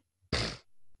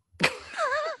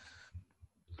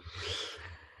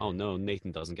 Oh no,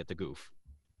 Nathan doesn't get the goof.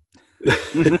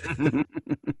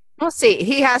 We'll see.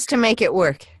 He has to make it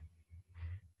work.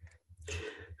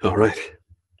 All right.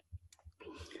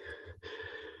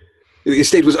 The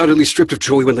estate was utterly stripped of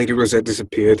joy when Lady Rosette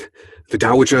disappeared. The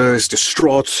Dowager is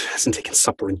distraught, hasn't taken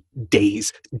supper in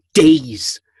days.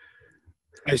 Days!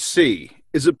 I see.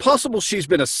 Is it possible she's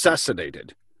been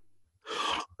assassinated?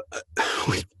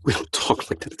 We don't talk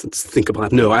like that. It's unthinkable.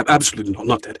 No, absolutely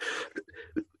not that.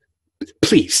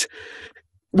 Please,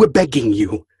 we're begging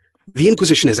you. The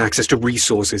Inquisition has access to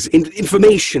resources,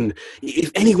 information.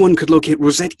 If anyone could locate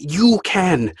Rosette, you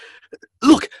can.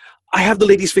 Look, I have the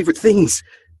lady's favorite things.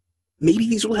 Maybe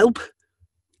these will help.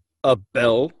 A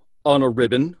bell on a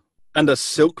ribbon and a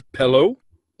silk pillow?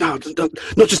 No,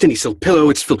 not just any silk pillow.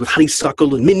 It's filled with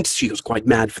honeysuckle and mint. She goes quite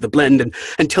mad for the blend.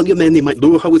 And tell your men they might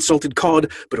lure her with salted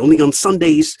cod, but only on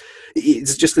Sundays.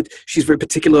 It's just that she's very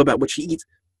particular about what she eats.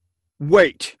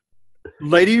 Wait.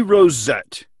 Lady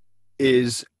Rosette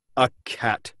is a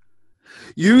cat.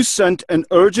 You sent an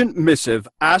urgent missive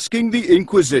asking the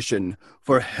Inquisition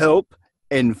for help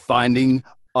in finding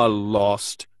a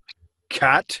lost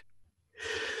cat?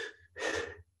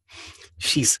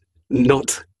 She's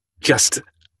not just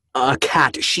a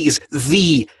cat. She's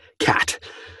the cat.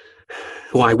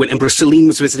 Why, when Empress Celine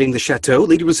was visiting the chateau,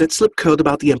 Lady Rosette slipped curled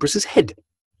about the Empress's head.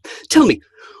 Tell me,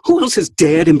 who else has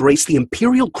dared embrace the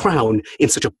imperial crown in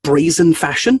such a brazen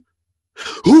fashion?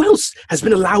 Who else has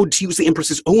been allowed to use the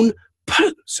Empress's own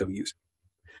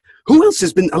Who else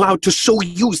has been allowed to so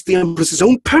use the Empress's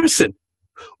own person?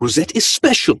 Rosette is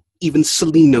special. Even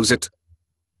Celine knows it.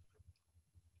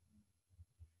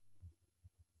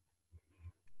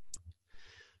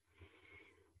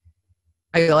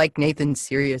 I like Nathan's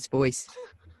serious voice.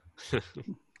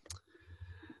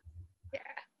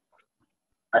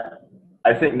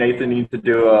 I think Nathan needs to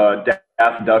do a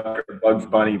Daffy Duck or Bugs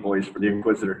Bunny voice for the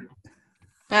Inquisitor.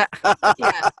 Yeah.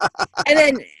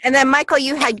 And then Michael,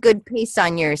 you had good pace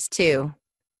on yours too.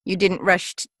 You didn't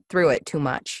rush through it too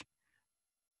much.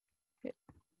 It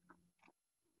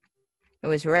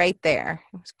was right there.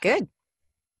 It was good.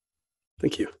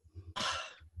 Thank you.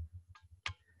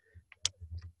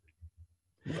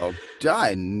 Well,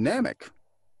 dynamic.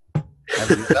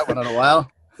 Haven't used that one in a while.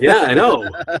 Yeah, I know.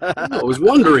 I was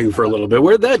wondering for a little bit.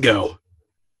 Where'd that go?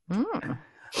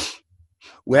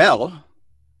 Well,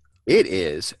 it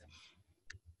is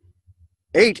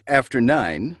 8 after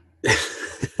 9.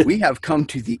 We have come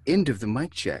to the end of the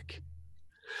mic check.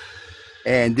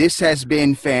 And this has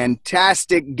been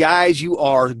fantastic, guys. You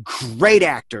are great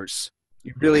actors.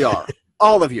 You really are.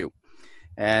 All of you.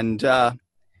 And,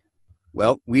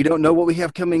 well, we don't know what we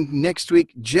have coming next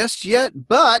week just yet,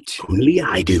 but only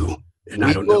I do. And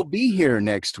I don't will know. be here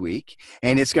next week,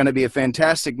 and it's going to be a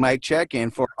fantastic mic check.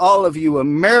 And for all of you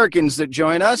Americans that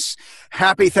join us,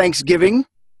 happy Thanksgiving,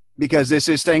 because this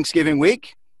is Thanksgiving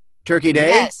week, Turkey Day.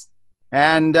 Yes.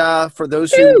 And for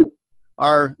those who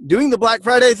are doing the Black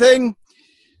Friday thing,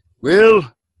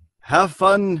 well, have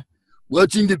fun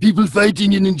watching the people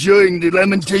fighting and enjoying the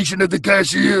lamentation of the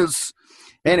cashiers.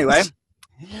 Anyway.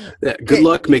 Yeah, good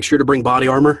luck. Make sure to bring body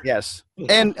armor. Yes.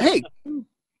 And hey,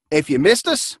 if you missed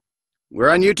us, we're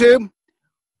on YouTube.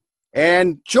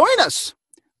 And join us.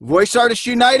 Voice Artists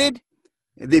United.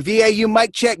 the VAU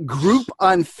Mic Check group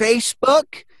on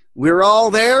Facebook. We're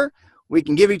all there. We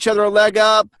can give each other a leg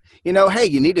up. You know, hey,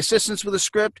 you need assistance with a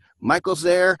script? Michael's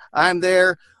there. I'm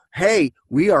there. Hey,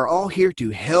 we are all here to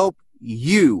help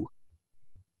you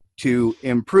to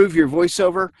improve your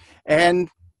voiceover and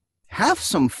have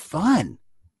some fun.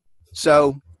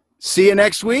 So see you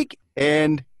next week,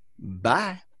 and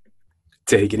bye.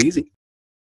 Take it easy.